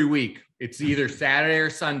 every week. It's either Saturday or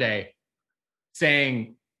Sunday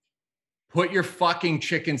saying, put your fucking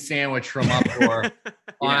chicken sandwich from Updoor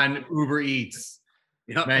on Uber Eats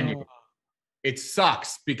menu. It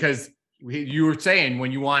sucks because you were saying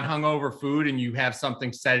when you want hungover food and you have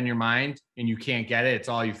something set in your mind and you can't get it, it's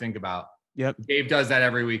all you think about. Yep. Dave does that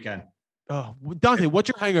every weekend. Oh, Dante, what's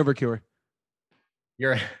your hangover cure?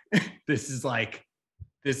 This is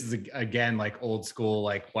again like old school,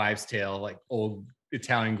 like wives' tale, like old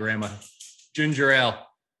Italian grandma. Ginger ale.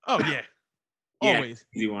 Oh yeah. Always.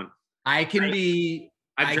 Easy one. I can be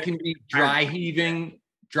dry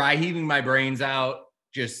heaving my brains out,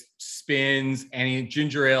 just spins, and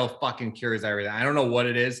ginger ale fucking cures everything. I don't know what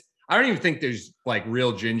it is. I don't even think there's like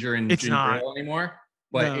real ginger in ginger ale anymore,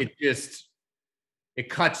 but it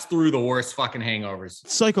cuts through the worst fucking hangovers.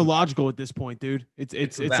 It's psychological at this point, dude.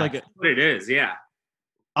 It's like what it is, yeah.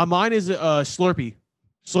 Mine is Slurpee.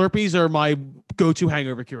 Slurpees are my go-to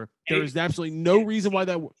hangover cure. There is absolutely no reason why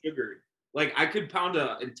that sugar. Like I could pound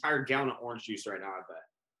an entire gallon of orange juice right now. I bet.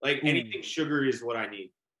 Like anything sugary is what I need.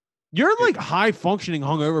 You're like high functioning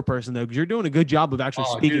hungover person though, because you're doing a good job of actually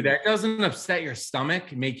speaking. Dude, that doesn't upset your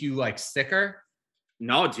stomach, make you like sicker.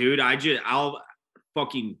 No, dude. I'll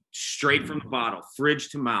fucking straight from the bottle, fridge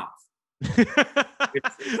to mouth.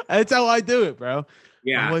 That's how I do it, bro.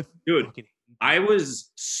 Yeah, dude.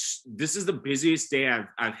 This is the busiest day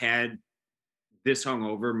I've had this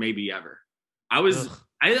hungover maybe ever. I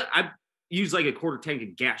used like a quarter tank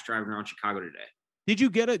of gas driving around Chicago today. Did you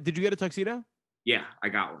get a tuxedo? Yeah, I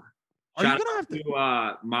got one. Are you gonna have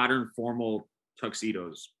to modern formal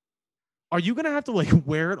tuxedos? Are you gonna have to like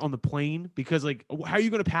wear it on the plane? Because like, how are you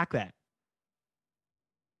gonna pack that?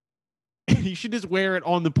 You should just wear it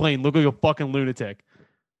on the plane. Look like a fucking lunatic.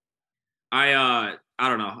 I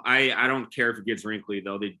don't know. I don't care if it gets wrinkly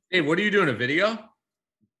though. Hey, what are you doing? A video?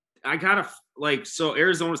 I gotta so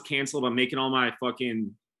Arizona's canceled. I'm making all my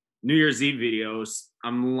fucking New Year's Eve videos.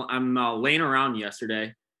 I'm laying around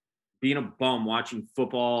yesterday, being a bum watching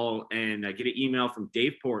football, and I get an email from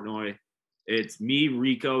Dave Portnoy. It's me,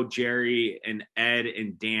 Rico, Jerry, and Ed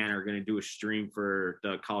and Dan are going to do a stream for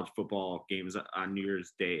the college football games on New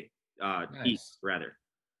Year's Day. East, rather.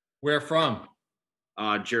 Where from?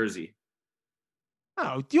 Jersey.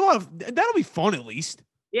 Oh, that'll be fun at least.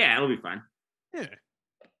 Yeah, it'll be fun. Yeah.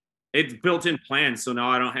 It's built-in plans, so now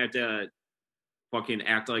I don't have to fucking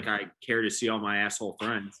act like I care to see all my asshole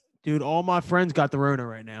friends. Dude, all my friends got the Rona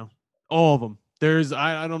right now. All of them.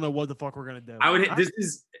 I don't know what the fuck we're gonna do. This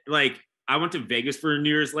is like, I went to Vegas for New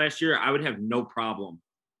Year's last year. I would have no problem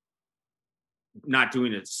not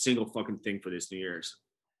doing a single fucking thing for this New Year's.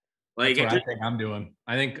 Like, that's what I think I'm doing.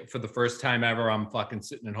 I think for the first time ever, I'm fucking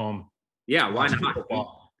sitting at home. Yeah, why not?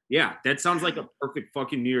 Yeah, that sounds like a perfect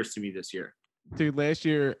fucking New Year's to me this year. Dude, last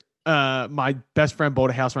year, my best friend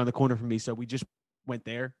bought a house around the corner from me, so we just went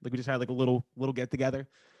there. Like, we just had like a little get together,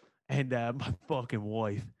 and my fucking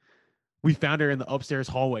wife, we found her in the upstairs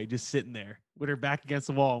hallway, just sitting there with her back against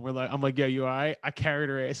the wall. And I'm like, yo, you all right? I carried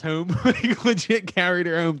her ass home. Like, legit carried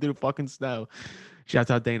her home through the fucking snow.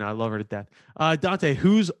 Shouts out Dana. I love her to death. Dante,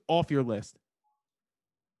 who's off your list?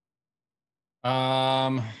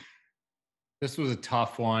 This was a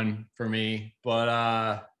tough one for me, but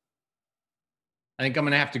I think I'm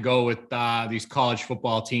going to have to go with these college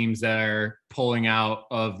football teams that are pulling out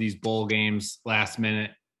of these bowl games last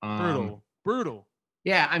minute. Brutal.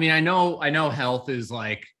 Yeah, I mean, I know health is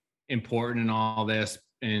like important in all this,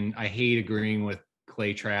 and I hate agreeing with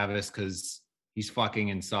Clay Travis because he's fucking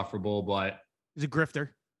insufferable, but he's a grifter.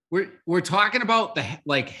 We're talking about the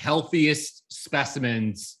like healthiest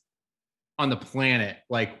specimens on the planet,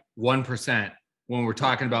 like 1%, when we're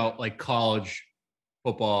talking about like college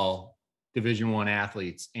football Division I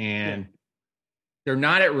athletes, and they're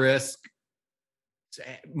not at risk.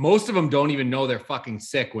 Most of them don't even know they're fucking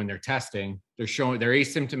sick when they're testing. They're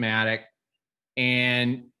asymptomatic.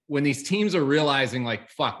 And when these teams are realizing like,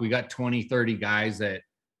 fuck, we got 20, 30 guys that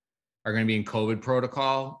are going to be in COVID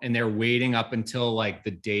protocol, and they're waiting up until like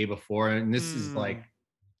the day before. And this is like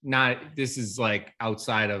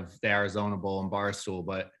outside of the Arizona Bowl and Barstool,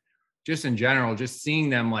 but just in general, just seeing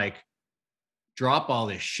them like drop all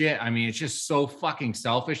this shit. I mean, it's just so fucking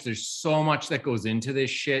selfish. There's so much that goes into this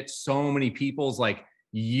shit. So many people's like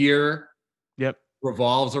year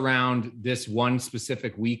revolves around this one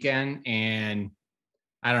specific weekend. And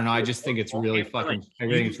I don't know. I just think it's really fucking, I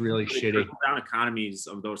think it's really shitty. Down economies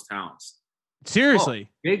of those towns. Seriously.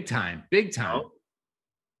 Big time. It's bad,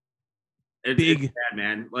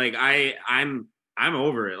 man. Like I'm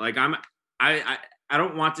over it. Like I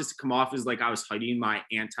don't want this to come off as like I was hiding my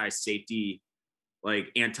anti-safety,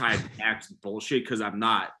 like anti-vax bullshit, because I'm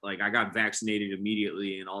not. Like, I got vaccinated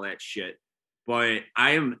immediately and all that shit. But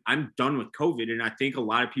I'm done with COVID, and I think a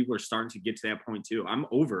lot of people are starting to get to that point too. I'm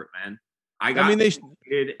over it, man. I got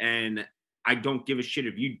vaccinated, and I don't give a shit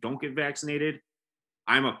if you don't get vaccinated.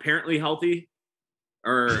 I'm apparently healthy,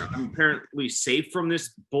 or I'm apparently safe from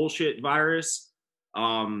this bullshit virus.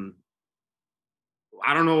 I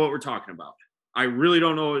don't know what we're talking about. I really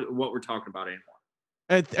don't know what we're talking about anymore.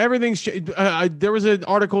 Everything's there was an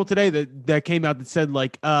article today that came out that said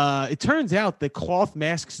like it turns out that cloth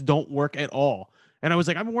masks don't work at all. And I was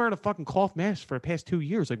like, I've been wearing a fucking cloth mask for the past 2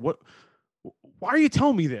 years. Like, what? Why are you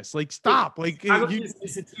telling me this? Like, stop. Like, you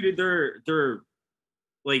instituted their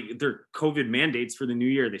COVID mandates for the new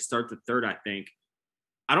year. They start the 3rd, I think.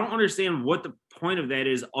 I don't understand what the point of that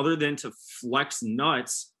is, other than to flex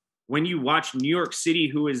nuts when you watch New York City,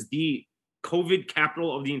 who is the COVID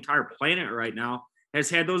capital of the entire planet right now, has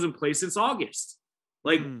had those in place since August.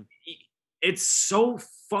 Like, it's so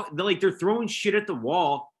like they're throwing shit at the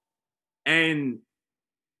wall, and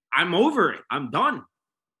I'm over it. I'm done.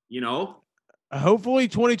 You know. Hopefully,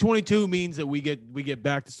 2022 means that we get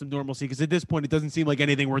back to some normalcy, because at this point, it doesn't seem like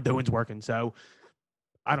anything we're doing is working. So,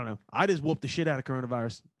 I don't know. I just whooped the shit out of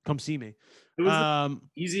coronavirus. Come see me. It was the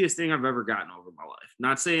easiest thing I've ever gotten over in my life.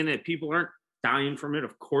 Not saying that people aren't dying from it.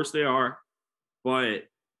 Of course they are. But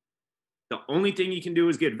the only thing you can do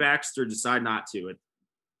is get vaxxed or decide not to.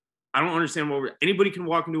 I don't understand anybody can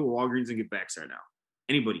walk into a Walgreens and get vaxxed right now.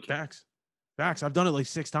 Anybody can. Vax. I've done it like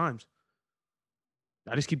 6 times.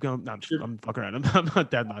 I just keep going. No, I'm fucking around. I'm not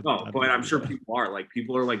dead. But I'm sure people are. Like,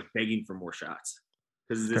 people are like begging for more shots,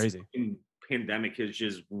 because this pandemic has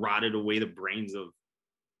just rotted away the brains of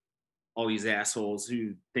all these assholes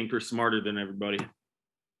who think they're smarter than everybody.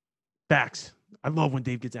 Vax. I love when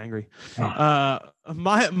Dave gets angry. My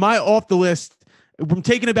off the list, I'm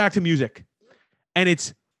taking it back to music, and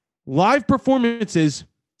it's live performances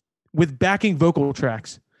with backing vocal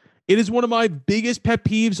tracks. It is one of my biggest pet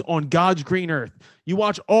peeves on God's green earth. You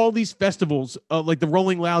watch all these festivals, like the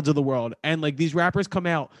Rolling Louds of the world, and like these rappers come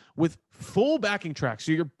out with full backing tracks.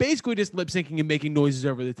 So you're basically just lip syncing and making noises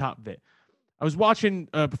over the top of it. I was watching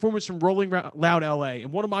a performance from Rolling Loud LA,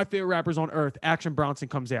 and one of my favorite rappers on earth, Action Bronson,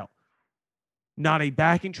 comes out. Not a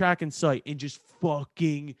backing track in sight, and just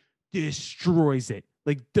fucking destroys it.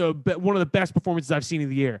 Like one of the best performances I've seen of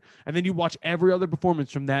the year. And then you watch every other performance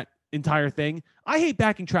from that entire thing. I hate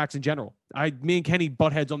backing tracks in general. Me and Kenny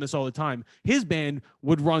butt heads on this all the time. His band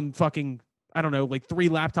would run fucking, I don't know, like 3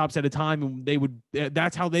 laptops at a time, and they would,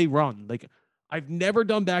 that's how they run. Like, I've never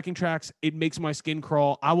done backing tracks. It makes my skin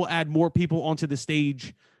crawl. I will add more people onto the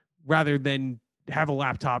stage rather than have a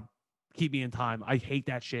laptop keep me in time. I hate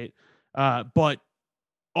that shit. But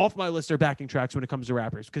off my list are backing tracks when it comes to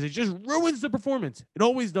rappers, because it just ruins the performance. It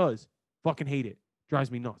always does. Fucking hate it. Drives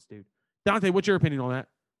me nuts, dude. Dante, what's your opinion on that?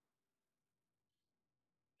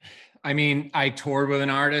 I mean, I toured with an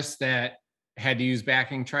artist that had to use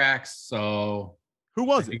backing tracks, so who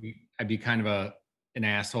was it? I'd be kind of an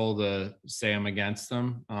asshole to say I'm against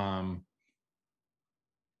them. I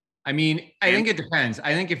mean, I think it depends.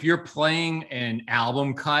 I think if you're playing an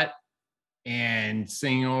album cut and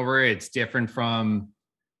singing over it, it's different from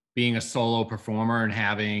being a solo performer and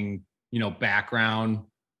having, background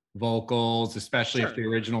vocals, especially if the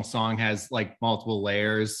original song has like multiple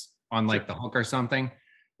layers on like the hook or something,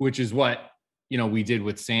 which is what, we did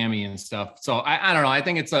with Sammy and stuff. So I don't know. I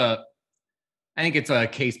think it's a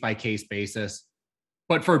case by case basis,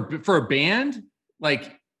 but for a band,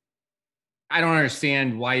 like, I don't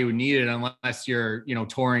understand why you would need it unless you're,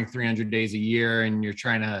 touring 300 days a year and you're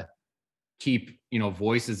trying to keep,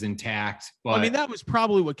 voices intact. But I mean, that was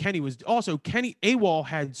probably what Kenny was. Also, Kenny AWOL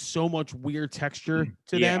had so much weird texture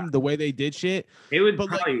to them, the way they did shit. They wouldn't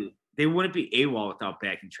be AWOL without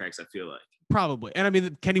backing tracks, I feel like. Probably. And I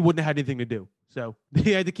mean, Kenny wouldn't have had anything to do. So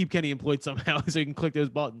they had to keep Kenny employed somehow so he can click those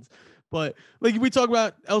buttons. But like we talk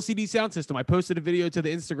about LCD Sound System, I posted a video to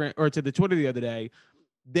the Instagram or to the Twitter the other day.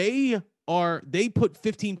 They put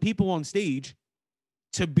 15 people on stage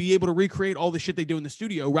to be able to recreate all the shit they do in the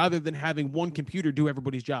studio rather than having one computer do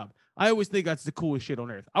everybody's job. I always think that's the coolest shit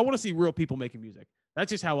on earth. I want to see real people making music. That's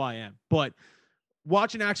just how I am. But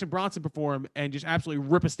watching Action Bronson perform and just absolutely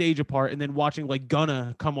rip a stage apart, and then watching like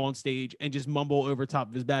Gunna come on stage and just mumble over top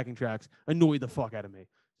of his backing tracks annoyed the fuck out of me.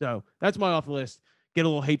 So that's my off the list. Get a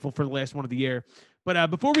little hateful for the last one of the year.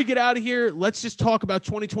 But before we get out of here, let's just talk about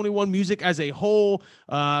 2021 music as a whole.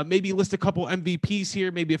 Maybe list a couple MVPs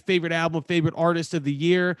here, maybe a favorite album, favorite artist of the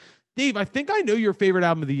year. Dave, I think I know your favorite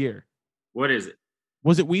album of the year. What is it?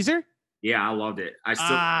 Was it Weezer? Yeah, I loved it. I still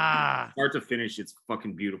start to finish, it's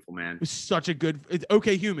fucking beautiful, man. It was such a good. It's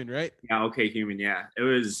OK Human, right? Yeah, OK Human. Yeah, it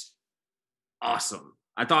was awesome.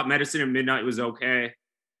 I thought Medicine at Midnight was okay.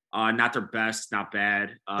 Not their best, not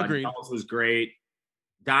bad. Agreed. Dolls was great.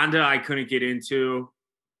 Donda, I couldn't get into.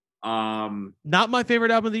 Not my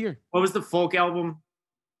favorite album of the year. What was the folk album?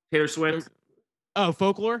 Taylor Swift. Oh,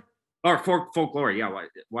 Folklore. Or Folklore. Yeah.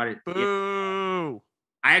 Why did? Boo. Yeah.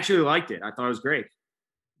 I actually liked it. I thought it was great.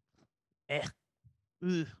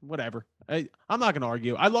 Whatever. I'm not going to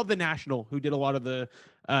argue. I love The National, who did a lot of the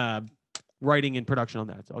writing and production on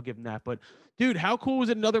that. So I'll give them that. But dude, how cool was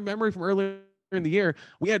it? Another memory from earlier in the year.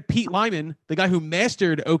 We had Pete Lyman, the guy who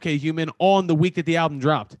mastered OK Human, on the week that the album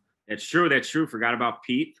dropped. That's true. Forgot about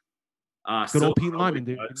Pete. Good old Pete Lyman,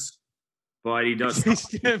 dude. But he does.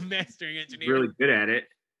 Mastering engineer. Really good at it.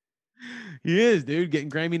 He is, dude. Getting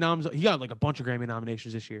Grammy noms. He got like a bunch of Grammy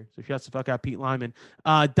nominations this year. So shouts the fuck out Pete Lyman.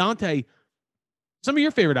 Dante, some of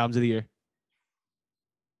your favorite albums of the year.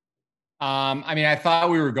 I mean, I thought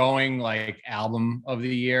we were going like album of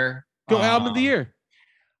the year. Go album of the year.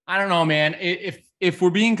 I don't know, man. If we're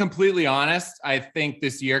being completely honest, I think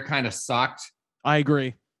this year kind of sucked. I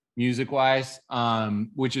agree. Music-wise,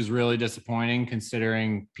 which is really disappointing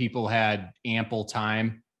considering people had ample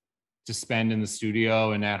time to spend in the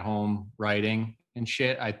studio and at home writing and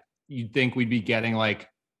shit. You'd think we'd be getting like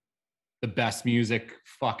the best music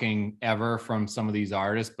fucking ever from some of these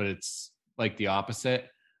artists, but it's like the opposite.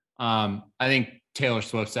 I think Taylor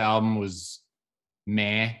Swift's album was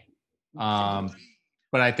meh.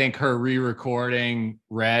 But I think her re-recording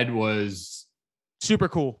Red was super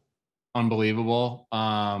cool. Unbelievable.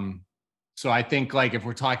 So I think like if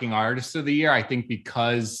we're talking artists of the year, I think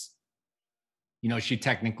because, she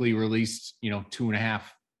technically released, 2.5,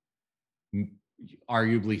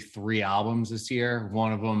 arguably 3 albums this year.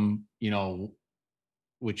 One of them,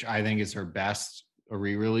 which I think is her best, a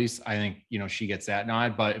re-release. I think, she gets that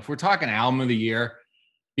nod. But if we're talking album of the year,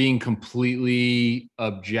 being completely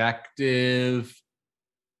objective,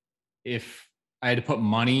 if I had to put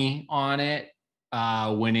money on it,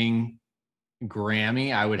 winning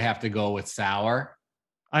Grammy, I would have to go with Sour.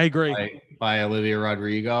 I agree. By Olivia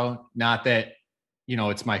Rodrigo. Not that,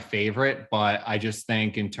 it's my favorite, but I just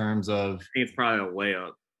think in terms of. I think it's probably a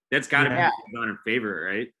layup. That's got to be on her favorite,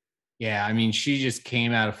 right? Yeah, I mean, she just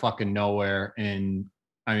came out of fucking nowhere. And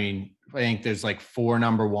I mean, I think there's like 4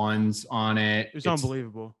 number ones on it. It's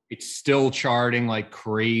unbelievable. It's still charting like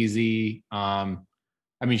crazy. I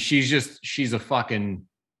mean, she's a fucking,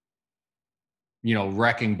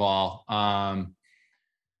 wrecking ball.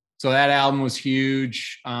 So that album was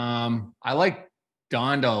huge. I like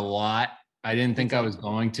Donda a lot. I didn't think I was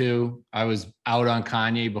going to. I was out on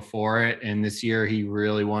Kanye before it, and this year he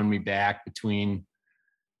really won me back between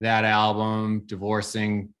that album,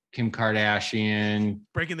 divorcing Kim Kardashian,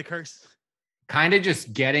 breaking the curse, kind of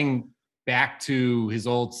just getting back to his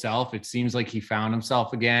old self. It seems like he found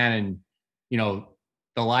himself again, and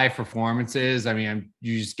the live performances. I mean,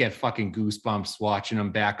 you just get fucking goosebumps watching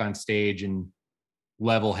him back on stage and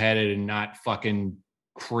level-headed and not fucking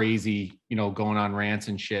crazy, going on rants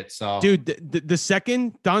and shit. So, dude, the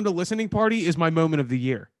second Donda listening party is my moment of the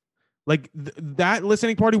year. Like that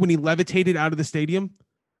listening party when he levitated out of the stadium.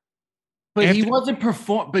 But he wasn't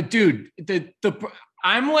But dude,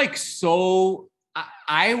 I'm like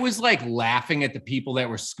I was like laughing at the people that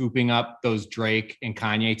were scooping up those Drake and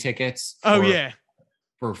Kanye tickets.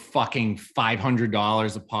 For fucking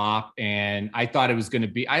 $500 a pop. And I thought it was going to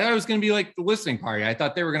be like the listening party. I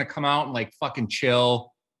thought they were going to come out and like fucking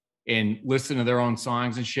chill and listen to their own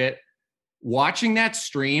songs and shit. Watching that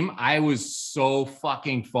stream, I was so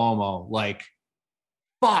fucking FOMO. Like,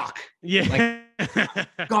 fuck. Yeah.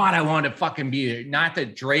 Like, God, I wanted to fucking be there. Not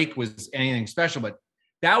that Drake was anything special, but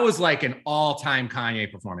that was like an all-time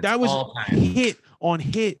Kanye performance. That was all-time. hit on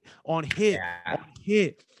hit on hit on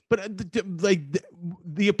hit. But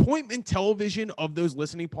the appointment television of those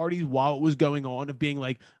listening parties while it was going on, of being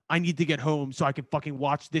like, I need to get home so I can fucking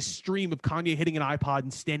watch this stream of Kanye hitting an iPod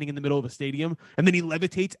and standing in the middle of a stadium, and then he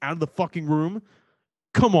levitates out of the fucking room.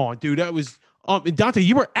 Come on, dude. That was Dante,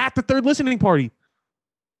 you were at the third listening party.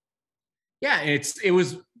 Yeah, it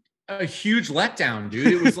was a huge letdown, dude.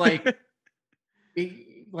 It was like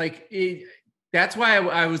that's why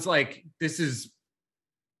I was like,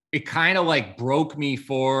 it kind of like broke me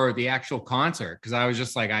for the actual concert, because I was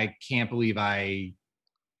just like, I can't believe I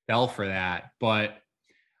fell for that. But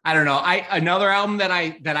I don't know. Another album that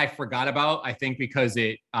I forgot about, I think because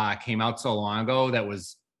it came out so long ago, that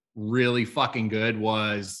was really fucking good,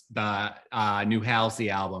 was the new Halsey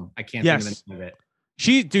album. I can't think of the name of it.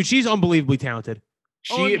 She's unbelievely talented.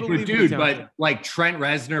 But like Trent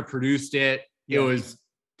Reznor produced it. It was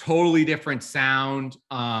totally different sound.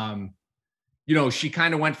 She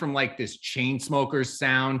kind of went from like this Chainsmokers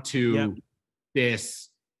sound to this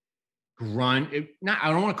grunge. I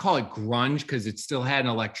don't want to call it grunge because it still had an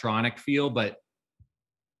electronic feel, but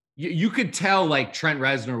you could tell like Trent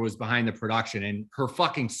Reznor was behind the production, and her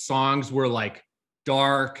fucking songs were like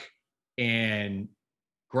dark and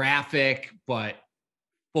graphic, but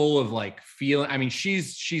full of like feeling. I mean,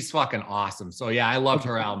 she's fucking awesome. So yeah, I loved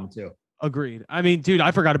her album too. Agreed. I mean, dude,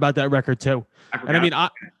 I forgot about that record too. And I mean,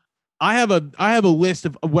 I have a list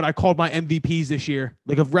of what I called my MVPs this year,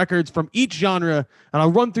 like of records from each genre, and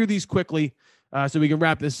I'll run through these quickly so we can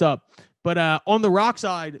wrap this up. But on the rock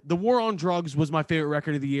side, The War on Drugs was my favorite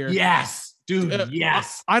record of the year. Yes, dude.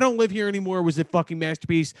 Yes. I Don't Live Here Anymore was a fucking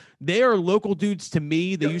masterpiece. They are local dudes to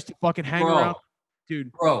me. They used to fucking hang around,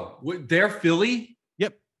 dude. Bro, they're Philly.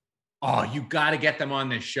 Yep. Oh, you got to get them on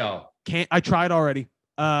this show. I tried already.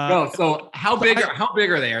 So how big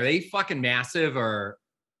are they? Are they fucking massive or?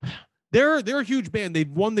 They're a huge band. They've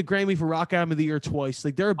won the Grammy for Rock Album of the Year twice.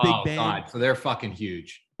 Like, they're a big band. God. So they're fucking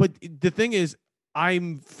huge. But the thing is,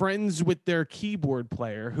 I'm friends with their keyboard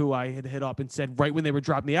player, who I had hit up and said right when they were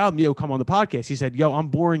dropping the album, yo, come on the podcast. He said, yo, I'm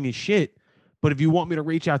boring as shit, but if you want me to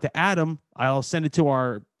reach out to Adam, I'll send it to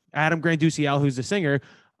our Adam Granduciel, who's the singer.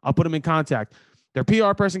 I'll put him in contact. Their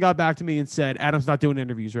PR person got back to me and said, Adam's not doing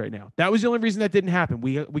interviews right now. That was the only reason that didn't happen.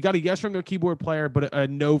 We got a yes from their keyboard player, but a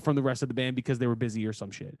no from the rest of the band because they were busy or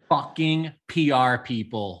some shit. Fucking PR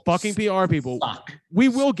people. Fucking PR people. Suck. We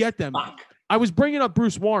will get them. Fuck. I was bringing up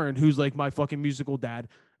Bruce Warren, who's like my fucking musical dad.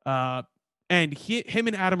 And him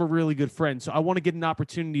and Adam are really good friends. So I want to get an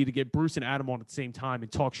opportunity to get Bruce and Adam on at the same time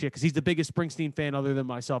and talk shit, because he's the biggest Springsteen fan other than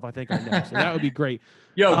myself, I think I know. So that would be great.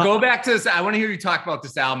 Yo, go back to this. I want to hear you talk about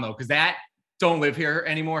this album, though, because that Don't Live Here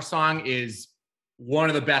Anymore song is one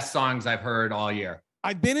of the best songs I've heard all year.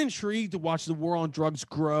 I've been intrigued to watch The War on Drugs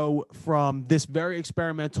grow from this very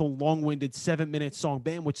experimental, long-winded 7-minute song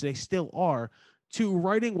band, which they still are, to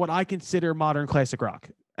writing what I consider modern classic rock.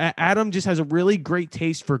 Adam just has a really great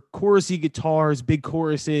taste for chorusy guitars, big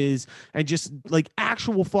choruses, and just like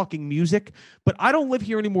actual fucking music. But I Don't Live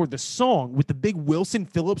Here Anymore, the song with the big Wilson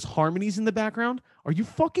Phillips harmonies in the background. Are you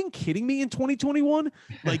fucking kidding me in 2021?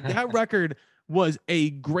 Like that record was a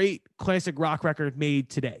great classic rock record made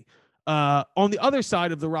today. On the other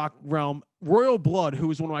side of the rock realm, Royal Blood, who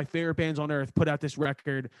was one of my favorite bands on earth, put out this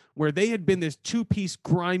record where they had been this two-piece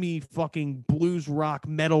grimy fucking blues rock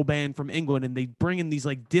metal band from England, and they bring in these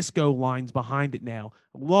like disco lines behind it now.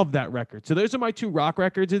 Love that record. So those are my 2 rock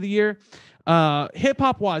records of the year.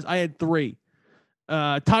 Hip-hop wise, I had 3.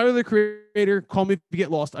 Tyler, the Creator, Call Me If You Get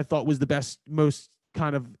Lost, I thought was the best, most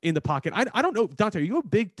kind of in the pocket. I don't know, Dante, are you a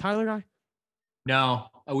big Tyler guy? No,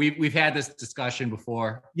 we've had this discussion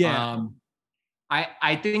before. Yeah.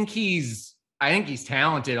 I think he's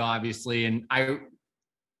talented, obviously, and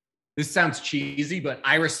this sounds cheesy, but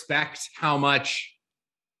I respect how much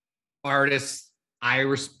artists I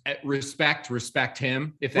respect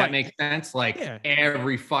him, if that makes sense. Like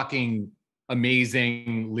every fucking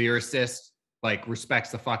amazing lyricist like respects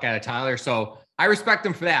the fuck out of Tyler. So I respect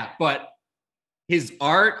him for that, but his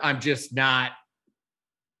art, I'm just not.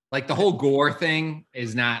 Like the whole gore thing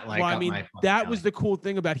is not like. Well, I mean, that was the cool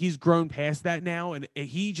thing about he's grown past that now, and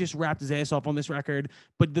he just wrapped his ass off on this record.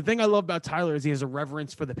 But the thing I love about Tyler is he has a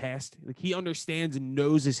reverence for the past. Like he understands and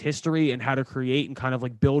knows his history and how to create and kind of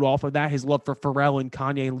like build off of that. His love for Pharrell and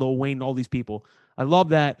Kanye and Lil Wayne and all these people. I love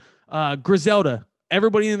that. Griselda.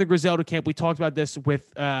 Everybody in the Griselda camp, we talked about this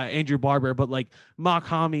with Andrew Barber, but like Mock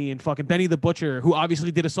Hami and fucking Benny the Butcher, who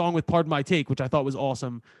obviously did a song with Pardon My Take, which I thought was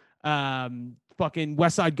awesome. Fucking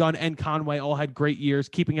Westside Gun and Conway all had great years,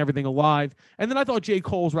 keeping everything alive. And then I thought J.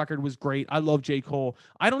 Cole's record was great. I love J. Cole.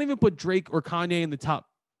 I don't even put Drake or Kanye in the top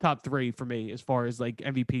 3 for me as far as like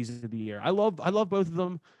MVPs of the year. I love both of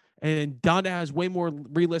them. And Donda has way more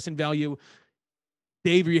re-listen value.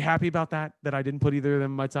 Dave, are you happy about that I didn't put either of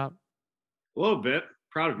them in my top? A little bit.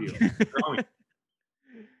 Proud of you.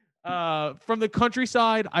 From the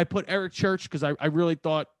countryside, I put Eric Church because I really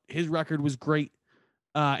thought his record was great.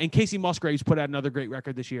 And Casey Musgraves put out another great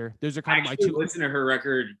record this year. Those are kind of my 2. I listened to her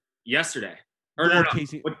record yesterday. Or no,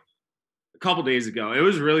 Casey. A couple days ago. It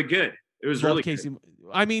was really good. It was really Casey. good.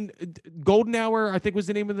 I mean, Golden Hour, I think was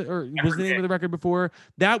the name of the record before.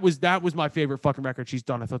 That was my favorite fucking record she's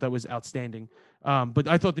done. I thought that was outstanding. But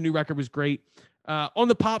I thought the new record was great. On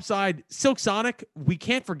the pop side, Silk Sonic, we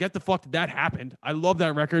can't forget the fuck that happened. I love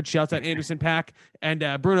that record. Shouts out Anderson .Paak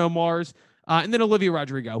and Bruno Mars. And then Olivia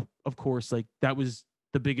Rodrigo, of course. Like that was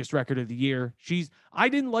the biggest record of the year. I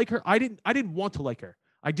didn't like her. I didn't want to like her.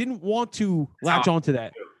 I didn't want to latch onto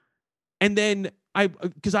that. And then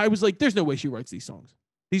because I was like, there's no way she writes these songs.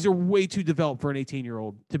 These are way too developed for an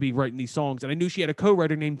 18-year-old to be writing these songs. And I knew she had a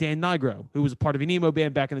co-writer named Dan Nigro, who was a part of an emo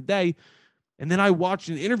band back in the day. And then I watched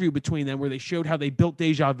an interview between them where they showed how they built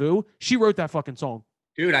Deja Vu. She wrote that fucking song.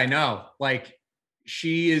 Dude, I know. Like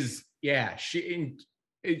she is, I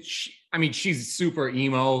mean, she's super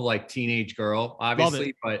emo, like teenage girl,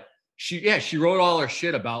 obviously, but she wrote all her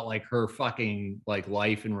shit about like her fucking like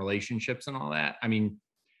life and relationships and all that. I mean,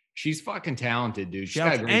 she's fucking talented, dude. She's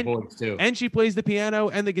got a great voice too. And she plays the piano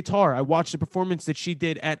and the guitar. I watched the performance that she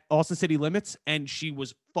did at Austin City Limits, and she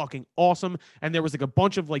was fucking awesome. And there was like a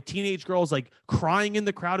bunch of like teenage girls like crying in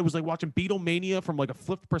the crowd. It was like watching Beatlemania from like a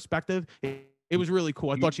flipped perspective. It was really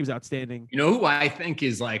cool. I thought she was outstanding. You know who I think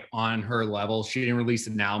is like on her level? She didn't release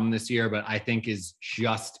an album this year, but I think is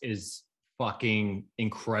just as fucking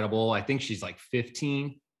incredible. I think she's like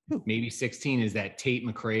 15, maybe 16. Is that Tate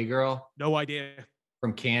McRae girl? No idea.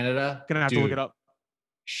 From Canada. Gonna have to look it up.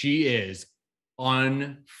 She is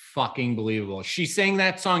unfucking believable. She sang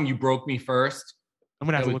that song, You Broke Me First. I'm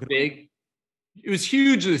gonna have to look it up. It was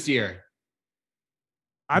huge this year.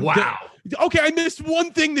 Wow. Okay, I missed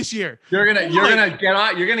one thing this year. You're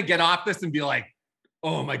gonna get off this and be like,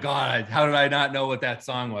 oh my God, how did I not know what that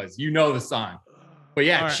song was? You know the song. But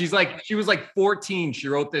yeah, right. She was like 14. She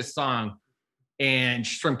wrote this song and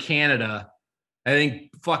she's from Canada. I think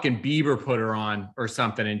fucking Bieber put her on or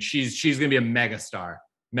something, and she's gonna be a megastar.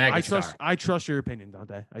 I trust your opinion,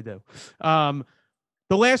 Dante. I do.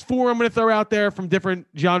 The last 4 I'm going to throw out there from different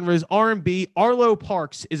genres. R&B. Arlo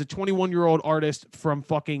Parks is a 21-year-old artist from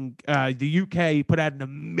fucking the UK. Put out an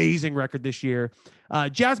amazing record this year.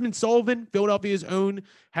 Jasmine Sullivan, Philadelphia's own,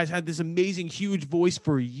 has had this amazing, huge voice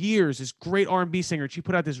for years. This great R&B singer. She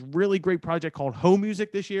put out this really great project called Home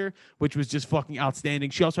Music this year, which was just fucking outstanding.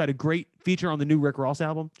 She also had a great feature on the new Rick Ross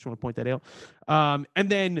album. Just want to point that out. And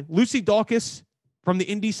then Lucy Dacus from the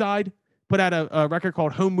indie side put out a record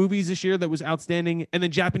called Home Movies this year that was outstanding. And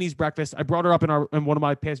then Japanese Breakfast. I brought her up in one of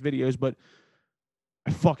my past videos, but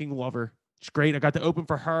I fucking love her. It's great. I got to open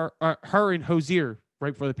for her and Hosier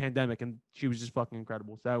right before the pandemic, and she was just fucking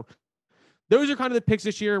incredible. So those are kind of the picks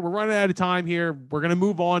this year. We're running out of time here. We're going to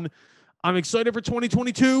move on. I'm excited for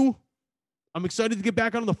 2022. I'm excited to get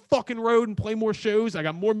back on the fucking road and play more shows. I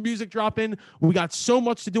got more music dropping. We got so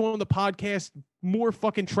much to do on the podcast, more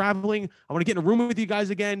fucking traveling. I want to get in a room with you guys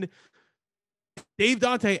again. Dave,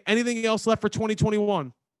 Dante, anything else left for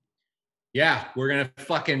 2021? Yeah, we're going to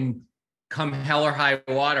fucking come hell or high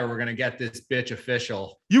water. We're going to get this bitch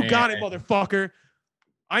official. You got it, motherfucker.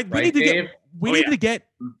 We need to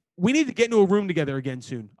get into a room together again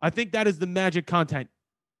soon. I think that is the magic content,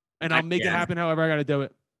 and I'll make it happen however I got to do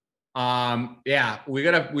it. Yeah, we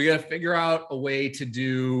gotta figure out a way to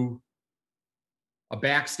do a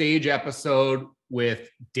backstage episode with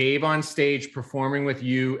Dave on stage performing with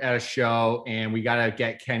you at a show, and we gotta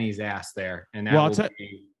get Kenny's ass there. And that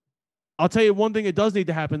I'll tell you one thing that does need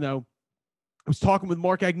to happen though. I was talking with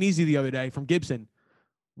Mark Agnesi the other day from Gibson.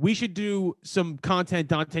 We should do some content,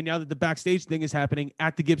 Dante, now that the backstage thing is happening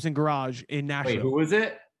at the Gibson Garage in Nashville. Wait, who is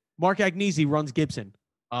it? Mark Agnesi runs Gibson.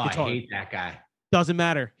 Oh, I hate that guy. Doesn't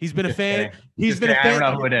matter. He's been a fan. He's been a fan. I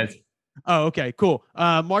don't know who it is. Oh, okay, cool.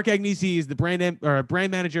 Mark Agnesi is the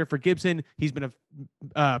brand manager for Gibson. He's been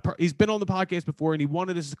he's been on the podcast before, and he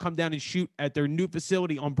wanted us to come down and shoot at their new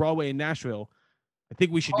facility on Broadway in Nashville. I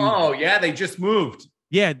think we should do. Oh yeah, they just moved.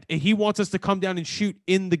 Yeah, he wants us to come down and shoot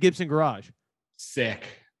in the Gibson Garage. Sick.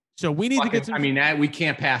 So we need to get some. I mean, we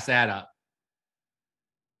can't pass that up.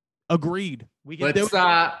 Agreed. We can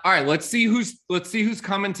all right, let's see who's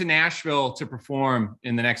coming to Nashville to perform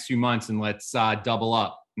in the next few months, and let's double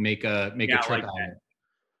up, make a trip like out.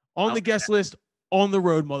 On the guest list, on the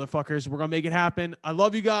road, motherfuckers. We're gonna make it happen. I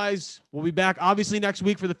love you guys. We'll be back obviously next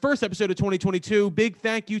week for the first episode of 2022. Big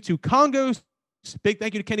thank you to Congos. Big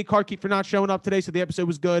thank you to Kenny Carkeep for not showing up today, so the episode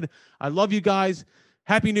was good. I love you guys.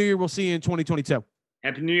 Happy New Year. We'll see you in 2022.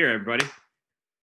 Happy New Year, everybody.